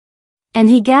 And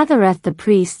he gathereth the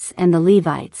priests and the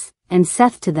Levites, and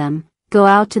saith to them, Go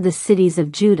out to the cities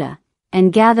of Judah,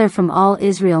 and gather from all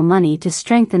Israel money to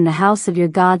strengthen the house of your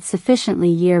God sufficiently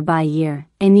year by year,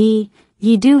 and ye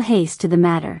do haste to the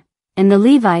matter, and the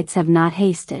Levites have not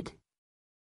hasted.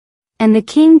 And the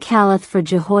king calleth for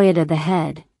Jehoiada the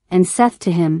head, and saith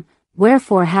to him,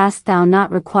 Wherefore hast thou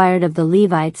not required of the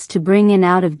Levites to bring in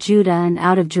out of Judah and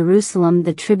out of Jerusalem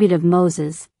the tribute of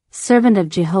Moses, servant of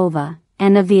Jehovah,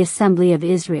 and of the assembly of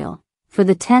Israel, for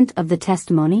the tent of the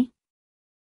testimony?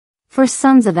 For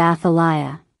sons of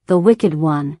Athaliah, the wicked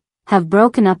one, have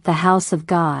broken up the house of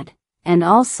God, and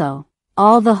also,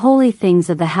 all the holy things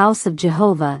of the house of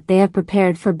Jehovah they have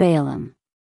prepared for Baalim.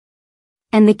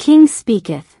 And the king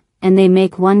speaketh, and they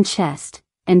make one chest,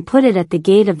 and put it at the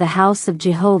gate of the house of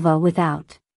Jehovah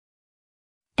without.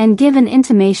 And give an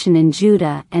intimation in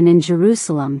Judah and in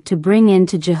Jerusalem to bring in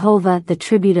to Jehovah the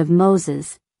tribute of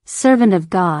Moses, servant of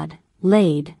God,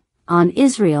 laid on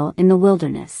Israel in the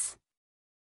wilderness.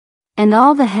 And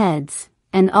all the heads,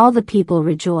 and all the people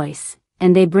rejoice,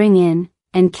 and they bring in,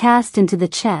 and cast into the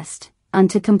chest,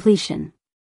 unto completion.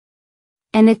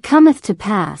 And it cometh to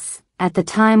pass, at the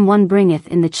time one bringeth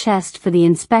in the chest for the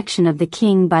inspection of the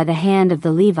king by the hand of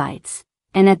the Levites,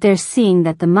 and at their seeing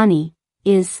that the money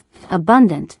is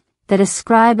abundant, that a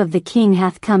scribe of the king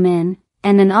hath come in,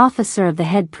 and an officer of the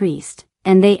head priest,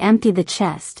 and they empty the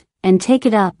chest, and take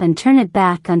it up and turn it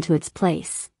back unto its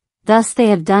place. Thus they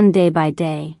have done day by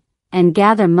day, and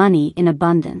gather money in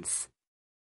abundance.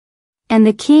 And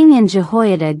the king and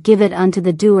Jehoiada give it unto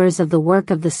the doers of the work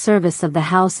of the service of the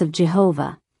house of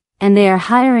Jehovah, and they are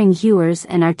hiring hewers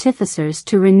and artificers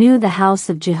to renew the house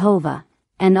of Jehovah,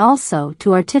 and also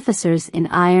to artificers in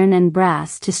iron and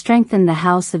brass to strengthen the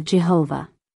house of Jehovah.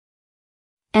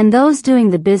 And those doing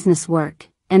the business work,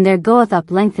 and there goeth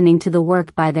up lengthening to the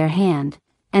work by their hand,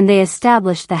 and they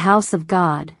establish the house of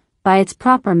God, by its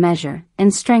proper measure,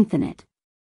 and strengthen it.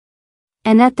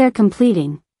 And at their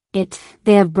completing it,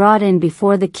 they have brought in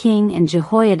before the king and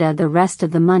Jehoiada the rest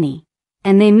of the money,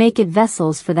 and they make it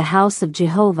vessels for the house of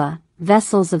Jehovah,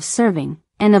 vessels of serving,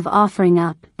 and of offering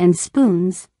up, and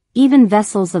spoons, even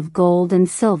vessels of gold and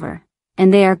silver,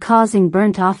 and they are causing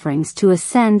burnt offerings to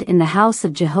ascend in the house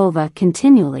of Jehovah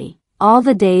continually, all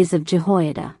the days of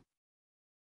Jehoiada.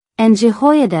 And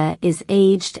Jehoiada is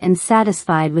aged and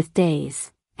satisfied with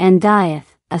days, and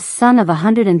dieth, a son of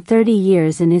 130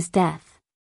 years in his death.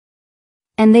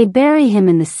 And they bury him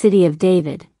in the city of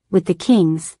David, with the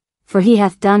kings, for he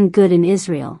hath done good in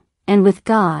Israel, and with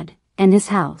God, and his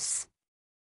house.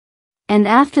 And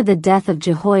after the death of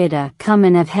Jehoiada come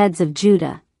and have heads of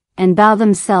Judah, and bow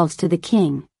themselves to the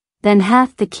king, then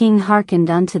hath the king hearkened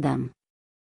unto them.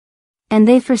 And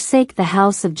they forsake the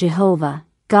house of Jehovah,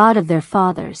 God of their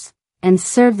fathers, and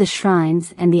serve the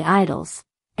shrines and the idols,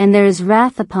 and there is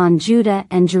wrath upon Judah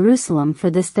and Jerusalem for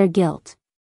this their guilt.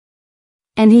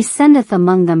 And he sendeth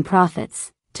among them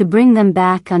prophets, to bring them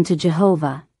back unto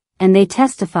Jehovah, and they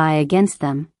testify against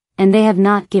them, and they have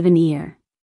not given ear.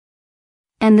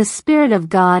 And the Spirit of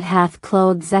God hath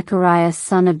clothed Zechariah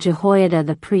son of Jehoiada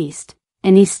the priest,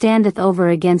 and he standeth over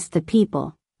against the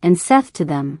people, and saith to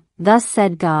them, Thus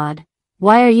said God,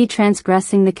 Why are ye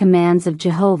transgressing the commands of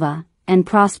Jehovah, and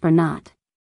prosper not?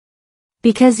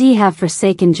 Because ye have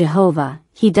forsaken Jehovah,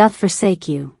 he doth forsake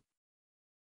you.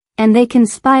 And they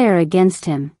conspire against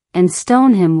him, and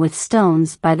stone him with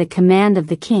stones by the command of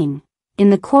the king, in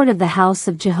the court of the house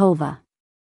of Jehovah.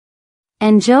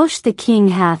 And Joash the king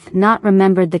hath not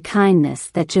remembered the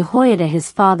kindness that Jehoiada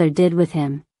his father did with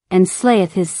him, and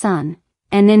slayeth his son,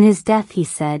 and in his death he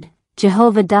said,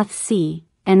 Jehovah doth see,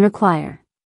 and require.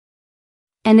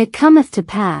 And it cometh to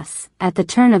pass, at the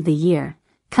turn of the year,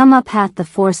 come up hath the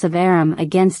force of Aram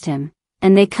against him,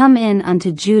 and they come in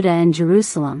unto Judah and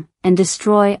Jerusalem, and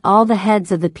destroy all the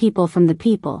heads of the people from the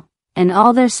people, and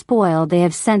all their spoil they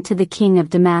have sent to the king of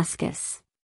Damascus.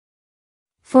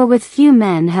 For with few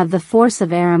men have the force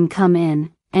of Aram come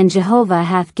in, and Jehovah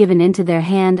hath given into their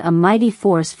hand a mighty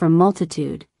force for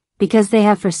multitude, because they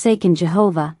have forsaken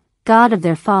Jehovah, God of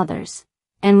their fathers,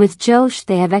 and with Joash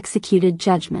they have executed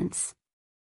judgments.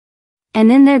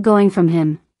 And in their going from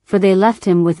him, for they left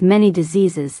him with many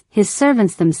diseases, his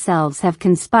servants themselves have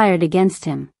conspired against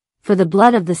him, for the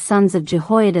blood of the sons of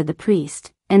Jehoiada the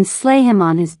priest, and slay him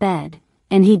on his bed,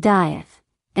 and he dieth,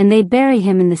 and they bury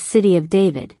him in the city of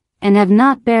David, and have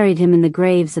not buried him in the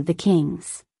graves of the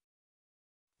kings.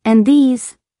 And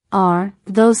these are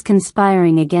those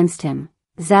conspiring against him,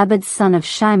 Zabad son of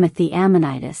Shimeth the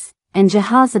Ammonitess, and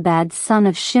Jehozabad son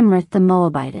of Shimrith the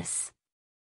Moabitess.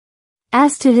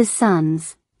 As to his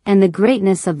sons, and the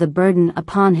greatness of the burden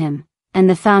upon him, and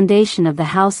the foundation of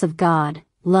the house of God,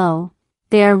 lo,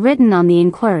 they are written on the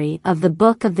inquiry of the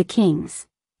book of the kings,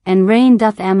 and reign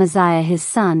doth Amaziah his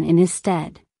son in his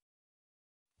stead.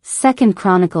 2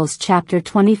 Chronicles chapter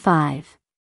 25.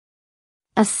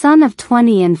 A son of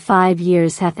 25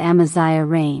 years hath Amaziah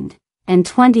reigned, and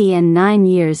 29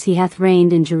 years he hath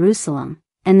reigned in Jerusalem,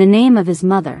 and the name of his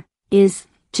mother is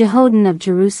Jehoaddan of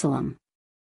Jerusalem.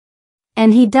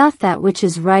 And he doth that which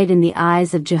is right in the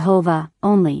eyes of Jehovah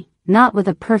only, not with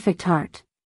a perfect heart.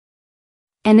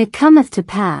 And it cometh to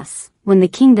pass, when the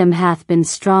kingdom hath been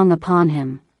strong upon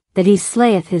him, that he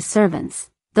slayeth his servants,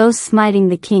 those smiting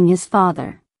the king his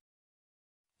father.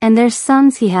 And their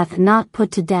sons he hath not put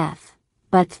to death,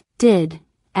 but did,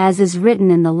 as is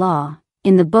written in the law,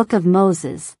 in the book of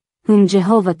Moses, whom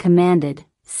Jehovah commanded,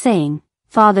 saying,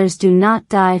 Fathers do not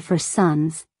die for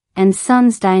sons, and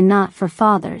sons die not for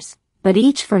fathers, but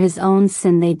each for his own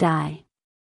sin they die.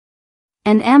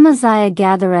 And Amaziah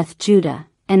gathereth Judah,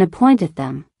 and appointeth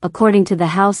them, according to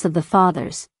the house of the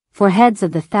fathers, for heads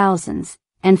of the thousands,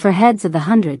 and for heads of the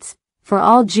hundreds, for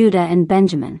all Judah and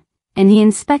Benjamin, and he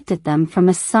inspecteth them from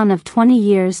a son of 20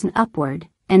 years and upward,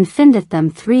 and findeth them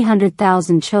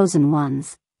 300,000 chosen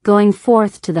ones, going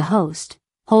forth to the host,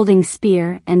 holding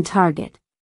spear and target.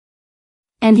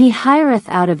 And he hireth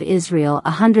out of Israel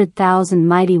 100,000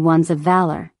 mighty ones of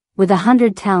valor, with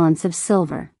 100 talents of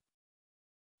silver.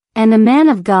 And a man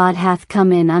of God hath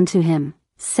come in unto him,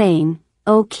 saying,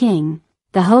 O king,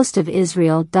 the host of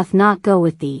Israel doth not go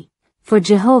with thee, for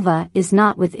Jehovah is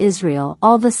not with Israel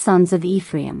all the sons of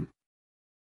Ephraim.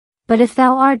 But if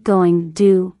thou art going,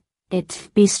 do it,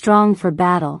 be strong for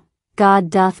battle,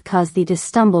 God doth cause thee to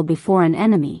stumble before an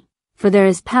enemy, for there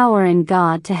is power in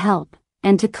God to help,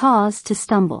 and to cause to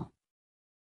stumble.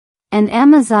 And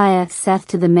Amaziah saith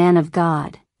to the man of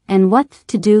God, And what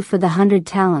to do for the 100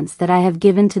 talents that I have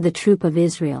given to the troop of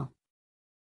Israel?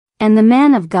 And the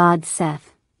man of God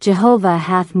saith, Jehovah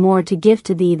hath more to give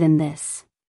to thee than this.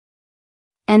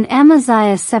 And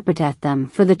Amaziah separateth them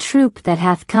for the troop that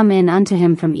hath come in unto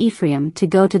him from Ephraim to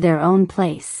go to their own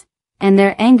place, and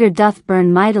their anger doth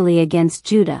burn mightily against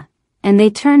Judah, and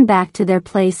they turn back to their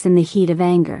place in the heat of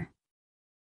anger.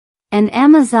 And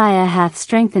Amaziah hath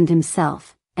strengthened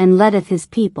himself, and leadeth his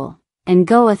people, and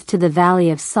goeth to the valley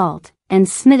of Salt, and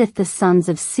smitteth the sons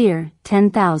of Seir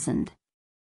 10,000.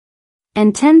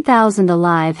 And 10,000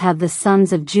 alive have the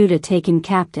sons of Judah taken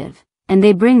captive, and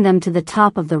they bring them to the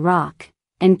top of the rock,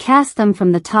 and cast them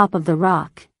from the top of the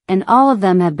rock, and all of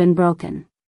them have been broken.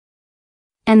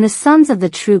 And the sons of the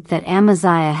troop that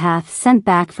Amaziah hath sent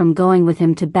back from going with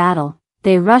him to battle,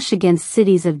 they rush against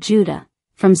cities of Judah,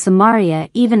 from Samaria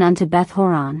even unto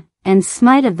Beth-horon, and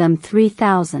smite of them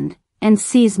 3,000, and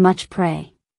seize much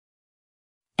prey.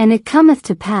 And it cometh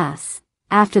to pass,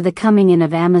 after the coming in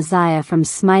of Amaziah from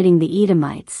smiting the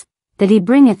Edomites, that he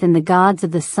bringeth in the gods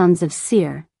of the sons of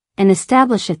Seir, and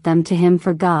establisheth them to him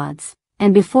for gods,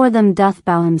 and before them doth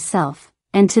bow himself,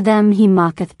 and to them he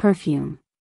mocketh perfume.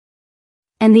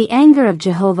 And the anger of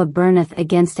Jehovah burneth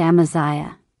against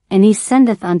Amaziah, and he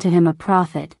sendeth unto him a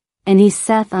prophet, and he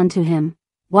saith unto him,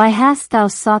 Why hast thou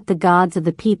sought the gods of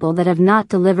the people that have not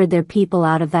delivered their people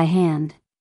out of thy hand?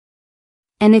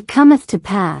 And it cometh to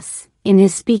pass, in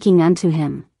his speaking unto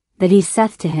him, that he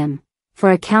saith to him,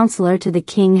 For a counselor to the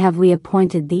king have we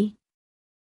appointed thee?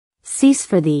 Cease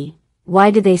for thee,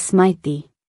 why do they smite thee?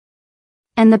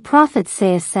 And the prophet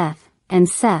saith,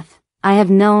 I have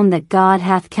known that God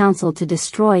hath counsel to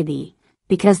destroy thee,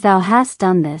 because thou hast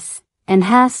done this, and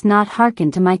hast not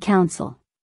hearkened to my counsel.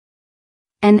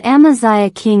 And Amaziah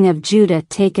king of Judah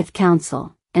taketh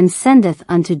counsel, and sendeth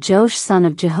unto Joash son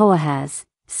of Jehoahaz,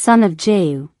 son of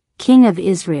Jehu, king of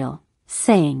Israel,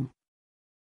 saying,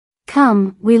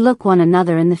 Come, we look one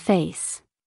another in the face.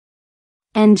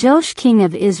 And Joash king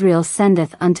of Israel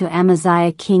sendeth unto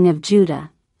Amaziah king of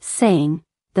Judah, saying,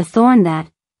 The thorn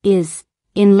that is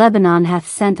in Lebanon hath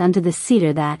sent unto the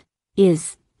cedar that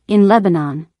is in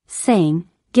Lebanon, saying,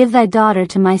 Give thy daughter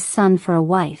to my son for a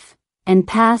wife, and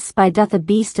pass by doth a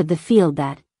beast of the field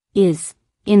that is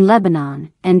in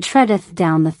Lebanon, and treadeth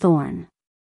down the thorn.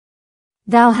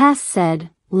 Thou hast said,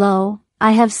 Lo,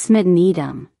 I have smitten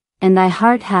Edom, and thy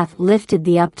heart hath lifted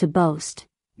thee up to boast.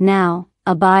 Now,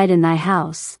 abide in thy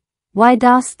house. Why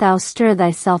dost thou stir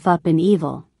thyself up in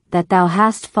evil, that thou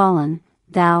hast fallen,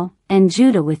 thou, and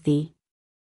Judah with thee?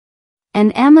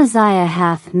 And Amaziah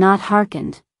hath not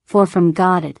hearkened, for from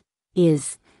God it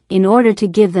is, in order to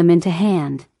give them into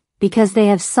hand, because they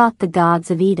have sought the gods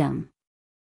of Edom.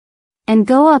 And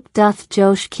go up doth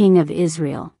Joash king of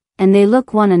Israel, and they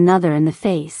look one another in the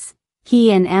face,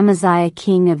 he and Amaziah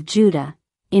king of Judah,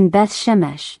 in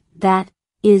Beth-shemesh, that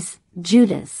is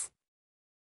Judah's.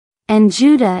 And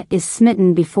Judah is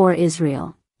smitten before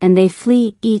Israel, and they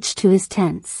flee each to his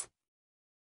tents.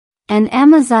 And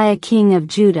Amaziah king of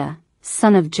Judah,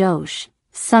 son of Joash,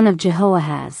 son of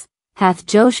Jehoahaz, hath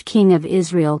Joash king of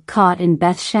Israel caught in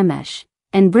Beth-shemesh,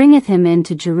 and bringeth him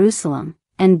into Jerusalem,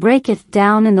 and breaketh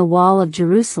down in the wall of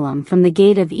Jerusalem from the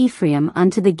gate of Ephraim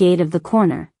unto the gate of the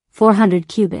corner, 400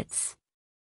 cubits.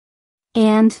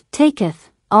 And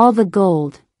taketh all the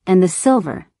gold, and the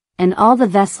silver, and all the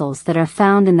vessels that are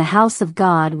found in the house of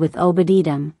God with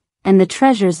Obed-edom, and the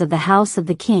treasures of the house of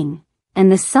the king,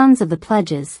 and the sons of the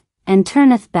pledges, and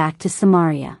turneth back to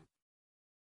Samaria.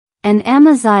 And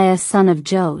Amaziah son of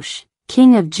Joash,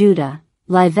 king of Judah,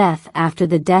 liveth after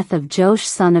the death of Joash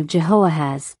son of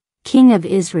Jehoahaz, king of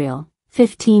Israel,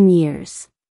 15 years.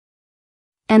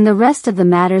 And the rest of the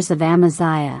matters of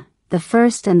Amaziah, the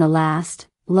first and the last,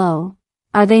 lo,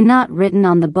 are they not written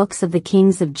on the books of the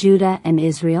kings of Judah and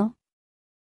Israel?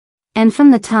 And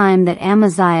from the time that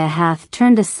Amaziah hath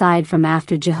turned aside from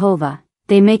after Jehovah,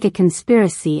 they make a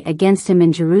conspiracy against him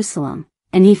in Jerusalem,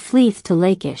 and he fleeth to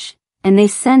Lachish, and they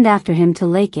send after him to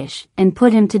Lachish, and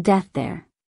put him to death there.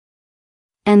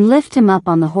 And lift him up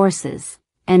on the horses,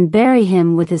 and bury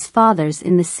him with his fathers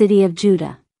in the city of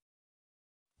Judah.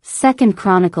 2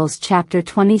 Chronicles chapter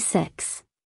 26.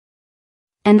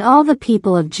 And all the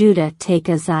people of Judah take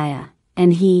Uzziah,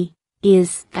 and he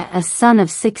is a son of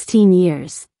 16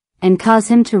 years, and cause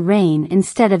him to reign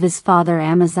instead of his father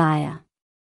Amaziah.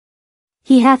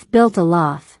 He hath built a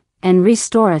loft, and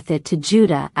restoreth it to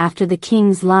Judah after the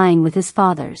kings lying with his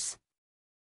fathers.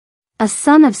 A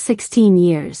son of 16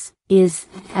 years is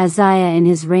Uzziah in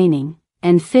his reigning,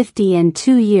 and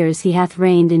 52 years he hath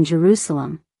reigned in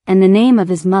Jerusalem, and the name of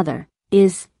his mother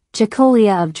is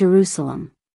Jecholiah of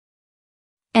Jerusalem.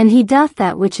 And he doth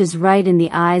that which is right in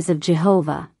the eyes of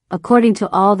Jehovah, according to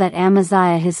all that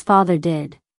Amaziah his father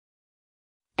did.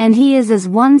 And he is as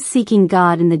one seeking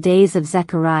God in the days of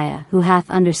Zechariah, who hath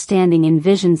understanding in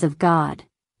visions of God,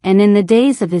 and in the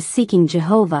days of his seeking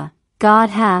Jehovah,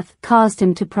 God hath caused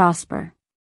him to prosper.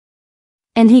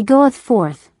 And he goeth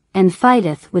forth, and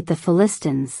fighteth with the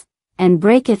Philistines, and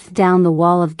breaketh down the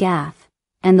wall of Gath,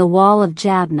 and the wall of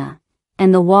Jabneh,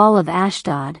 and the wall of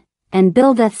Ashdod, and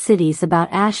buildeth cities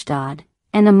about Ashdod,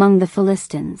 and among the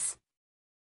Philistines.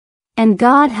 And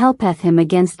God helpeth him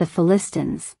against the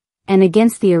Philistines, and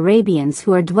against the Arabians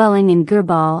who are dwelling in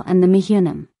Girbal and the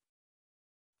Mehunim.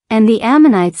 And the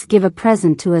Ammonites give a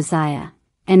present to Uzziah,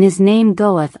 and his name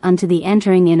goeth unto the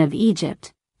entering in of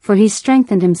Egypt, for he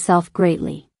strengthened himself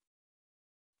greatly.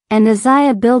 And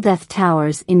Uzziah buildeth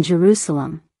towers in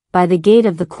Jerusalem, by the gate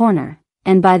of the corner,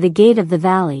 and by the gate of the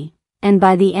valley, and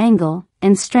by the angle,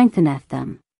 and strengtheneth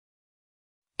them.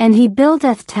 And he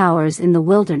buildeth towers in the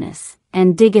wilderness,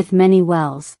 and diggeth many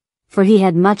wells, for he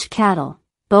had much cattle,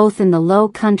 both in the low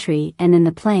country and in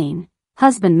the plain,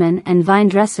 husbandmen and vine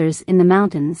dressers in the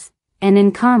mountains, and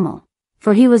in Carmel,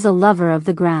 for he was a lover of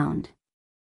the ground.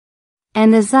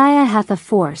 And Uzziah hath a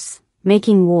force,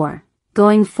 making war,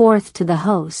 going forth to the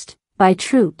host, by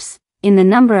troops, in the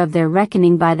number of their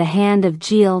reckoning by the hand of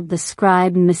Jeiel the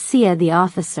scribe and Maaseiah the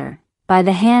officer, by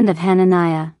the hand of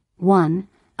Hananiah, one,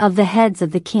 of the heads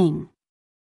of the king.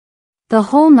 The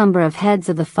whole number of heads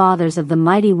of the fathers of the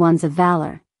mighty ones of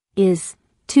valor, is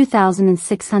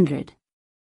 2,600.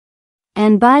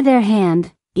 And by their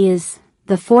hand, is,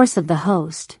 the force of the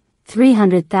host,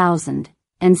 300,000,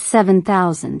 and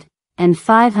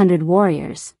 7,500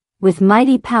 warriors, with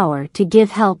mighty power to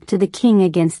give help to the king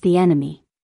against the enemy.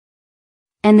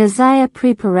 And Uzziah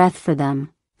prepareth for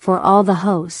them, for all the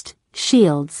host,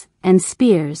 shields, and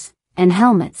spears, and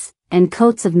helmets, and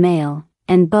coats of mail,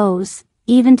 and bows,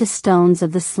 even to stones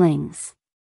of the slings.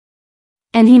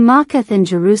 And he mocketh in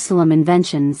Jerusalem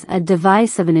inventions, a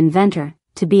device of an inventor,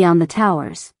 to be on the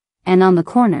towers, and on the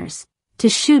corners, to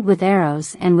shoot with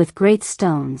arrows and with great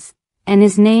stones, and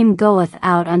his name goeth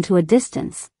out unto a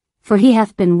distance, for he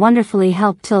hath been wonderfully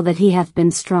helped till that he hath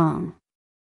been strong.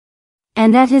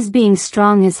 And at his being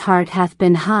strong his heart hath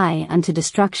been high unto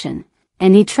destruction,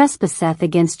 and he trespasseth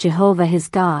against Jehovah his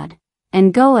God,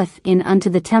 and goeth in unto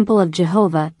the temple of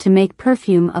Jehovah to make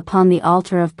perfume upon the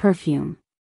altar of perfume.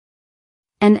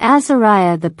 And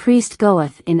Azariah the priest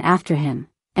goeth in after him,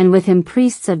 and with him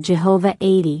priests of Jehovah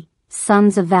 80,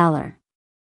 sons of valor.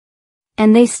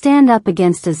 And they stand up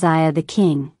against Uzziah the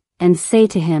king, and say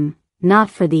to him,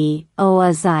 Not for thee, O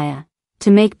Uzziah,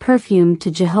 to make perfume to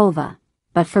Jehovah,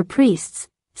 but for priests,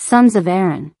 sons of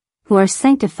Aaron, who are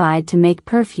sanctified to make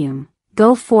perfume,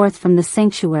 go forth from the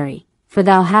sanctuary, for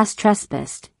thou hast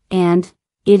trespassed, and,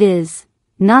 it is,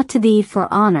 not to thee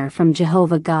for honor from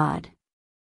Jehovah God.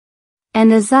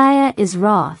 And Uzziah is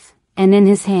wroth, and in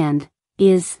his hand,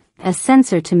 is, a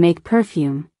censer to make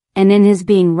perfume, and in his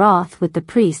being wroth with the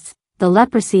priests, the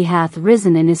leprosy hath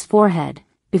risen in his forehead,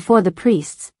 before the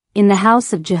priests, in the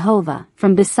house of Jehovah,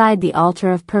 from beside the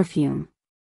altar of perfume.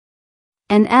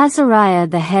 And Azariah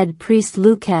the head priest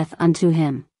looketh unto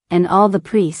him, and all the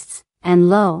priests, and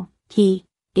lo, he,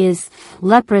 is,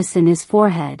 leprous in his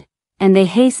forehead, and they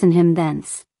hasten him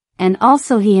thence, and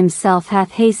also he himself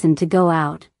hath hastened to go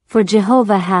out, for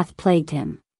Jehovah hath plagued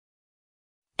him.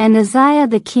 And Uzziah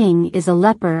the king is a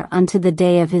leper unto the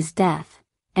day of his death,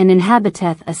 and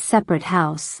inhabiteth a separate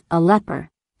house, a leper,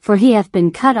 for he hath been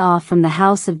cut off from the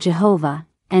house of Jehovah,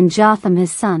 and Jotham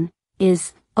his son,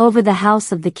 is, over the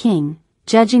house of the king,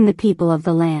 judging the people of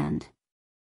the land.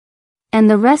 And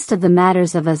the rest of the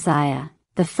matters of Uzziah,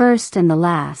 the first and the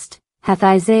last, hath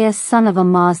Isaiah son of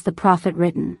Amoz the prophet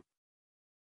written.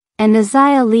 And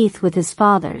Uzziah lieth with his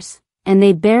fathers, and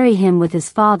they bury him with his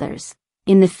fathers,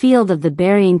 in the field of the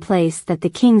burying place that the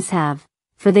kings have,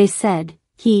 for they said,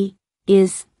 He,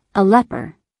 is, a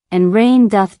leper, and reign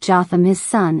doth Jotham his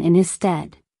son in his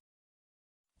stead.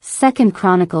 2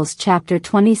 Chronicles chapter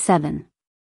 27.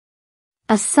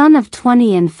 A son of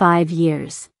 25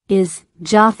 years, is,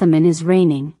 Jotham in his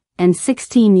reigning, and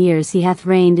 16 years he hath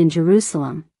reigned in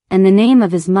Jerusalem, and the name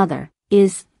of his mother,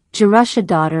 is, Jerusha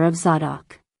daughter of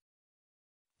Zadok.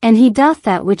 And he doth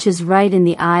that which is right in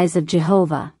the eyes of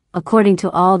Jehovah, according to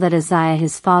all that Uzziah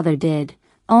his father did,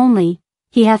 only,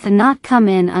 he hath not come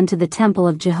in unto the temple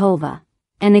of Jehovah,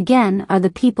 and again are the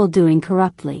people doing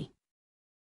corruptly.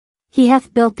 He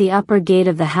hath built the upper gate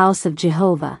of the house of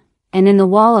Jehovah, and in the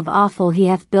wall of Ophel he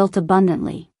hath built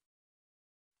abundantly.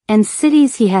 And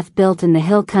cities he hath built in the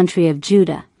hill country of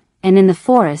Judah, and in the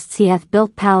forests he hath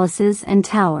built palaces and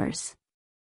towers.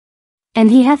 And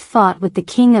he hath fought with the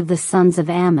king of the sons of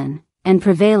Ammon, and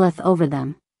prevaileth over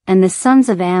them, and the sons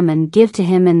of Ammon give to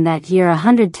him in that year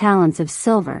 100 talents of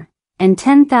silver, and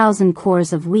 10,000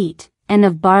 cores of wheat, and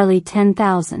of barley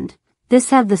 10,000.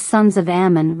 This have the sons of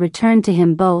Ammon returned to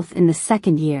him both in the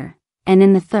 2nd year, and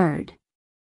in the 3rd.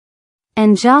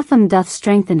 And Jotham doth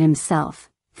strengthen himself,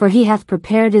 for he hath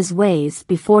prepared his ways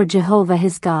before Jehovah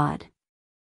his God.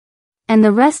 And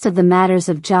the rest of the matters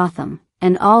of Jotham,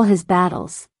 and all his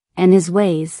battles, and his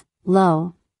ways,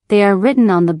 lo, they are written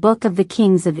on the book of the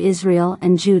kings of Israel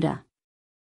and Judah.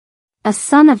 A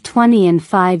son of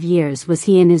 25 years was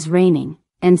he in his reigning,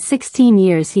 and 16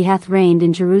 years he hath reigned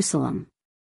in Jerusalem.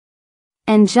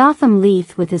 And Jotham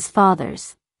leath with his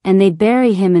fathers, and they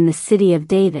bury him in the city of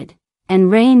David,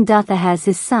 and reigned doth Ahaz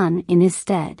his son in his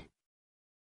stead.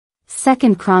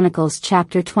 2 Chronicles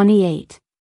chapter 28.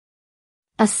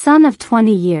 A son of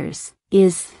 20 years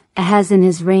is Ahaz in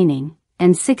his reigning,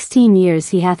 and 16 years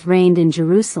he hath reigned in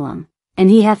Jerusalem, and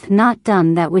he hath not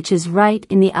done that which is right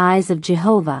in the eyes of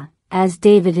Jehovah, as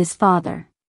David his father.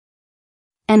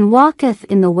 And walketh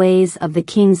in the ways of the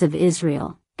kings of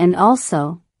Israel, and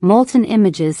also molten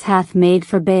images hath made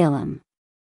for Baalim.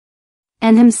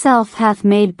 And himself hath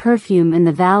made perfume in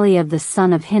the valley of the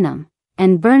son of Hinnom,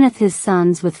 and burneth his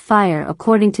sons with fire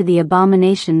according to the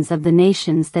abominations of the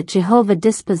nations that Jehovah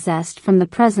dispossessed from the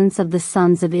presence of the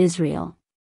sons of Israel.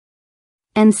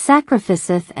 And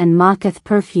sacrificeth and mocketh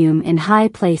perfume in high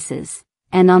places,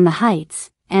 and on the heights,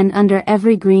 and under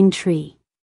every green tree.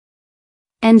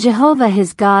 And Jehovah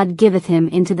his God giveth him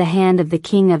into the hand of the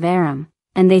king of Aram,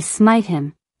 and they smite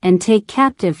him, and take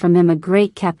captive from him a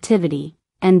great captivity,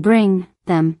 and bring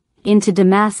them into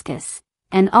Damascus,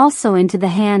 and also into the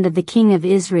hand of the king of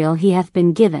Israel he hath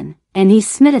been given, and he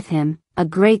smiteth him, a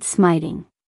great smiting.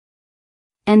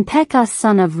 And Pekah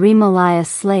son of Remaliah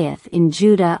slayeth in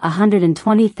Judah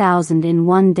 120,000 in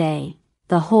one day,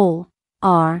 the whole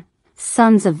are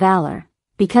sons of valor,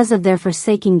 because of their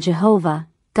forsaking Jehovah,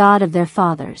 God of their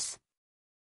fathers.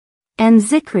 And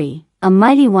Zichri, a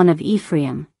mighty one of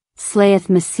Ephraim, slayeth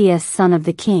Messiah son of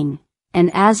the king,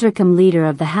 and Azrikam leader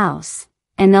of the house,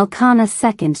 and Elkanah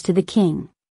second to the king.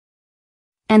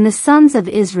 And the sons of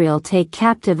Israel take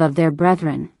captive of their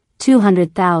brethren,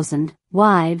 200,000,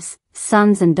 wives,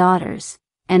 sons and daughters,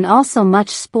 and also much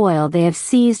spoil they have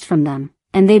seized from them,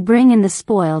 and they bring in the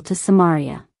spoil to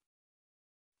Samaria.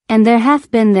 And there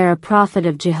hath been there a prophet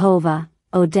of Jehovah,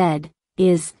 Oded,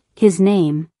 is his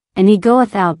name, and he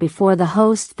goeth out before the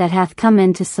host that hath come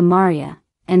into Samaria,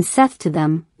 and saith to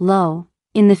them, Lo,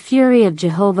 in the fury of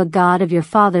Jehovah God of your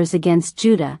fathers against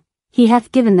Judah, he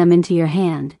hath given them into your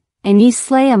hand, and ye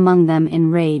slay among them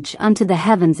in rage unto the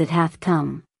heavens it hath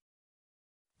come.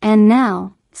 And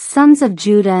now, sons of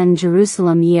Judah and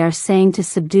Jerusalem, ye are saying to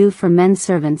subdue for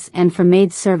menservants and for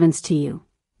maidservants to you,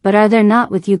 but are there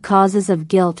not with you causes of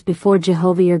guilt before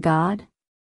Jehovah your God?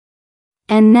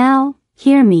 And now,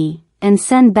 hear me, and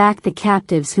send back the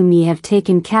captives whom ye have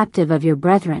taken captive of your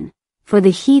brethren, for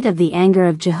the heat of the anger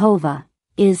of Jehovah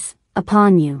is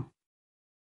upon you.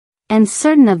 And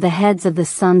certain of the heads of the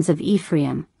sons of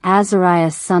Ephraim,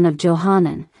 Azariah son of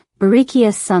Johanan,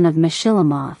 Berechiah son of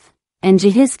Meshillemoth, and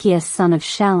Jehizkiah son of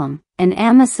Shallum, and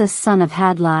Amasa son of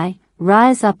Hadlai,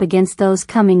 rise up against those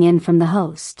coming in from the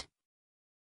host.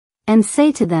 And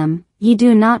say to them, Ye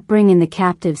do not bring in the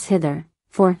captives hither,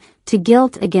 for, to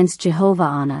guilt against Jehovah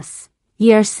on us,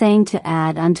 ye are saying to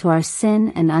add unto our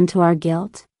sin and unto our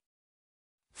guilt?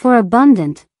 For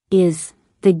abundant is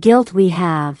the guilt we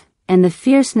have, and the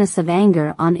fierceness of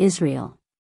anger on Israel.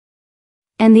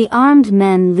 And the armed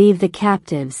men leave the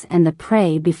captives and the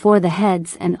prey before the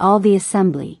heads and all the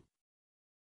assembly.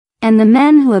 And the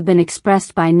men who have been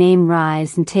expressed by name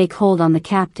rise and take hold on the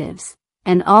captives,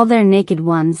 and all their naked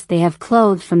ones they have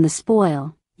clothed from the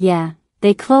spoil, yea,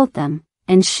 they clothe them,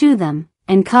 and shoe them,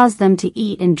 and cause them to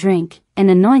eat and drink, and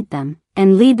anoint them,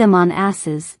 and lead them on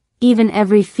asses, even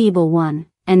every feeble one,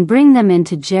 and bring them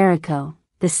into Jericho,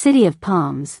 the city of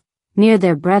palms, near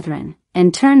their brethren,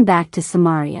 and turn back to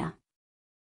Samaria.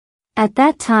 At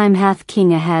that time hath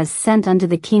King Ahaz sent unto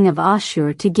the king of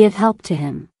Ashur to give help to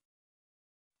him.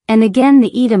 And again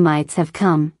the Edomites have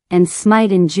come, and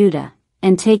smite in Judah,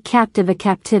 and take captive a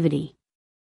captivity.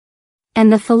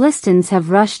 And the Philistines have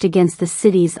rushed against the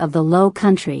cities of the low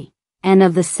country, and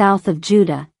of the south of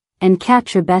Judah, and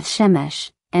capture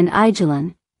Beth-Shemesh, and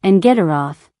Aijalon, and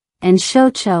Gederoth, and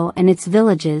Shocho and its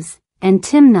villages, and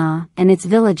Timnah and its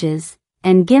villages,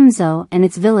 and Gimzo and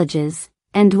its villages,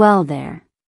 and dwell there.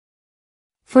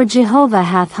 For Jehovah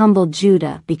hath humbled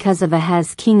Judah because of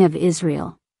Ahaz king of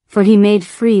Israel, for he made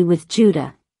free with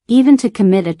Judah, even to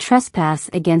commit a trespass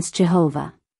against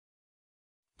Jehovah.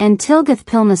 And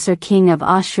Tilgath-Pilneser king of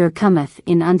Ashur cometh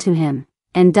in unto him,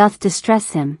 and doth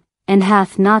distress him, and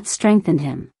hath not strengthened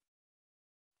him.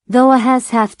 Though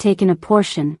Ahaz hath taken a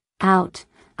portion, out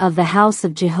of the house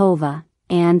of Jehovah,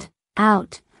 and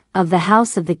out of the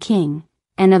house of the king,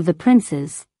 and of the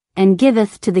princes, and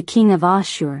giveth to the king of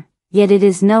Ashur, yet it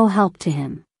is no help to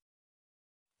him.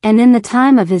 And in the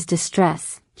time of his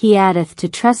distress, he addeth to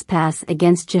trespass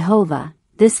against Jehovah,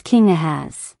 this king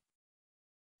Ahaz.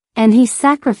 And he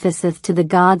sacrificeth to the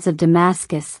gods of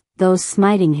Damascus, those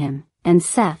smiting him, and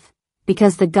saith,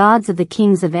 because the gods of the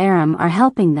kings of Aram are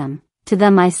helping them, to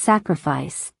them I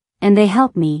sacrifice, and they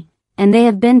help me, and they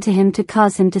have been to him to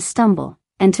cause him to stumble,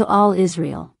 and to all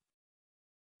Israel.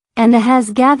 And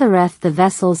Ahaz gathereth the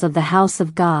vessels of the house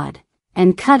of God,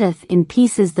 and cutteth in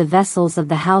pieces the vessels of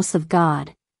the house of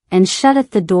God, and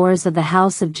shutteth the doors of the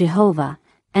house of Jehovah,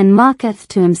 and mocketh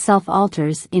to himself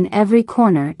altars in every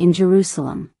corner in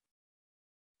Jerusalem.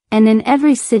 And in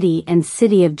every city and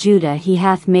city of Judah he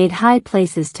hath made high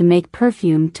places to make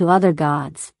perfume to other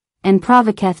gods, and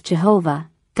provoketh Jehovah,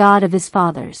 God of his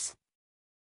fathers.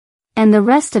 And the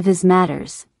rest of his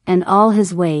matters, and all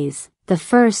his ways, the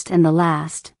first and the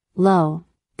last, lo,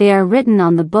 they are written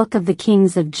on the book of the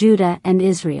kings of Judah and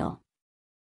Israel.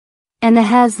 And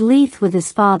Ahaz lieth with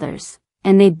his fathers,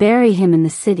 and they bury him in the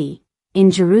city,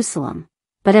 in Jerusalem,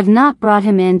 but have not brought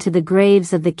him into the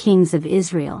graves of the kings of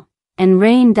Israel, and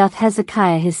reign doth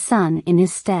Hezekiah his son in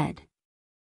his stead.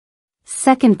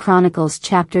 2 Chronicles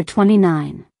chapter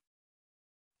 29.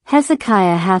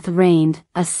 Hezekiah hath reigned,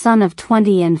 a son of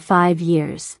 25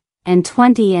 years, and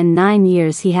 29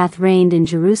 years he hath reigned in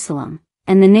Jerusalem,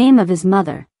 and the name of his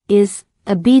mother is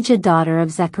Abijah daughter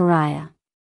of Zechariah.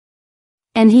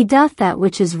 And he doth that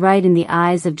which is right in the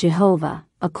eyes of Jehovah,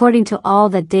 according to all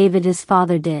that David his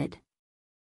father did.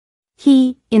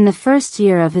 He, in the first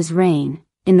year of his reign,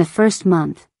 in the first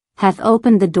month, hath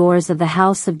opened the doors of the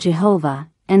house of Jehovah,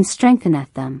 and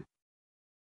strengtheneth them.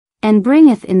 And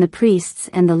bringeth in the priests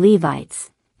and the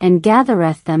Levites, and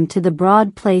gathereth them to the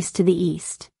broad place to the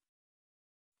east.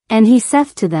 And he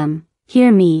saith to them,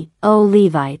 Hear me, O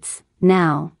Levites,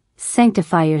 now,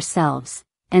 sanctify yourselves,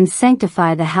 and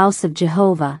sanctify the house of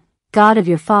Jehovah, God of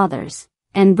your fathers,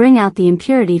 and bring out the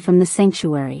impurity from the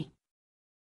sanctuary.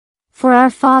 For our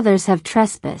fathers have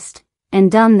trespassed, and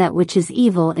done that which is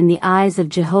evil in the eyes of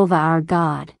Jehovah our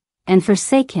God, and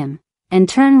forsake him, and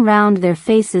turn round their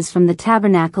faces from the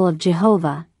tabernacle of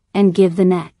Jehovah, and give the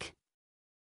neck.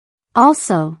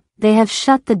 Also, they have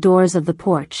shut the doors of the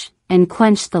porch, and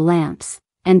quenched the lamps,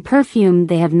 and perfume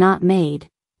they have not made,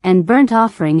 and burnt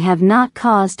offering have not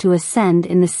caused to ascend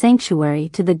in the sanctuary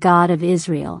to the God of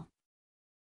Israel.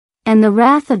 And the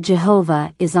wrath of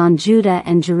Jehovah is on Judah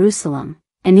and Jerusalem,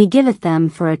 and he giveth them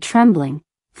for a trembling,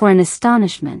 for an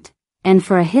astonishment, and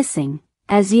for a hissing,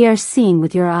 as ye are seeing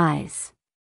with your eyes.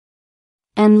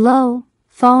 And lo,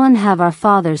 fallen have our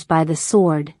fathers by the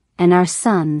sword, and our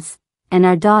sons, and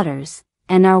our daughters,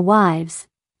 and our wives,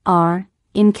 are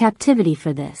in captivity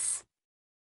for this.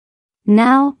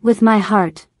 Now, with my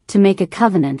heart, to make a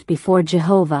covenant before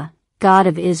Jehovah, God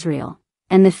of Israel,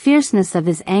 and the fierceness of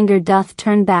his anger doth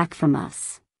turn back from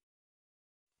us.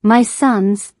 My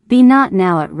sons, be not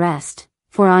now at rest,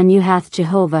 for on you hath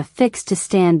Jehovah fixed to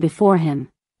stand before him,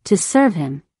 to serve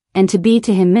him, and to be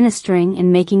to him ministering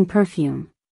and making perfume.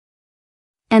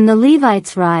 And the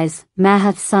Levites rise,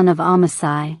 Mahath son of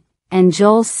Amasai, and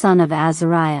Joel son of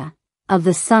Azariah, of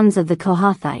the sons of the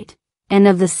Kohathite, and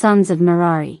of the sons of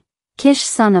Merari, Kish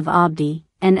son of Abdi,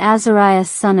 and Azariah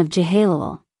son of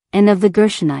Jehalelel, and of the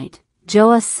Gershonite,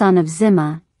 Joah son of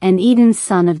Zimmah, and Eden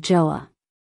son of Joah.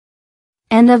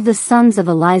 And of the sons of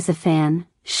Elizaphan,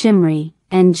 Shimri,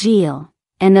 and Jeiel,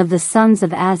 and of the sons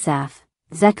of Asaph,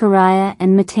 Zechariah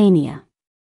and Mattaniah.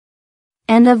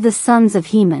 And of the sons of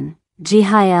Heman,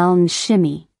 Jehiel and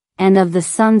Shimi, and of the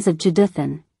sons of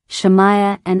Jeduthun,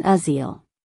 Shemaiah and Uzziel.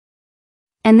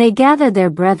 And they gather their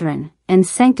brethren, and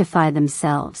sanctify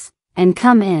themselves, and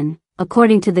come in,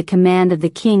 according to the command of the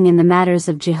king in the matters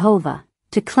of Jehovah,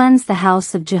 to cleanse the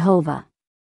house of Jehovah.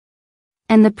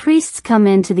 And the priests come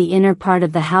into the inner part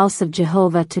of the house of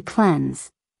Jehovah to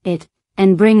cleanse it,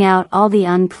 and bring out all the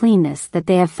uncleanness that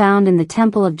they have found in the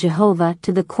temple of Jehovah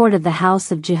to the court of the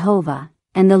house of Jehovah,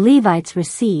 and the Levites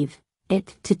receive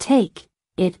it, to take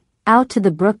it, out to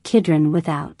the brook Kidron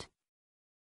without.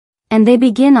 And they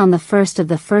begin on the 1st of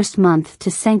the first month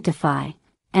to sanctify,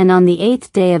 and on the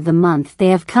 8th day of the month they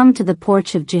have come to the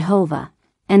porch of Jehovah,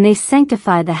 and they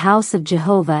sanctify the house of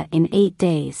Jehovah in 8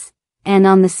 days, and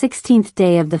on the 16th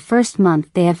day of the first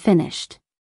month they have finished.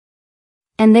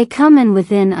 And they come in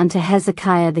within unto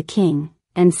Hezekiah the king,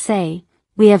 and say,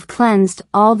 We have cleansed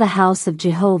all the house of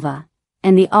Jehovah,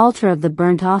 and the altar of the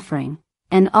burnt offering,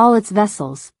 and all its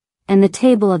vessels, and the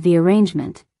table of the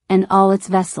arrangement, and all its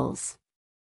vessels.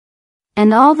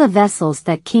 And all the vessels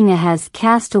that King Ahaz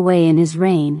cast away in his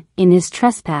reign, in his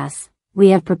trespass, we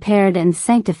have prepared and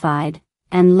sanctified,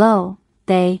 and lo,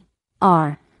 they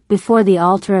are before the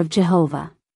altar of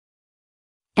Jehovah.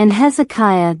 And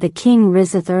Hezekiah the king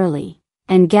riseth early,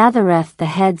 and gathereth the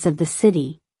heads of the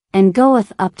city, and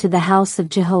goeth up to the house of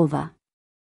Jehovah.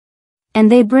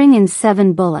 And they bring in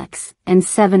 7 bullocks, and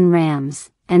 7 rams,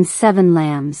 and 7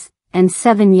 lambs, and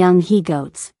 7 young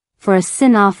he-goats, for a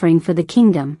sin offering for the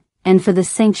kingdom, and for the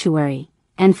sanctuary,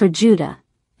 and for Judah.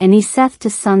 And he saith to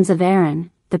sons of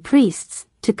Aaron, the priests,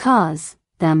 to cause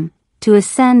them to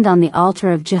ascend on the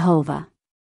altar of Jehovah.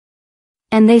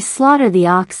 And they slaughter the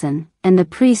oxen, and the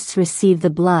priests receive the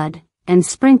blood, and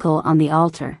sprinkle on the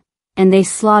altar. And they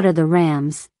slaughter the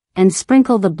rams, and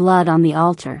sprinkle the blood on the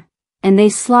altar. And they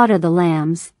slaughter the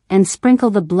lambs, and sprinkle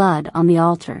the blood on the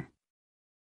altar.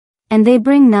 And they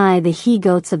bring nigh the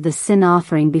he-goats of the sin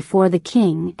offering before the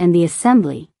king and the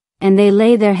assembly, and they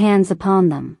lay their hands upon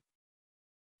them.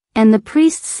 And the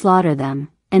priests slaughter them,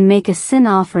 and make a sin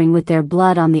offering with their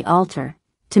blood on the altar,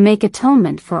 to make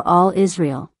atonement for all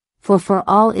Israel. For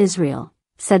all Israel,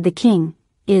 said the king,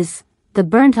 is the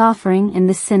burnt offering and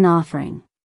the sin offering.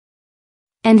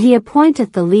 And he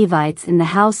appointeth the Levites in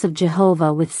the house of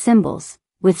Jehovah with cymbals,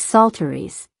 with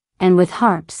psalteries, and with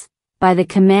harps, by the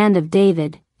command of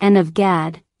David, and of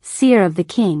Gad, seer of the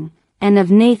king, and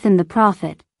of Nathan the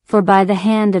prophet, for by the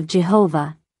hand of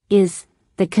Jehovah is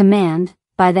the command,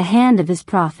 by the hand of his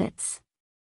prophets.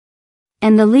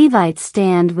 And the Levites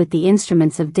stand with the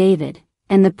instruments of David,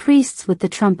 and the priests with the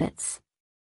trumpets.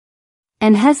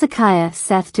 And Hezekiah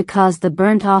saith to cause the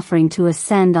burnt offering to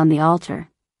ascend on the altar,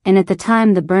 and at the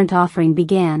time the burnt offering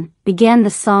began the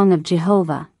song of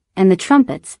Jehovah, and the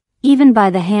trumpets, even by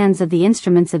the hands of the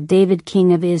instruments of David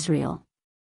king of Israel.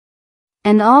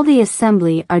 And all the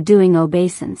assembly are doing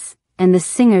obeisance, and the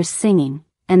singers singing,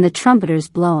 and the trumpeters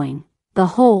blowing, the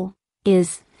whole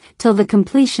is, till the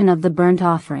completion of the burnt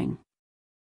offering.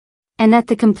 And at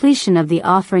the completion of the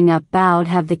offering up bowed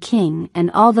have the king and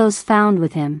all those found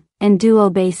with him, and do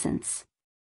obeisance.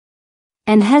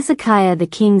 And Hezekiah the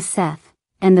king saith,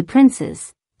 and the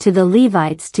princes, to the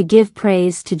Levites to give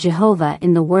praise to Jehovah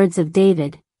in the words of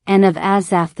David, and of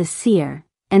Asaph the seer,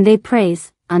 and they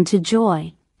praise, unto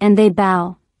joy, and they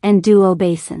bow, and do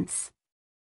obeisance.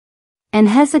 And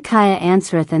Hezekiah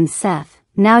answereth and saith,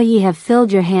 Now ye have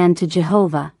filled your hand to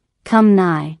Jehovah, come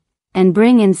nigh, and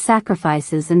bring in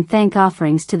sacrifices and thank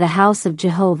offerings to the house of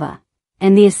Jehovah.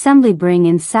 And the assembly bring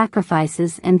in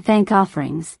sacrifices and thank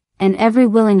offerings, and every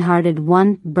willing-hearted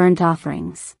one burnt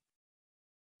offerings.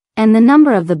 And the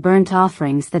number of the burnt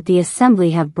offerings that the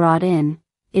assembly have brought in,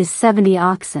 is 70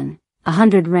 oxen,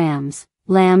 100 rams,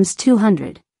 lambs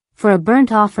 200, for a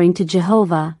burnt offering to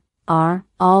Jehovah, are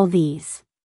all these.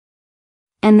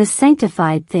 And the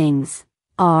sanctified things,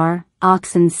 are,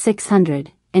 oxen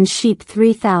 600, and sheep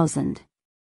 3,000.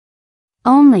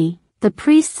 Only, the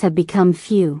priests have become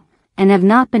few, and have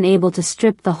not been able to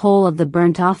strip the whole of the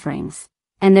burnt offerings,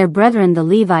 and their brethren the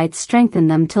Levites strengthen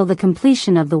them till the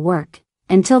completion of the work,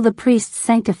 until the priests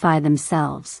sanctify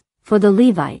themselves, for the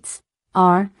Levites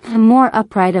are more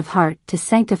upright of heart to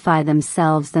sanctify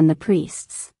themselves than the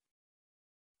priests.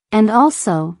 And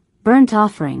also, burnt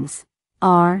offerings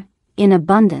are, in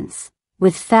abundance,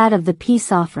 with fat of the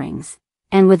peace offerings,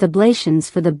 and with oblations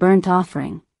for the burnt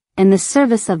offering, and the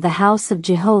service of the house of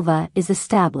Jehovah is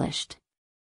established.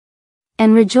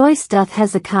 And rejoiced doth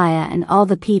Hezekiah and all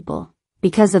the people,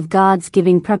 because of God's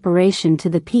giving preparation to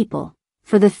the people,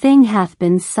 for the thing hath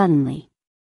been suddenly.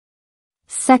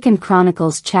 2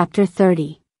 Chronicles chapter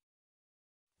 30.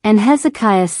 And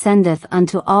Hezekiah sendeth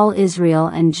unto all Israel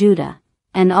and Judah,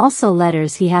 and also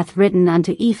letters he hath written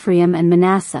unto Ephraim and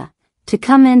Manasseh, to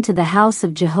come into the house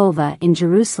of Jehovah in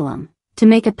Jerusalem, to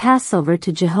make a Passover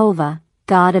to Jehovah,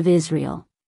 God of Israel.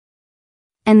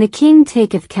 And the king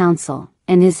taketh counsel,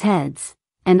 and his heads,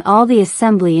 and all the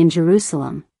assembly in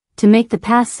Jerusalem, to make the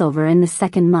Passover in the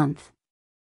 2nd month.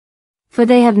 For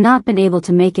they have not been able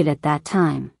to make it at that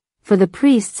time, for the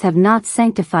priests have not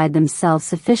sanctified themselves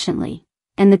sufficiently,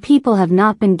 and the people have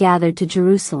not been gathered to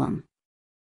Jerusalem.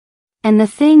 And the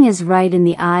thing is right in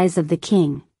the eyes of the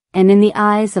king, and in the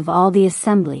eyes of all the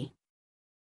assembly.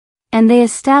 And they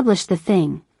established the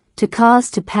thing, to cause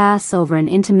to pass over an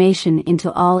intimation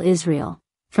into all Israel,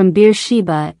 from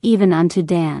Beersheba even unto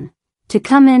Dan, to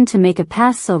come in to make a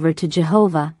Passover to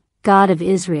Jehovah, God of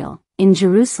Israel, in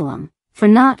Jerusalem, for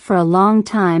not for a long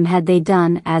time had they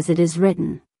done as it is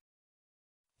written.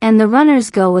 And the runners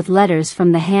go with letters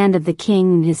from the hand of the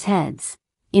king and his heads,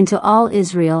 into all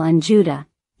Israel and Judah,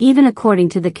 even according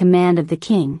to the command of the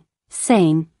king,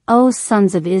 saying, O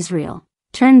sons of Israel,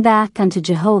 turn back unto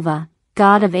Jehovah,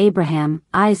 God of Abraham,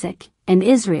 Isaac, and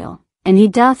Israel, and he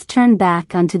doth turn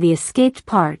back unto the escaped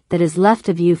part that is left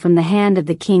of you from the hand of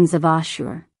the kings of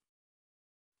Ashur.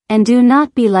 And do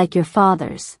not be like your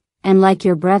fathers, and like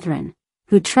your brethren,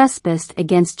 who trespassed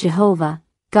against Jehovah,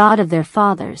 God of their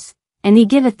fathers, and he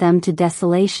giveth them to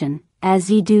desolation,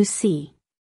 as ye do see.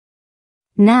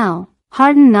 Now,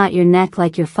 harden not your neck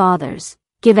like your fathers,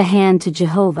 give a hand to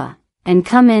Jehovah, and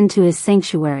come into his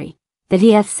sanctuary, that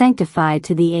he hath sanctified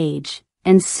to the age,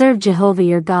 and serve Jehovah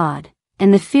your God,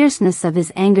 and the fierceness of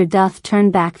his anger doth turn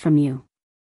back from you.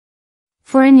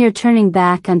 For in your turning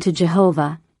back unto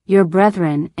Jehovah, your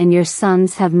brethren and your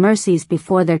sons have mercies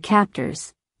before their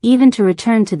captors, even to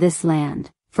return to this land,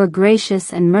 for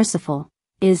gracious and merciful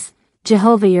is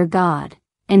Jehovah your God,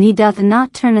 and he doth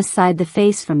not turn aside the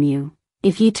face from you,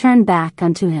 if ye turn back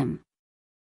unto him.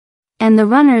 And the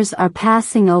runners are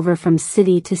passing over from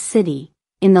city to city,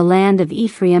 in the land of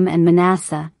Ephraim and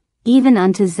Manasseh, even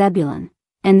unto Zebulun,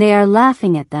 and they are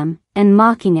laughing at them, and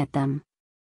mocking at them.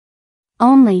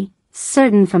 Only,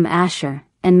 certain from Asher,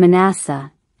 and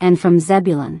Manasseh, and from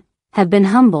Zebulun, have been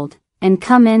humbled, and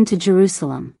come into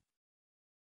Jerusalem.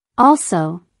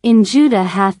 Also, in Judah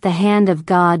hath the hand of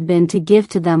God been to give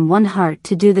to them one heart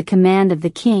to do the command of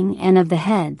the king and of the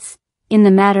heads, in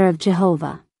the matter of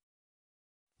Jehovah.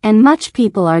 And much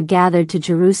people are gathered to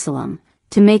Jerusalem,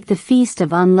 to make the feast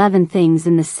of unleavened things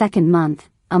in the 2nd month,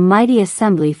 a mighty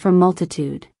assembly for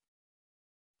multitude.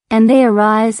 And they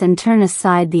arise and turn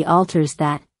aside the altars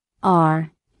that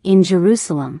are in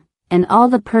Jerusalem, and all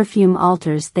the perfume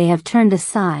altars they have turned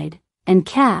aside, and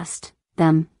cast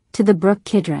them to the brook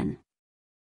Kidron.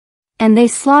 And they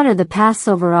slaughter the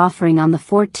Passover offering on the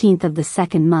 14th of the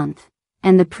 2nd month,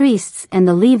 and the priests and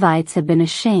the Levites have been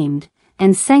ashamed,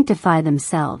 and sanctify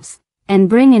themselves, and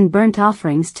bring in burnt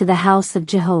offerings to the house of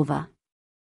Jehovah.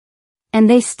 And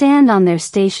they stand on their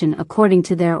station according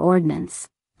to their ordinance,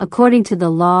 according to the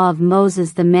law of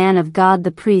Moses the man of God.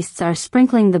 The priests are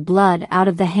sprinkling the blood out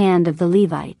of the hand of the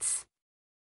Levites.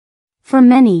 For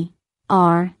many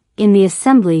are in the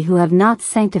assembly who have not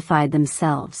sanctified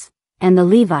themselves, and the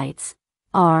Levites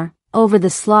are over the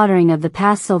slaughtering of the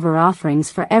Passover offerings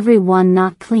for every one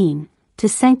not clean, to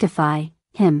sanctify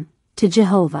him to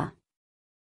Jehovah.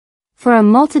 For a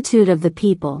multitude of the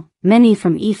people, many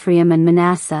from Ephraim and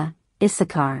Manasseh,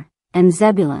 Issachar, and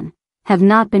Zebulun, have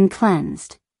not been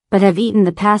cleansed, but have eaten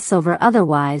the Passover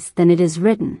otherwise than it is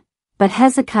written. But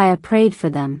Hezekiah prayed for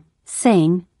them,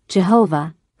 saying,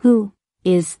 Jehovah, who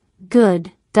is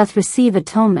good, doth receive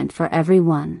atonement for every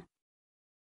one.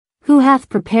 Who hath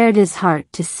prepared his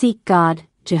heart to seek God,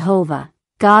 Jehovah,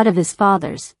 God of his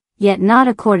fathers, yet not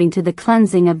according to the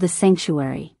cleansing of the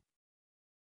sanctuary.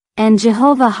 And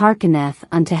Jehovah hearkeneth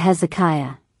unto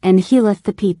Hezekiah, and healeth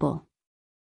the people.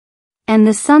 And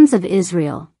the sons of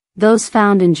Israel, those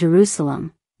found in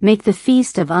Jerusalem, make the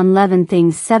feast of unleavened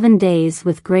things 7 days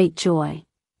with great joy,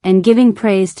 and giving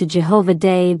praise to Jehovah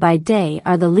day by day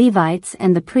are the Levites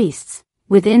and the priests,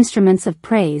 with instruments of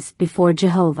praise before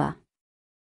Jehovah.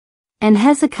 And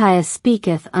Hezekiah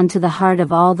speaketh unto the heart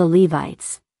of all the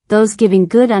Levites, those giving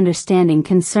good understanding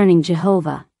concerning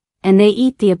Jehovah, and they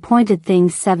eat the appointed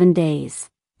things 7 days,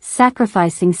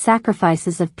 sacrificing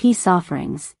sacrifices of peace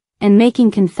offerings, and making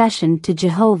confession to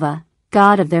Jehovah,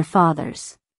 God of their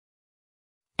fathers.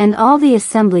 And all the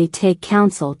assembly take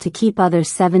counsel to keep other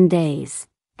 7 days,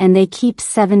 and they keep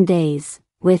 7 days,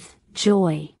 with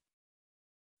joy.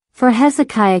 For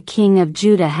Hezekiah king of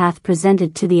Judah hath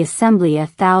presented to the assembly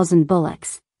 1,000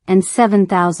 bullocks, and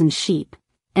 7,000 sheep,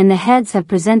 and the heads have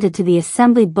presented to the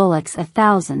assembly bullocks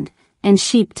 1,000, and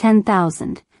sheep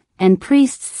 10,000, and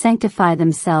priests sanctify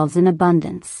themselves in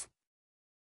abundance.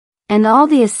 And all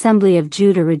the assembly of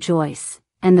Judah rejoice,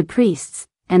 and the priests,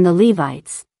 and the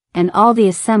Levites, and all the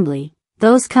assembly,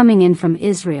 those coming in from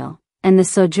Israel, and the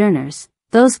sojourners,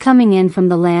 those coming in from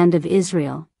the land of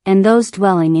Israel, and those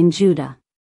dwelling in Judah.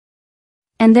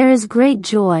 And there is great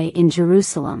joy in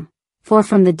Jerusalem, for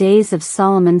from the days of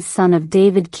Solomon son of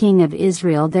David king of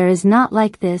Israel there is not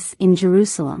like this in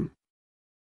Jerusalem.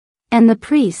 And the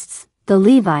priests, the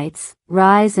Levites,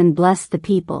 rise and bless the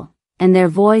people, and their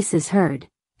voice is heard,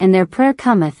 and their prayer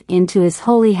cometh into his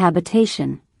holy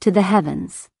habitation, to the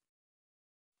heavens.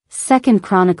 2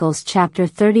 Chronicles chapter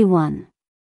 31.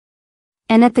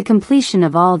 And at the completion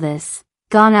of all this,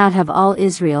 gone out have all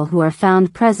Israel who are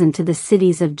found present to the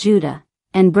cities of Judah,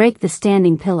 and break the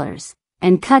standing pillars,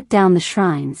 and cut down the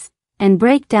shrines, and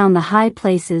break down the high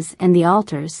places and the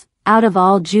altars, out of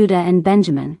all Judah and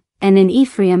Benjamin, and in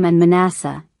Ephraim and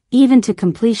Manasseh, even to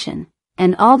completion,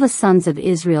 and all the sons of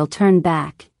Israel turned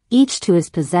back, each to his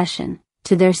possession,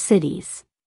 to their cities.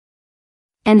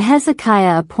 And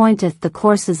Hezekiah appointeth the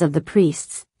courses of the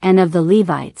priests, and of the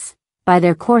Levites, by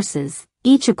their courses,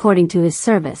 each according to his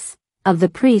service, of the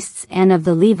priests and of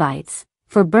the Levites,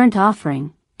 for burnt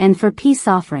offering, and for peace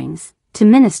offerings, to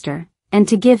minister, and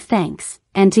to give thanks,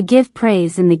 and to give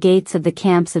praise in the gates of the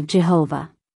camps of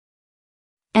Jehovah.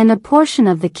 And a portion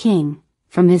of the king,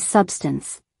 from his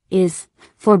substance, is,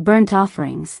 for burnt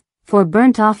offerings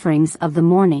of the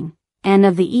morning, and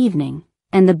of the evening,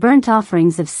 and the burnt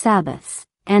offerings of Sabbaths,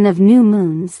 and of new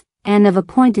moons, and of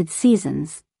appointed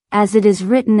seasons, as it is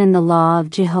written in the law of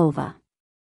Jehovah.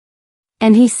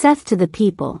 And he saith to the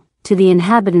people, to the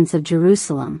inhabitants of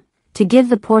Jerusalem, to give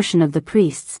the portion of the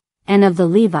priests, and of the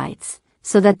Levites,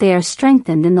 so that they are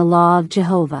strengthened in the law of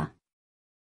Jehovah.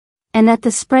 And at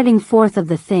the spreading forth of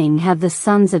the thing have the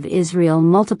sons of Israel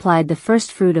multiplied the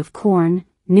firstfruit of corn,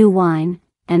 new wine,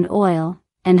 and oil,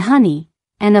 and honey,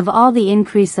 and of all the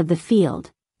increase of the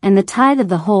field, and the tithe of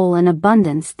the whole in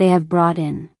abundance they have brought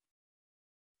in.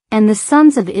 And the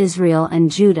sons of Israel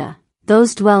and Judah,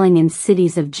 those dwelling in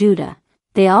cities of Judah,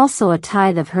 they also a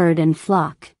tithe of herd and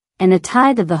flock, and a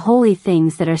tithe of the holy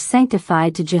things that are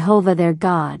sanctified to Jehovah their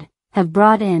God, have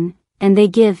brought in, and they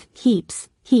give heaps.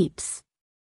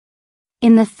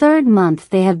 In the 3rd month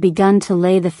they have begun to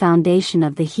lay the foundation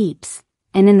of the heaps,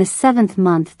 and in the 7th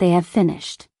month they have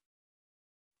finished.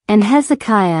 And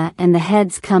Hezekiah and the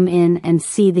heads come in and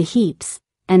see the heaps,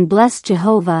 and bless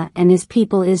Jehovah and his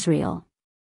people Israel.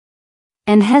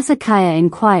 And Hezekiah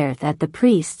inquireth at the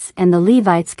priests and the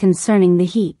Levites concerning the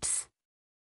heaps.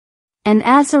 And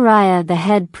Azariah the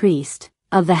head priest,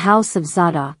 of the house of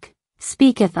Zadok,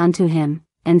 speaketh unto him,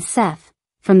 and saith,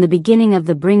 from the beginning of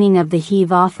the bringing of the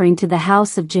heave offering to the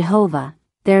house of Jehovah,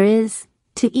 there is,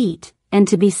 to eat, and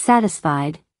to be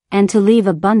satisfied, and to leave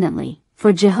abundantly,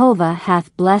 for Jehovah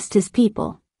hath blessed his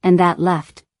people, and that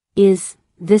left, is,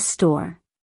 this store.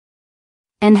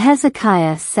 And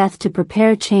Hezekiah saith to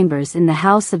prepare chambers in the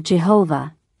house of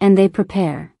Jehovah, and they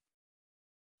prepare.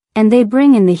 And they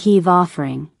bring in the heave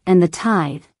offering, and the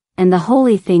tithe, and the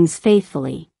holy things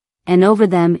faithfully, and over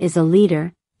them is a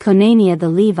leader, Conaniah the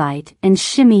Levite, and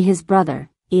Shimei his brother,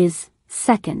 is,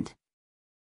 second.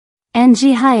 And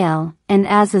Jehiel, and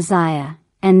Azaziah,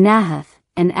 and Nahath,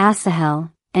 and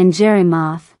Asahel, and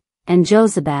Jerimoth, and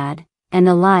Jozabad, and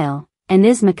Eliel, and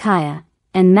Ismachiah,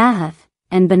 and Mahath,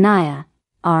 and Benaiah,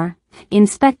 are,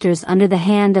 inspectors under the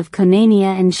hand of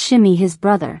Conaniah and Shimei his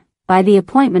brother, by the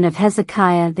appointment of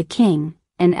Hezekiah the king,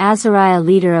 and Azariah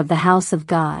leader of the house of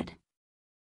God.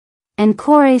 And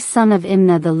Korah son of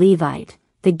Imnah the Levite,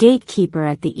 the gatekeeper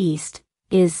at the east,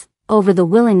 is, over the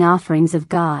willing offerings of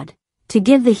God, to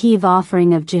give the heave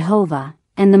offering of Jehovah,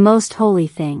 and the most holy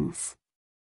things.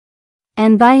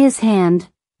 And by his hand,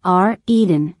 are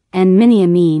Eden, and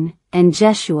Miniamin, and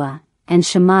Jeshua, and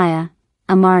Shemaiah,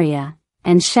 Amariah,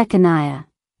 and Shechaniah,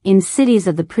 in cities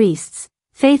of the priests,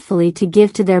 faithfully to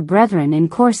give to their brethren in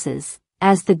courses,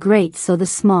 as the great so the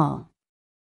small.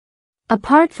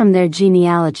 Apart from their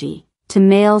genealogy, to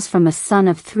males from a son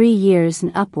of 3 years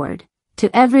and upward,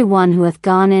 to every one who hath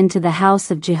gone into the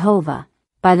house of Jehovah,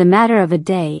 by the matter of a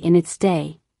day in its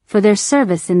day, for their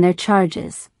service in their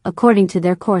charges, according to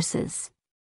their courses.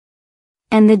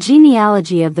 And the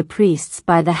genealogy of the priests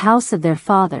by the house of their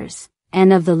fathers,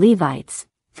 and of the Levites,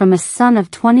 from a son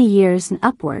of 20 years and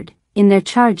upward, in their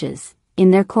charges,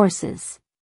 in their courses.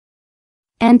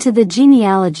 And to the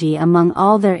genealogy among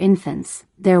all their infants,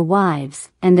 their wives,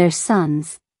 and their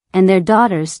sons, and their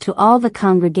daughters to all the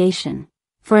congregation,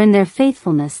 for in their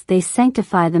faithfulness they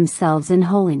sanctify themselves in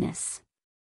holiness.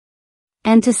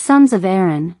 And to sons of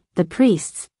Aaron, the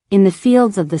priests, in the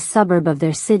fields of the suburb of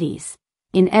their cities,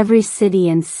 in every city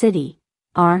and city,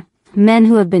 are, men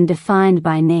who have been defined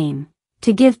by name,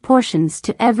 to give portions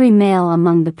to every male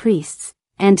among the priests,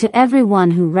 and to every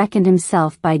one who reckoned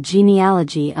himself by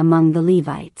genealogy among the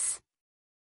Levites.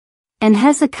 And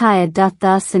Hezekiah doth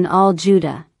thus in all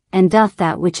Judah, and doth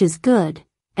that which is good,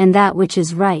 and that which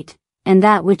is right, and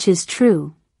that which is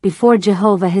true, before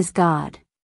Jehovah his God.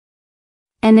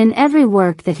 And in every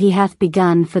work that he hath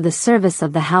begun for the service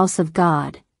of the house of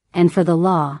God, and for the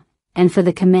law, and for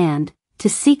the command, to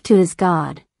seek to his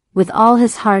God, with all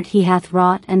his heart he hath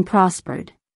wrought and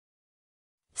prospered.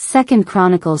 2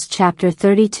 Chronicles chapter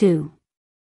 32.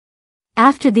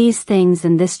 After these things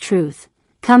and this truth,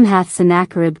 come hath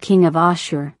Sennacherib king of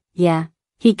Ashur, yea,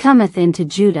 he cometh into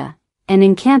Judah, and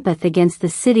encampeth against the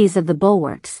cities of the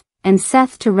bulwarks, and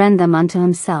saith to rend them unto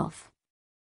himself.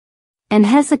 And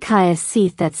Hezekiah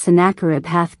seeth that Sennacherib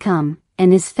hath come,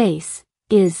 and his face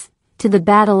is to the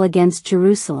battle against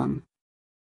Jerusalem.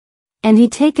 And he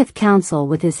taketh counsel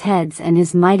with his heads and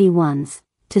his mighty ones,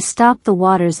 to stop the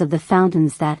waters of the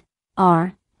fountains that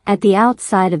are at the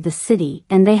outside of the city,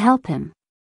 and they help him.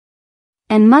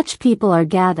 And much people are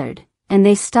gathered, and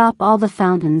they stop all the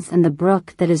fountains and the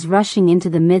brook that is rushing into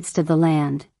the midst of the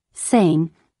land, saying,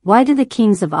 Why do the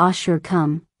kings of Ashur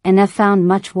come, and have found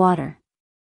much water?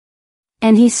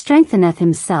 And he strengtheneth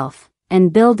himself,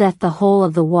 and buildeth the whole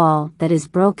of the wall that is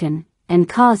broken, and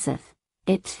causeth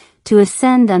it to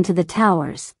ascend unto the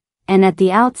towers, and at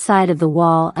the outside of the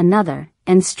wall another,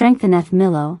 and strengtheneth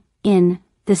Millo, in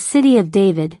the city of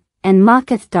David, and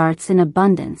maketh darts in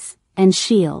abundance, and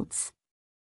shields.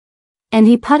 And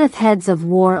he putteth heads of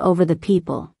war over the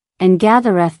people, and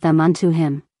gathereth them unto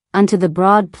him, unto the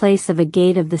broad place of a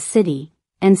gate of the city,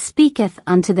 and speaketh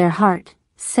unto their heart,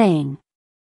 saying,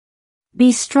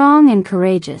 Be strong and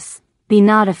courageous, be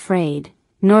not afraid,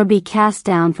 nor be cast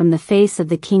down from the face of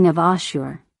the king of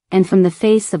Ashur, and from the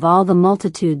face of all the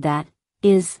multitude that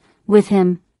is with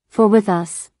him, for with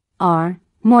us are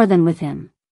more than with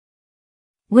him.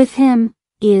 With him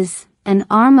is an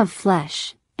arm of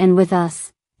flesh, and with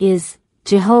us is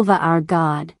Jehovah our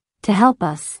God, to help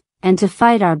us, and to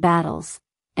fight our battles,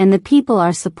 and the people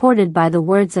are supported by the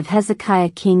words of Hezekiah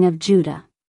king of Judah.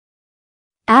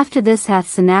 After this hath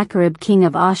Sennacherib king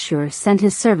of Ashur sent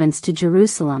his servants to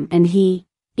Jerusalem, and he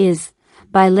is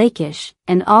by Lachish,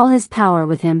 and all his power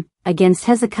with him, against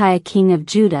Hezekiah king of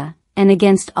Judah, and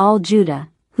against all Judah,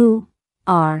 who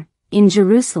are in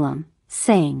Jerusalem,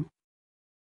 saying,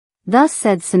 Thus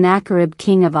said Sennacherib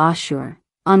king of Ashur,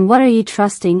 On what are ye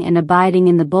trusting and abiding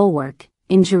in the bulwark,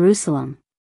 in Jerusalem?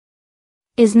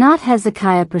 Is not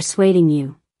Hezekiah persuading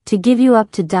you, to give you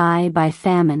up to die by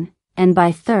famine, and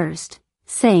by thirst,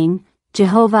 saying,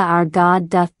 Jehovah our God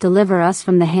doth deliver us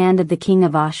from the hand of the king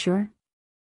of Ashur?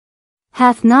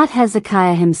 Hath not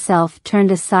Hezekiah himself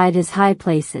turned aside his high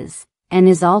places, and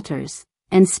his altars,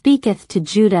 and speaketh to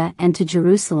Judah and to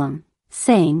Jerusalem,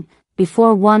 saying,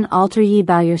 Before one altar ye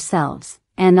bow yourselves,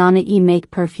 and on it ye make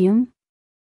perfume?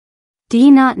 Do ye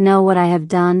not know what I have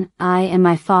done, I and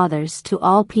my fathers, to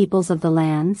all peoples of the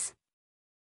lands?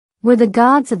 Were the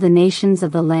gods of the nations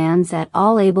of the lands at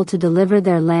all able to deliver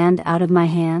their land out of my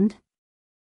hand?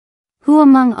 Who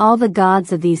among all the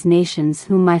gods of these nations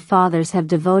whom my fathers have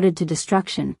devoted to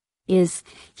destruction, is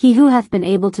he who hath been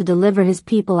able to deliver his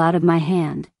people out of my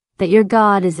hand, that your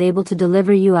God is able to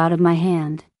deliver you out of my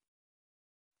hand?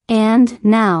 And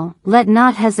now, let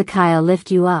not Hezekiah lift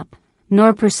you up,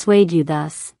 nor persuade you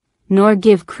thus, nor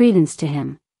give credence to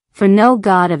him, for no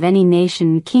God of any nation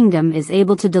and kingdom is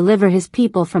able to deliver his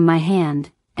people from my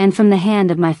hand, and from the hand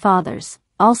of my fathers.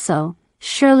 Also,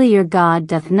 surely your God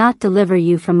doth not deliver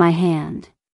you from my hand.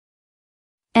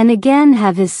 And again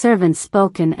have his servants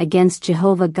spoken against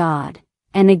Jehovah God,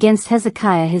 and against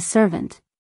Hezekiah his servant.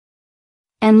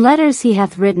 And letters he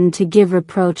hath written to give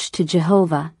reproach to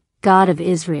Jehovah, God of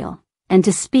Israel, and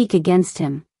to speak against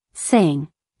him, saying,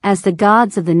 As the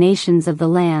gods of the nations of the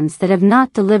lands that have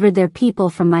not delivered their people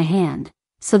from my hand,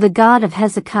 so the God of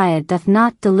Hezekiah doth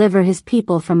not deliver his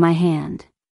people from my hand.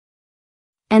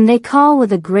 And they call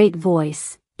with a great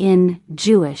voice, in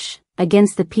Jewish,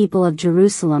 against the people of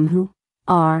Jerusalem who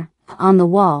are on the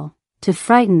wall, to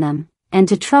frighten them, and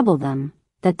to trouble them,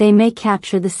 that they may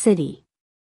capture the city.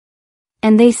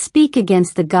 And they speak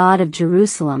against the God of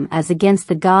Jerusalem as against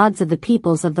the gods of the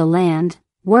peoples of the land,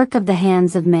 work of the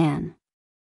hands of man.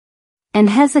 And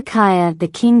Hezekiah the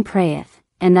king prayeth,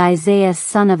 and Isaiah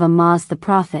son of Amoz the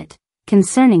prophet,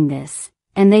 concerning this,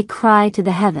 and they cry to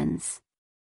the heavens.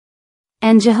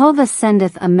 And Jehovah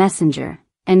sendeth a messenger,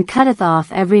 and cutteth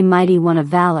off every mighty one of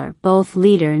valor, both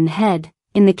leader and head,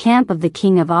 in the camp of the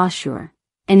king of Ashur,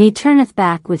 and he turneth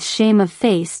back with shame of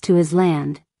face to his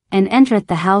land, and entereth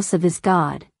the house of his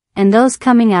God, and those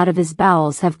coming out of his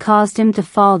bowels have caused him to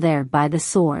fall there by the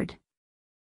sword.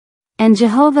 And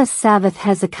Jehovah saveth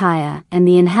Hezekiah and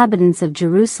the inhabitants of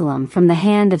Jerusalem from the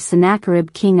hand of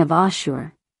Sennacherib king of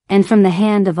Ashur, and from the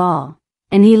hand of all,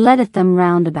 and he leddeth them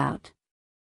round about.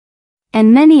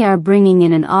 And many are bringing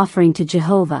in an offering to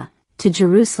Jehovah, to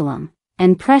Jerusalem,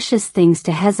 and precious things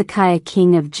to Hezekiah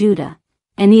king of Judah,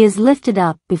 and he is lifted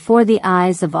up before the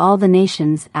eyes of all the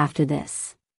nations after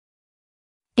this.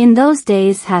 In those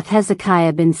days hath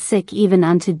Hezekiah been sick even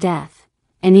unto death,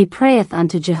 and he prayeth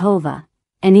unto Jehovah,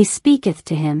 and he speaketh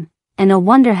to him, and a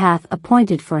wonder hath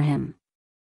appointed for him.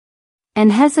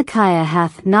 And Hezekiah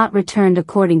hath not returned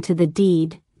according to the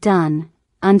deed done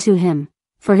unto him,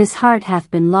 for his heart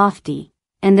hath been lofty,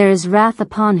 and there is wrath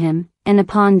upon him, and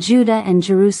upon Judah and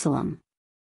Jerusalem.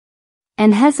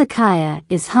 And Hezekiah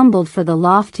is humbled for the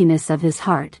loftiness of his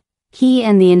heart, he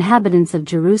and the inhabitants of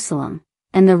Jerusalem,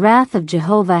 and the wrath of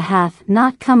Jehovah hath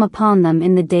not come upon them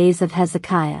in the days of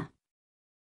Hezekiah.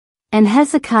 And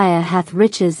Hezekiah hath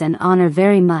riches and honor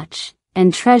very much,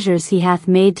 and treasures he hath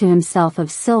made to himself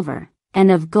of silver,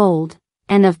 and of gold,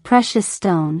 and of precious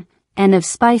stone, and of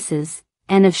spices,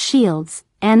 and of shields,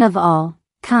 and of all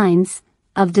kinds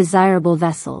of desirable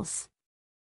vessels.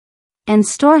 And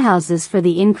storehouses for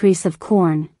the increase of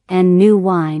corn, and new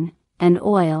wine, and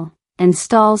oil, and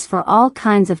stalls for all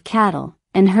kinds of cattle,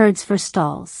 and herds for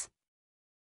stalls.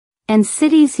 And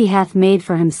cities he hath made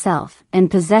for himself,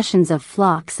 and possessions of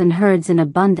flocks and herds in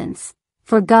abundance,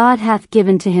 for God hath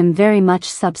given to him very much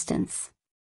substance.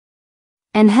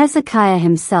 And Hezekiah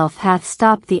himself hath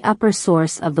stopped the upper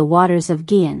source of the waters of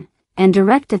Gihon, and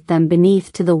directeth them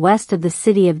beneath to the west of the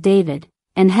city of David,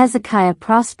 and Hezekiah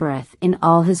prospereth in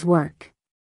all his work.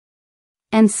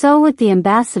 And so with the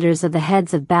ambassadors of the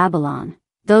heads of Babylon,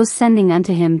 those sending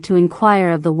unto him to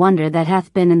inquire of the wonder that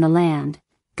hath been in the land,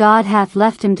 God hath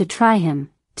left him to try him,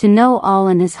 to know all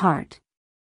in his heart.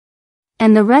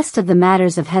 And the rest of the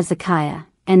matters of Hezekiah,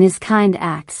 and his kind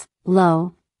acts,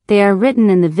 lo, they are written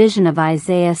in the vision of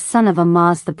Isaiah son of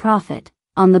Amoz the prophet,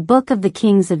 on the book of the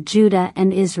kings of Judah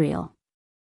and Israel.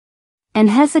 And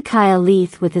Hezekiah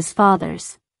lieth with his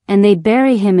fathers, and they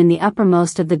bury him in the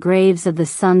uppermost of the graves of the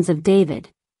sons of David,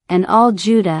 and all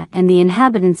Judah and the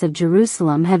inhabitants of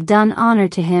Jerusalem have done honor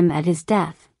to him at his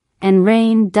death, and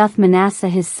reign doth Manasseh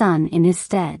his son in his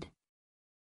stead.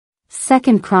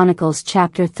 2 Chronicles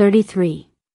chapter 33.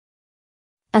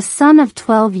 A son of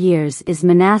 12 years is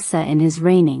Manasseh in his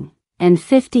reigning, and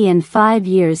 55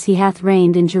 years he hath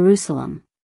reigned in Jerusalem.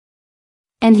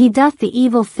 And he doth the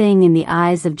evil thing in the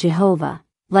eyes of Jehovah,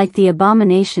 like the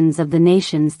abominations of the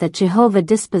nations that Jehovah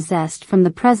dispossessed from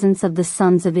the presence of the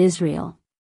sons of Israel.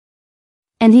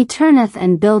 And he turneth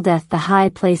and buildeth the high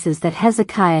places that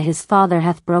Hezekiah his father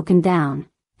hath broken down,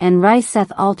 and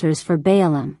riseth altars for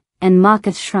Baalim, and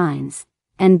mocketh shrines,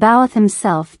 and boweth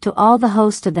himself to all the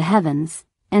host of the heavens,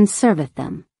 and serveth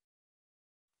them.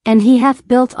 And he hath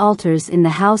built altars in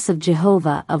the house of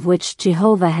Jehovah, of which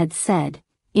Jehovah had said,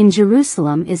 In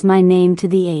Jerusalem is my name to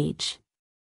the age.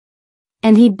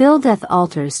 And he buildeth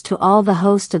altars to all the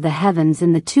host of the heavens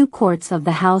in the two courts of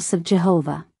the house of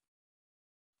Jehovah.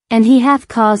 And he hath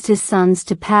caused his sons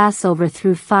to pass over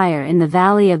through fire in the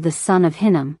valley of the son of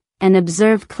Hinnom, and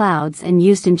observed clouds, and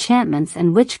used enchantments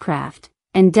and witchcraft,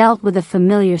 and dealt with a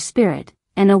familiar spirit,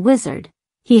 and a wizard.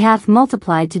 He hath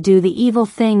multiplied to do the evil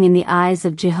thing in the eyes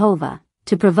of Jehovah,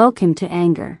 to provoke him to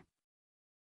anger.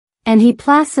 And he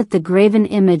placeth the graven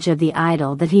image of the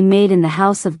idol that he made in the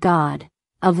house of God,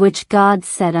 of which God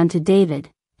said unto David,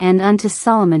 and unto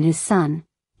Solomon his son,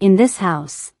 In this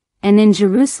house, and in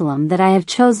Jerusalem that I have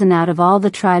chosen out of all the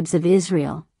tribes of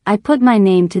Israel, I put my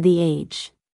name to the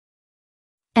age.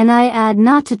 And I add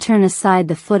not to turn aside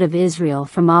the foot of Israel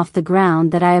from off the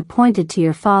ground that I appointed to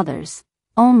your fathers,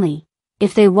 only,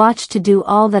 if they watch to do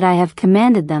all that I have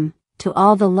commanded them, to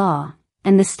all the law,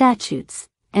 and the statutes,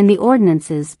 and the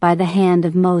ordinances by the hand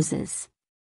of Moses.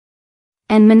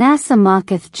 And Manasseh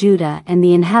mocketh Judah and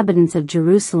the inhabitants of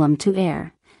Jerusalem to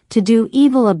err, to do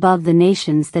evil above the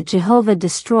nations that Jehovah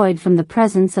destroyed from the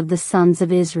presence of the sons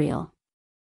of Israel.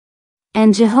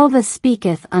 And Jehovah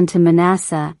speaketh unto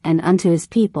Manasseh and unto his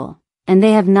people, and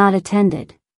they have not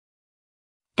attended.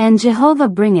 And Jehovah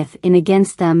bringeth in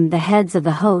against them the heads of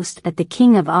the host that the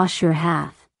king of Ashur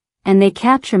hath, and they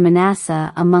capture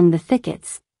Manasseh among the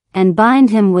thickets, and bind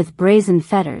him with brazen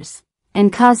fetters,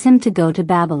 and cause him to go to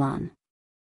Babylon.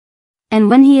 And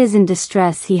when he is in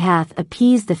distress he hath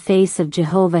appeased the face of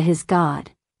Jehovah his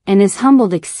God, and is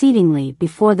humbled exceedingly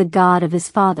before the God of his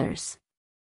fathers.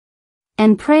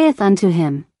 And prayeth unto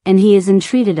him, and he is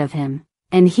entreated of him,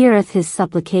 and heareth his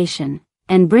supplication,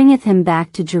 and bringeth him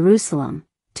back to Jerusalem,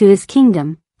 to his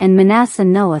kingdom, and Manasseh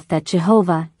knoweth that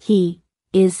Jehovah, he,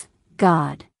 is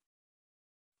God.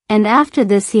 And after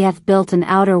this he hath built an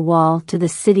outer wall to the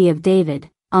city of David,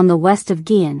 on the west of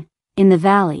Gihon, in the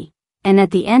valley, and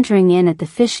at the entering in at the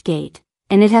fish gate,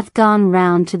 and it hath gone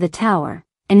round to the tower,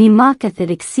 and he mocketh it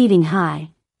exceeding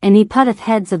high, and he putteth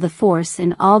heads of the force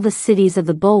in all the cities of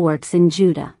the bulwarks in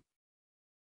Judah.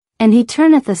 And he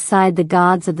turneth aside the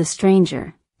gods of the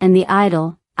stranger, and the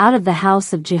idol, out of the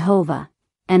house of Jehovah,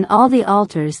 and all the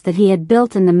altars that he had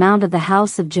built in the mount of the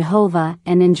house of Jehovah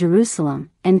and in Jerusalem,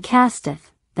 and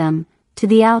casteth them to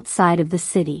the outside of the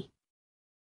city.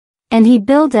 And he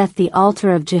buildeth the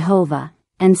altar of Jehovah,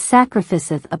 and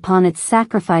sacrificeth upon it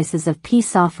sacrifices of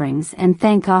peace offerings and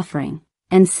thank offering,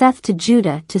 and saith to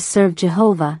Judah to serve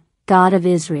Jehovah, God of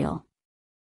Israel.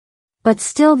 But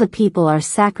still the people are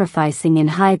sacrificing in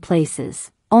high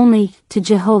places, only to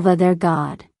Jehovah their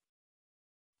God.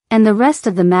 And the rest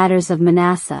of the matters of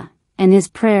Manasseh, and his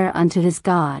prayer unto his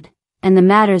God, and the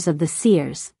matters of the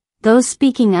seers, those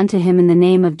speaking unto him in the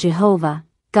name of Jehovah,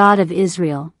 God of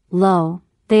Israel, lo,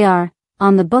 they are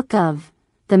on the book of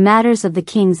the matters of the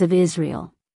kings of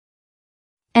Israel.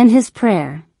 And his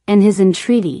prayer, and his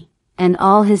entreaty, and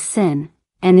all his sin,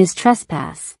 and his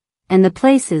trespass, and the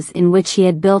places in which he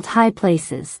had built high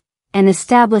places, and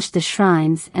established the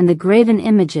shrines and the graven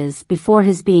images before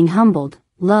his being humbled,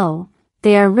 lo,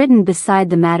 they are written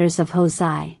beside the matters of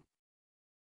Hosea.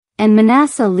 And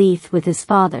Manasseh leeth with his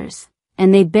fathers,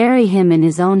 and they bury him in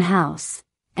his own house,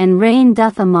 and reign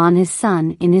doth Amon his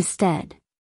son in his stead.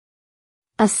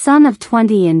 A son of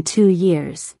 22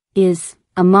 years, is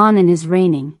Amon in his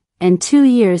reigning, and 2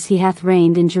 years he hath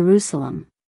reigned in Jerusalem.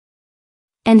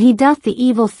 And he doth the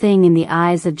evil thing in the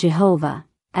eyes of Jehovah,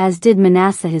 as did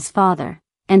Manasseh his father,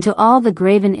 and to all the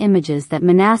graven images that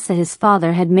Manasseh his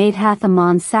father had made hath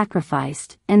Amon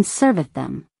sacrificed, and serveth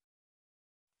them.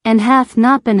 And hath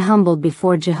not been humbled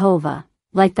before Jehovah,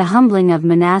 like the humbling of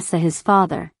Manasseh his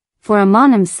father, for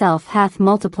Amon himself hath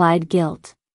multiplied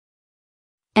guilt.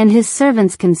 And his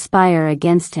servants conspire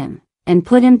against him, and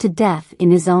put him to death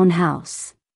in his own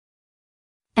house.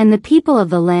 And the people of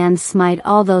the land smite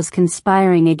all those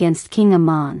conspiring against King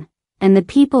Amon, and the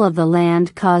people of the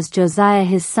land cause Josiah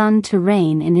his son to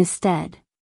reign in his stead.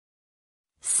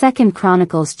 2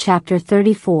 Chronicles chapter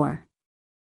 34.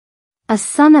 A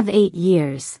son of 8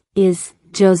 years, is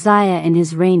Josiah in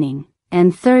his reigning,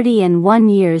 and 31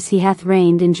 years he hath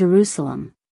reigned in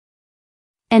Jerusalem.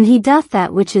 And he doth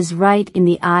that which is right in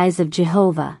the eyes of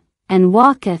Jehovah, and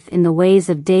walketh in the ways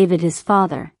of David his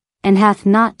father, and hath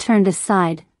not turned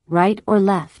aside, right or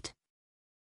left.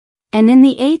 And in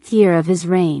the 8th year of his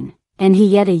reign, and he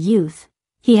yet a youth,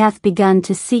 he hath begun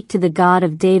to seek to the God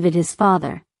of David his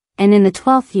father, and in the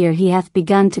 12th year he hath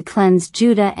begun to cleanse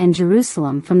Judah and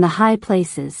Jerusalem from the high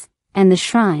places, and the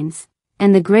shrines,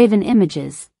 and the graven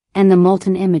images, and the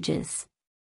molten images.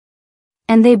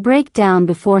 And they break down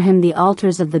before him the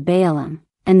altars of the Baalim,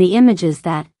 and the images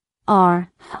that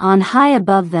are on high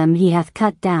above them he hath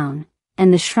cut down,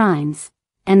 and the shrines,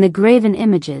 and the graven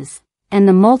images, and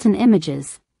the molten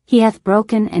images, he hath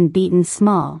broken and beaten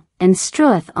small, and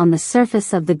streweth on the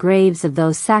surface of the graves of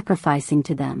those sacrificing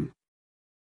to them.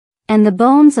 And the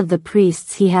bones of the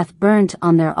priests he hath burnt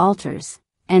on their altars,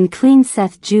 and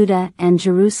cleanseth Judah and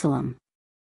Jerusalem.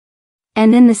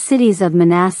 And in the cities of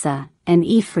Manasseh, and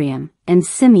Ephraim, and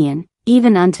Simeon,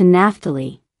 even unto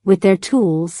Naphtali, with their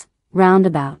tools, round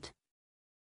about.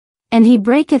 And he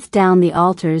breaketh down the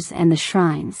altars and the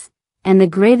shrines, and the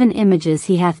graven images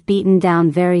he hath beaten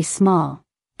down very small,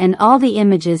 and all the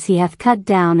images he hath cut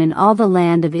down in all the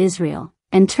land of Israel,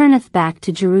 and turneth back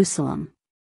to Jerusalem.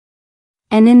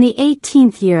 And in the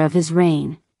 18th year of his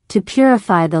reign, to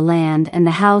purify the land and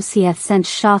the house he hath sent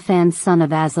Shaphan son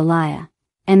of Azaliah,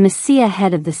 and Messiah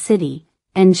head of the city,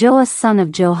 and Joas son of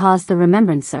Johaz the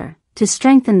remembrancer, to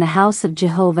strengthen the house of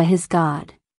Jehovah his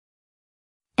God.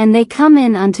 And they come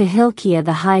in unto Hilkiah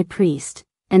the high priest,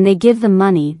 and they give the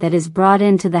money that is brought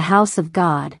into the house of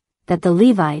God, that the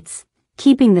Levites,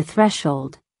 keeping the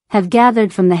threshold, have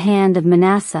gathered from the hand of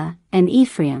Manasseh, and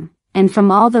Ephraim, and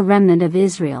from all the remnant of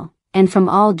Israel, and from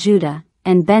all Judah,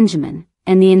 and Benjamin,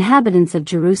 and the inhabitants of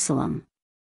Jerusalem.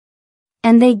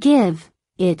 And they give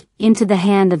it into the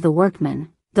hand of the workmen,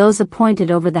 those appointed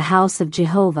over the house of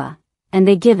Jehovah, and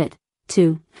they give it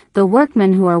to the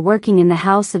workmen who are working in the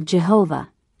house of Jehovah,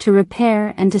 to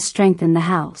repair and to strengthen the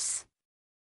house.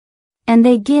 And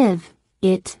they give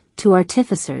it to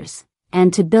artificers,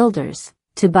 and to builders,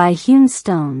 to buy hewn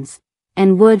stones,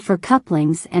 and wood for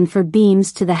couplings and for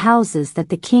beams to the houses that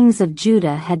the kings of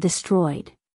Judah had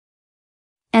destroyed.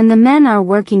 And the men are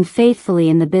working faithfully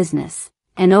in the business,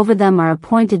 and over them are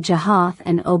appointed Jahath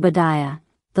and Obadiah,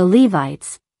 the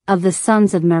Levites, of the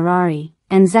sons of Merari,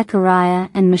 and Zechariah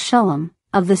and Meshullam,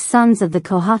 of the sons of the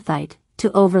Kohathite,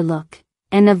 to overlook,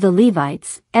 and of the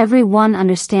Levites, every one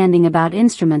understanding about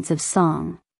instruments of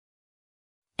song.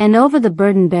 And over the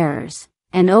burden bearers,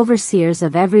 and overseers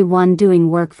of every one doing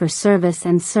work for service,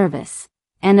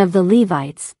 and of the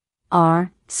Levites,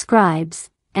 are scribes,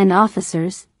 and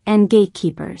officers, and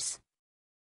gatekeepers.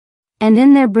 And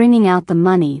in their bringing out the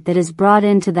money that is brought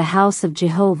into the house of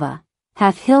Jehovah,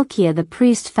 hath Hilkiah the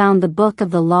priest found the book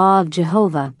of the law of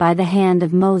Jehovah by the hand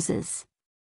of Moses.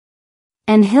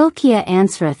 And Hilkiah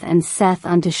answereth and saith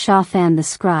unto Shaphan the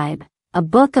scribe, A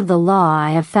book of the law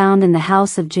I have found in the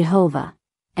house of Jehovah.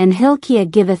 And Hilkiah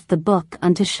giveth the book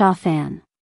unto Shaphan.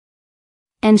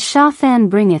 And Shaphan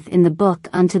bringeth in the book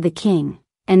unto the king,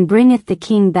 and bringeth the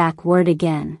king back word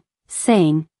again,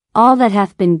 saying, All that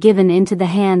hath been given into the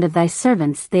hand of thy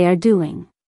servants they are doing.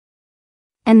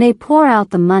 And they pour out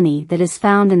the money that is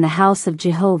found in the house of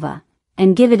Jehovah,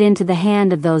 and give it into the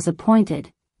hand of those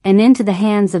appointed, and into the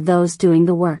hands of those doing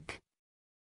the work.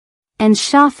 And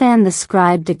Shaphan the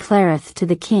scribe declareth to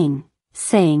the king,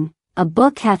 saying, A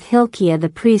book hath Hilkiah the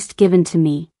priest given to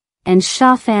me, and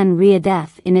Shaphan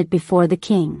readeth in it before the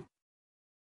king.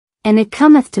 And it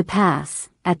cometh to pass,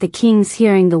 at the king's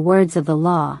hearing the words of the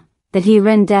law, that he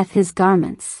rendeth his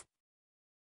garments.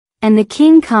 And the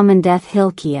king commendeth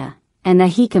Hilkiah, and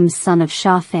Ahikam son of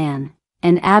Shaphan,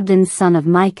 and Abdon son of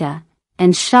Micah,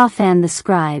 and Shaphan the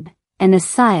scribe, and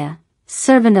Asaiah,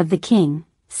 servant of the king,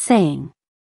 saying,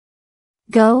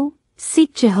 Go,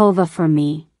 seek Jehovah for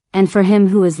me, and for him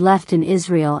who is left in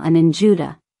Israel and in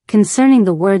Judah, concerning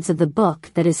the words of the book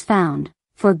that is found,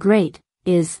 for great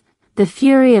is the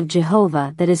fury of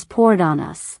Jehovah that is poured on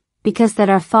us, because that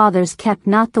our fathers kept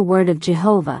not the word of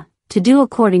Jehovah, to do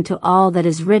according to all that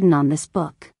is written on this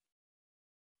book.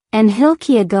 And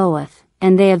Hilkiah goeth,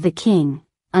 and they of the king,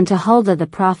 unto Huldah the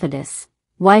prophetess,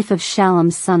 wife of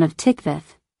Shallum son of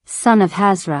Tikvath, son of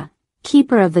Hazra,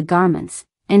 keeper of the garments,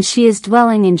 and she is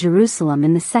dwelling in Jerusalem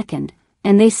in the second,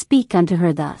 and they speak unto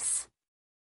her thus.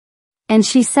 And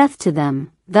she saith to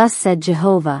them, Thus said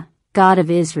Jehovah, God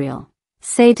of Israel,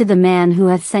 Say to the man who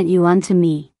hath sent you unto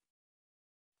me.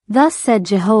 Thus said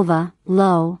Jehovah,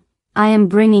 Lo, I am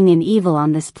bringing an evil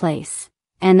on this place,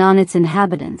 and on its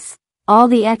inhabitants, all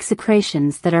the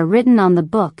execrations that are written on the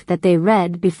book that they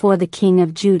read before the king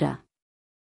of Judah.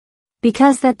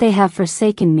 Because that they have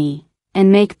forsaken me,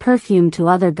 and make perfume to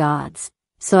other gods,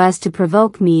 so as to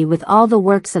provoke me with all the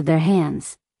works of their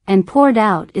hands, and poured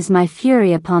out is my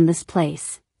fury upon this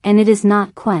place, and it is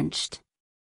not quenched.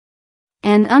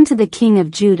 And unto the king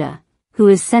of Judah, who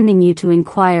is sending you to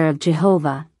inquire of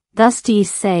Jehovah, thus do ye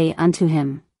say unto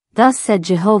him, Thus said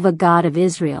Jehovah God of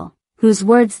Israel, whose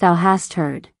words thou hast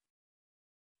heard.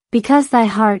 Because thy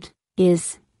heart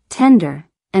is tender,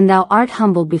 and thou art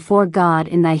humble before God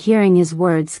in thy hearing his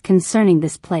words concerning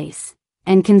this place,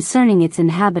 and concerning its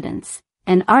inhabitants,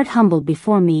 and art humble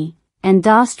before me, and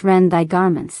dost rend thy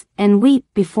garments, and weep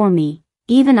before me,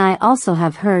 even I also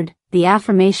have heard the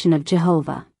affirmation of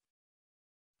Jehovah.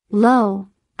 Lo,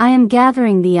 I am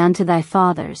gathering thee unto thy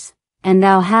fathers, and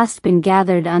thou hast been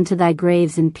gathered unto thy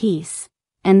graves in peace,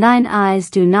 and thine eyes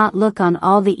do not look on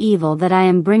all the evil that I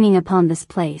am bringing upon this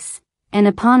place, and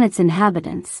upon its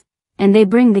inhabitants, and they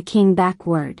bring the king back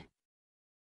word.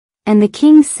 And the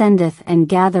king sendeth and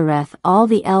gathereth all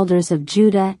the elders of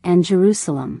Judah and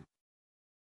Jerusalem.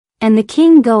 And the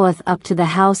king goeth up to the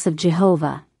house of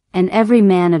Jehovah, and every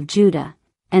man of Judah,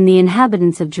 and the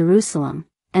inhabitants of Jerusalem,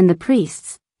 and the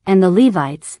priests, and the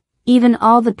Levites, even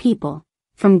all the people,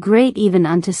 from great even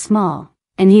unto small,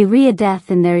 and he readeth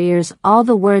in their ears all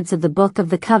the words of the book of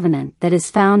the covenant that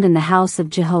is found in the house of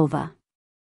Jehovah.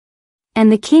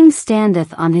 And the king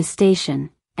standeth on his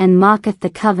station, and mocketh the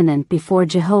covenant before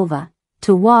Jehovah,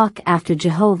 to walk after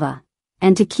Jehovah,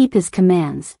 and to keep his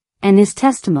commands, and his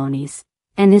testimonies,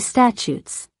 and his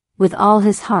statutes, with all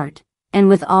his heart, and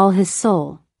with all his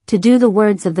soul, to do the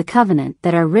words of the covenant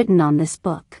that are written on this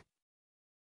book.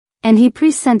 And he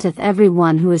presenteth every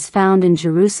one who is found in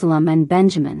Jerusalem and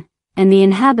Benjamin, and the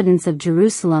inhabitants of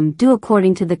Jerusalem do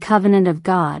according to the covenant of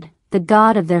God, the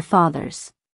God of their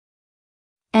fathers.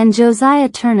 And Josiah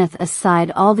turneth aside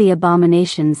all the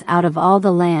abominations out of all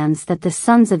the lands that the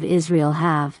sons of Israel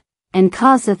have, and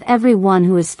causeth every one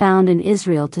who is found in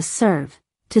Israel to serve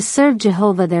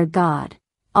Jehovah their God.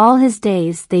 All his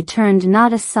days they turned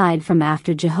not aside from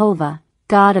after Jehovah,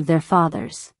 God of their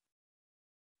fathers.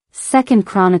 2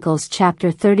 Chronicles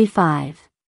chapter 35.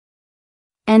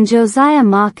 And Josiah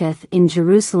mocketh in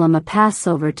Jerusalem a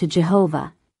Passover to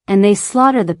Jehovah, and they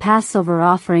slaughter the Passover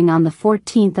offering on the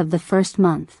 14th of the first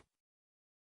month.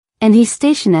 And he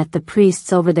stationeth the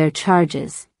priests over their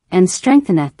charges, and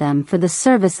strengtheneth them for the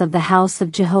service of the house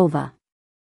of Jehovah.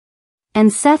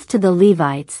 And saith to the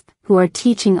Levites, who are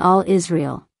teaching all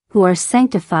Israel, who are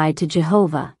sanctified to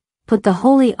Jehovah, Put the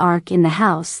holy ark in the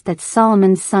house that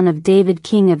Solomon son of David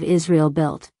king of Israel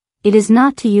built. It is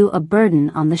not to you a burden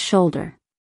on the shoulder.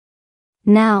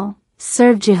 Now,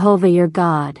 serve Jehovah your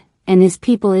God, and his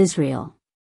people Israel.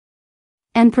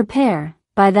 And prepare,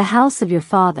 by the house of your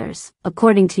fathers,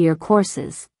 according to your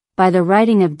courses, by the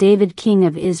writing of David king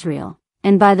of Israel,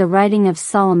 and by the writing of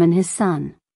Solomon his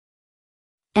son.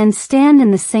 And stand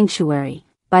in the sanctuary,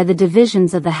 by the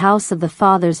divisions of the house of the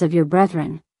fathers of your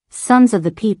brethren, sons of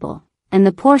the people, and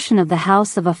the portion of the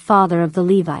house of a father of the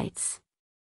Levites.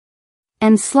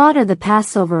 And slaughter the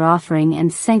Passover offering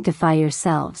and sanctify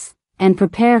yourselves, and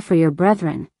prepare for your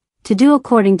brethren, to do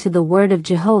according to the word of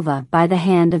Jehovah by the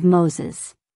hand of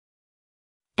Moses.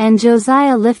 And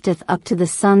Josiah lifteth up to the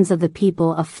sons of the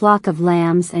people a flock of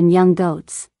lambs and young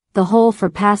goats, the whole for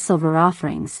Passover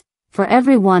offerings, for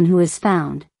every one who is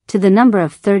found, to the number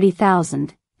of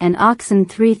 30,000, and oxen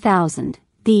 3,000,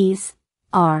 these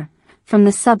are from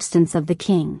the substance of the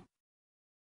king.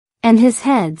 And his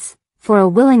heads, for a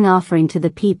willing offering to the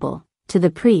people, to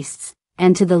the priests,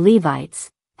 and to the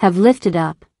Levites, have lifted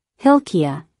up,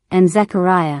 Hilkiah, and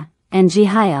Zechariah, and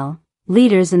Jehiel,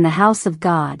 leaders in the house of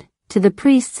God, to the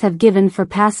priests have given for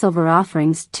Passover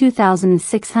offerings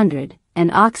 2,600,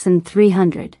 and oxen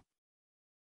 300.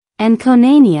 And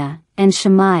Conaniah, and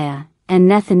Shemaiah, and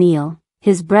Nethaneel,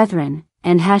 his brethren,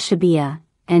 and Hashabiah,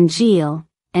 and Jeiel,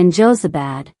 and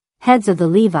Jozabad, heads of the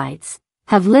Levites,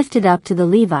 have lifted up to the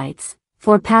Levites,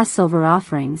 for Passover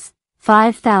offerings,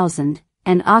 5,000,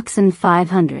 and oxen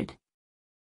 500.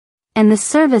 And the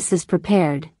service is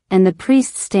prepared, and the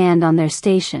priests stand on their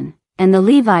station, and the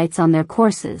Levites on their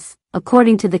courses,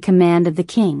 according to the command of the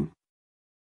king.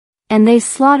 And they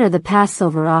slaughter the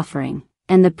Passover offering,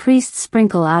 and the priests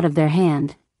sprinkle out of their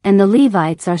hand, and the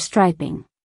Levites are striping.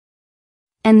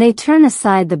 And they turn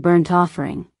aside the burnt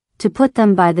offering, to put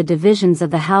them by the divisions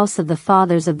of the house of the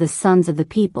fathers of the sons of the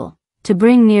people, to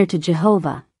bring near to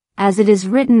Jehovah, as it is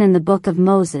written in the book of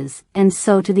Moses, and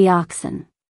so to the oxen.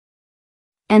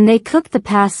 And they cook the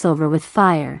Passover with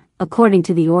fire, according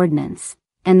to the ordinance,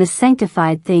 and the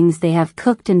sanctified things they have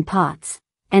cooked in pots,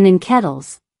 and in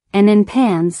kettles, and in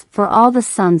pans for all the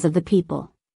sons of the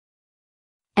people.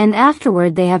 And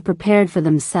afterward they have prepared for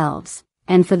themselves,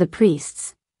 and for the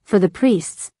priests,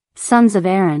 sons of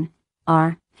Aaron,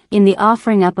 are, in the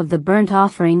offering up of the burnt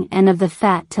offering and of the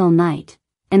fat till night,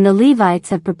 and the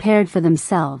Levites have prepared for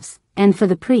themselves, and for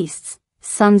the priests,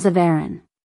 sons of Aaron.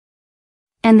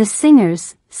 And the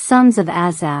singers, sons of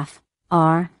Asaph,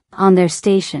 are, on their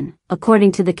station,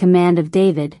 according to the command of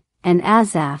David, and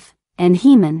Asaph, and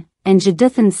Heman, and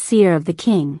Jeduthun seer of the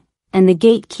king, and the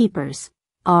gatekeepers,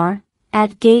 are,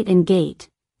 at gate and gate.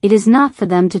 It is not for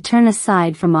them to turn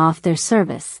aside from off their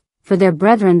service, for their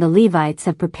brethren the Levites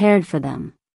have prepared for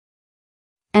them.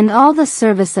 And all the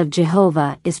service of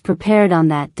Jehovah is prepared on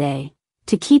that day,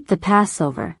 to keep the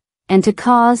Passover, and to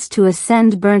cause to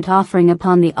ascend burnt offering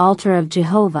upon the altar of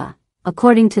Jehovah,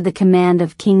 according to the command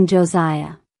of King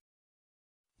Josiah.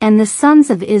 And the sons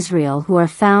of Israel who are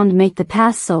found make the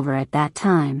Passover at that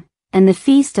time, and the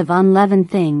feast of unleavened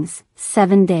things,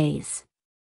 7 days.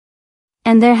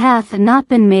 And there hath not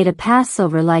been made a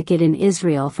Passover like it in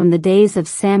Israel from the days of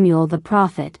Samuel the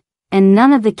prophet, and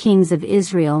none of the kings of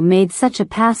Israel made such a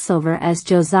Passover as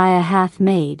Josiah hath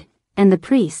made, and the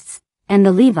priests, and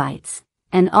the Levites,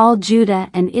 and all Judah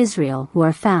and Israel who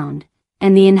are found,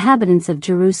 and the inhabitants of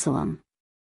Jerusalem.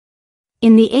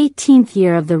 In the 18th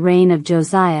year of the reign of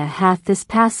Josiah hath this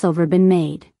Passover been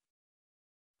made.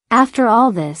 After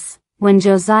all this, when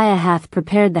Josiah hath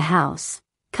prepared the house,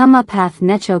 come up hath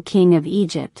Necho king of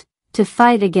Egypt, to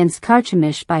fight against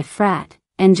Carchemish by Frat,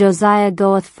 and Josiah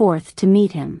goeth forth to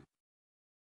meet him.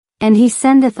 And he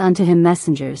sendeth unto him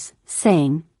messengers,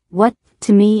 saying, What,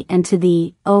 to me and to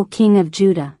thee, O king of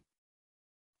Judah?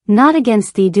 Not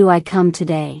against thee do I come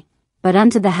today, but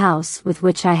unto the house with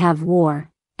which I have war.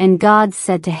 And God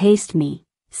said to haste me,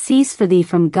 Cease for thee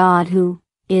from God who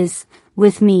is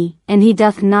with me, and he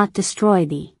doth not destroy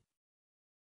thee.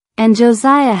 And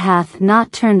Josiah hath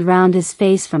not turned round his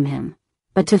face from him,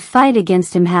 but to fight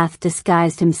against him hath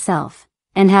disguised himself,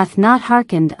 and hath not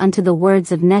hearkened unto the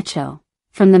words of Necho,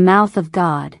 from the mouth of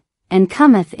God, and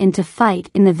cometh in to fight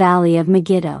in the valley of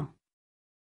Megiddo.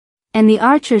 And the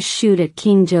archers shoot at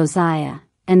King Josiah,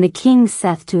 and the king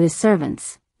saith to his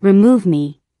servants, Remove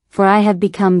me, for I have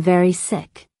become very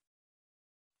sick.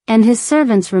 And his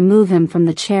servants remove him from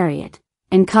the chariot,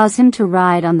 and cause him to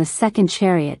ride on the second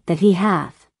chariot that he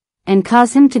hath, and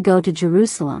cause him to go to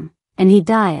Jerusalem, and he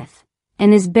dieth,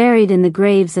 and is buried in the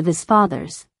graves of his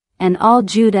fathers, and all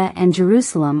Judah and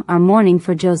Jerusalem are mourning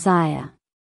for Josiah.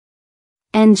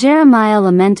 And Jeremiah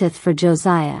lamenteth for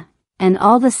Josiah, and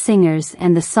all the singers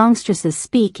and the songstresses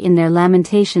speak in their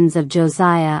lamentations of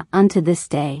Josiah unto this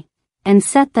day, and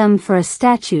set them for a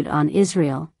statute on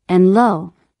Israel, and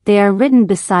lo, they are written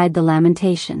beside the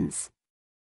lamentations.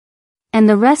 And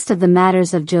the rest of the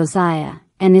matters of Josiah,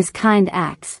 and his kind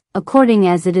acts, according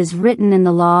as it is written in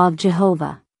the law of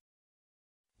Jehovah.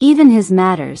 Even his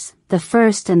matters, the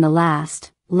first and the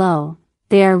last, lo,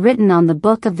 they are written on the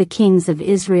book of the kings of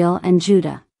Israel and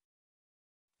Judah.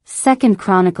 2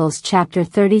 Chronicles chapter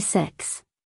 36.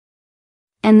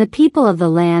 And the people of the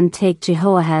land take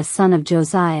Jehoahaz son of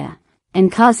Josiah,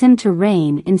 and cause him to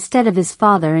reign instead of his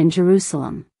father in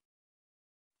Jerusalem.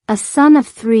 A son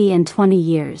of 23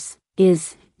 years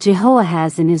is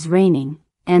Jehoahaz in his reigning,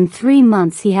 and 3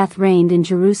 months he hath reigned in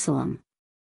Jerusalem.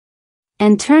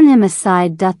 And turn him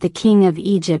aside doth the king of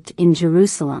Egypt in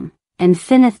Jerusalem, and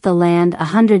finneth the land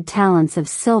 100 talents of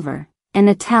silver, and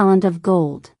a talent of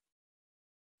gold.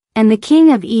 And the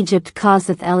king of Egypt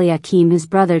causeth Eliakim his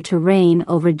brother to reign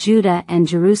over Judah and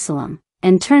Jerusalem,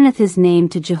 and turneth his name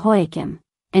to Jehoiakim,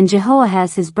 and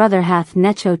Jehoahaz his brother hath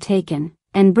Necho taken,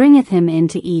 and bringeth him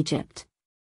into Egypt.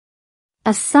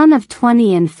 A son of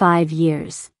 25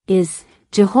 years is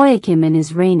Jehoiakim in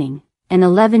his reigning, and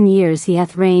 11 years he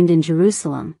hath reigned in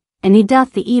Jerusalem, and he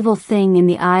doth the evil thing in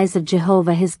the eyes of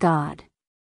Jehovah his God.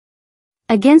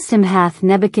 Against him hath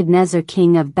Nebuchadnezzar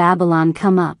king of Babylon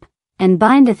come up, and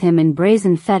bindeth him in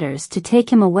brazen fetters to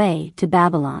take him away to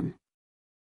Babylon.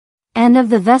 And of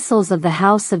the vessels of the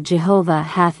house of Jehovah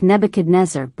hath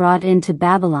Nebuchadnezzar brought into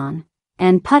Babylon,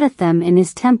 and putteth them in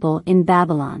his temple in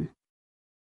Babylon.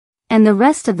 And the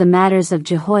rest of the matters of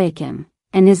Jehoiakim,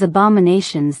 and his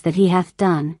abominations that he hath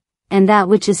done, and that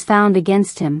which is found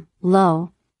against him,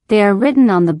 lo, they are written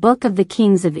on the book of the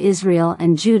kings of Israel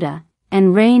and Judah,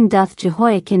 and reign doth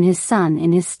Jehoiakim his son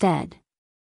in his stead.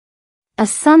 A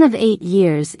son of 8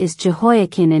 years is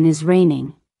Jehoiakim in his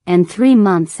reigning, and 3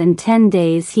 months and 10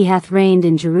 days he hath reigned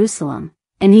in Jerusalem,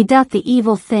 and he doth the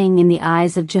evil thing in the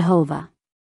eyes of Jehovah.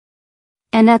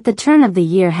 And at the turn of the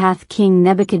year hath King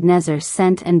Nebuchadnezzar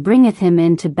sent and bringeth him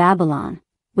into Babylon,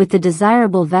 with the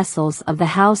desirable vessels of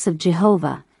the house of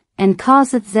Jehovah, and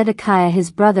causeth Zedekiah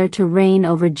his brother to reign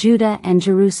over Judah and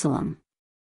Jerusalem.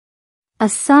 A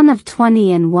son of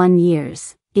 21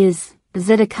 years is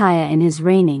Zedekiah in his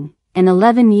reigning, and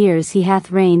 11 years he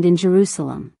hath reigned in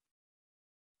Jerusalem.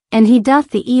 And he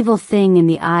doth the evil thing in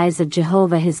the eyes of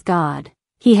Jehovah his God,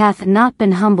 he hath not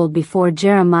been humbled before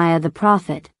Jeremiah the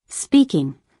prophet,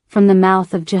 speaking from the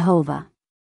mouth of Jehovah.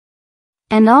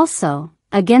 And also,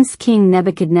 against King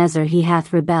Nebuchadnezzar he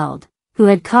hath rebelled, who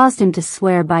had caused him to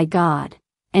swear by God,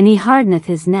 and he hardeneth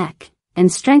his neck,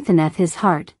 and strengtheneth his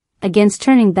heart, against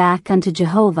turning back unto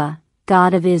Jehovah,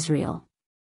 God of Israel.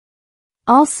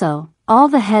 Also, all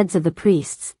the heads of the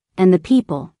priests, and the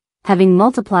people, having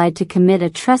multiplied to commit a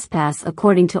trespass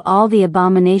according to all the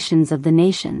abominations of the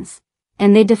nations,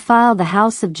 and they defile the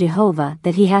house of Jehovah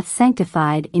that he hath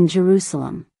sanctified in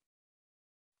Jerusalem.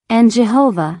 And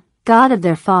Jehovah, God of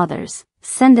their fathers,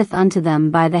 sendeth unto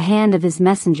them by the hand of his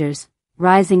messengers,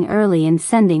 rising early and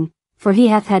sending, for he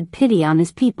hath had pity on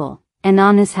his people, and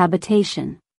on his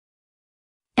habitation.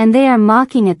 And they are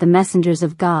mocking at the messengers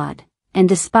of God, and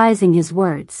despising his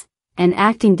words, and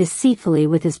acting deceitfully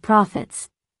with his prophets,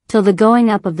 till the going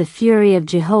up of the fury of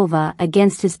Jehovah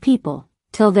against his people,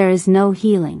 till there is no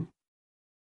healing.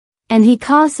 And he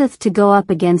causeth to go up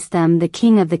against them the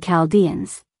king of the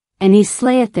Chaldeans, and he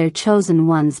slayeth their chosen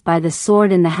ones by the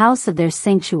sword in the house of their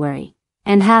sanctuary,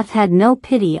 and hath had no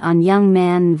pity on young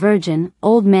man and virgin,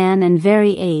 old man and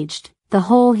very aged, the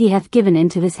whole he hath given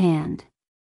into his hand.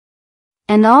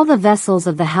 And all the vessels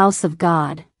of the house of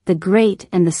God, the great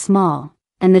and the small,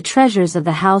 and the treasures of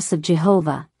the house of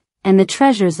Jehovah, and the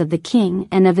treasures of the king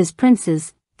and of his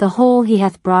princes, the whole he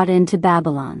hath brought into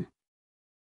Babylon.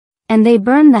 And they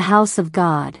burn the house of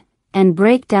God, and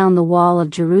break down the wall of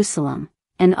Jerusalem,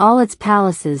 and all its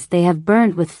palaces they have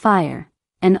burnt with fire,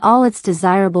 and all its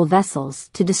desirable vessels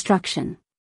to destruction.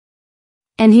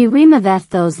 And he removeth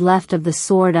those left of the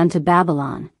sword unto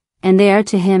Babylon, and they are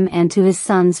to him and to his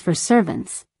sons for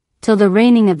servants, till the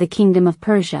reigning of the kingdom of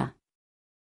Persia.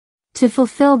 To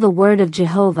fulfill the word of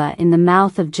Jehovah in the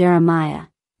mouth of Jeremiah,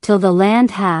 till the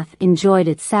land hath enjoyed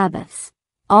its Sabbaths,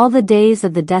 all the days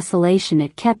of the desolation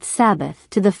it kept Sabbath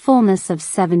to the fullness of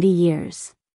 70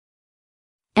 years.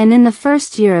 And in the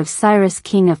first year of Cyrus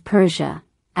king of Persia,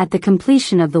 at the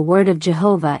completion of the word of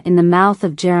Jehovah in the mouth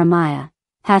of Jeremiah,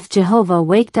 hath Jehovah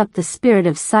waked up the spirit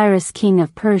of Cyrus king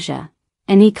of Persia,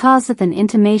 and he causeth an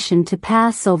intimation to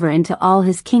pass over into all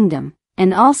his kingdom,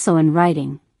 and also in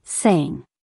writing, saying,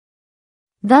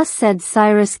 Thus said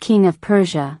Cyrus king of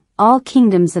Persia, all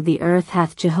kingdoms of the earth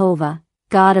hath Jehovah,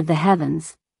 God of the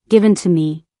heavens, given to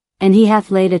me, and he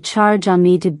hath laid a charge on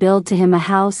me to build to him a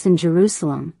house in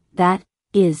Jerusalem, that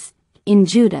is, in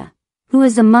Judah, who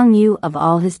is among you of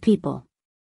all his people.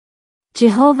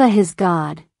 Jehovah his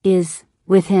God is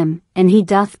with him, and he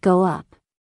doth go up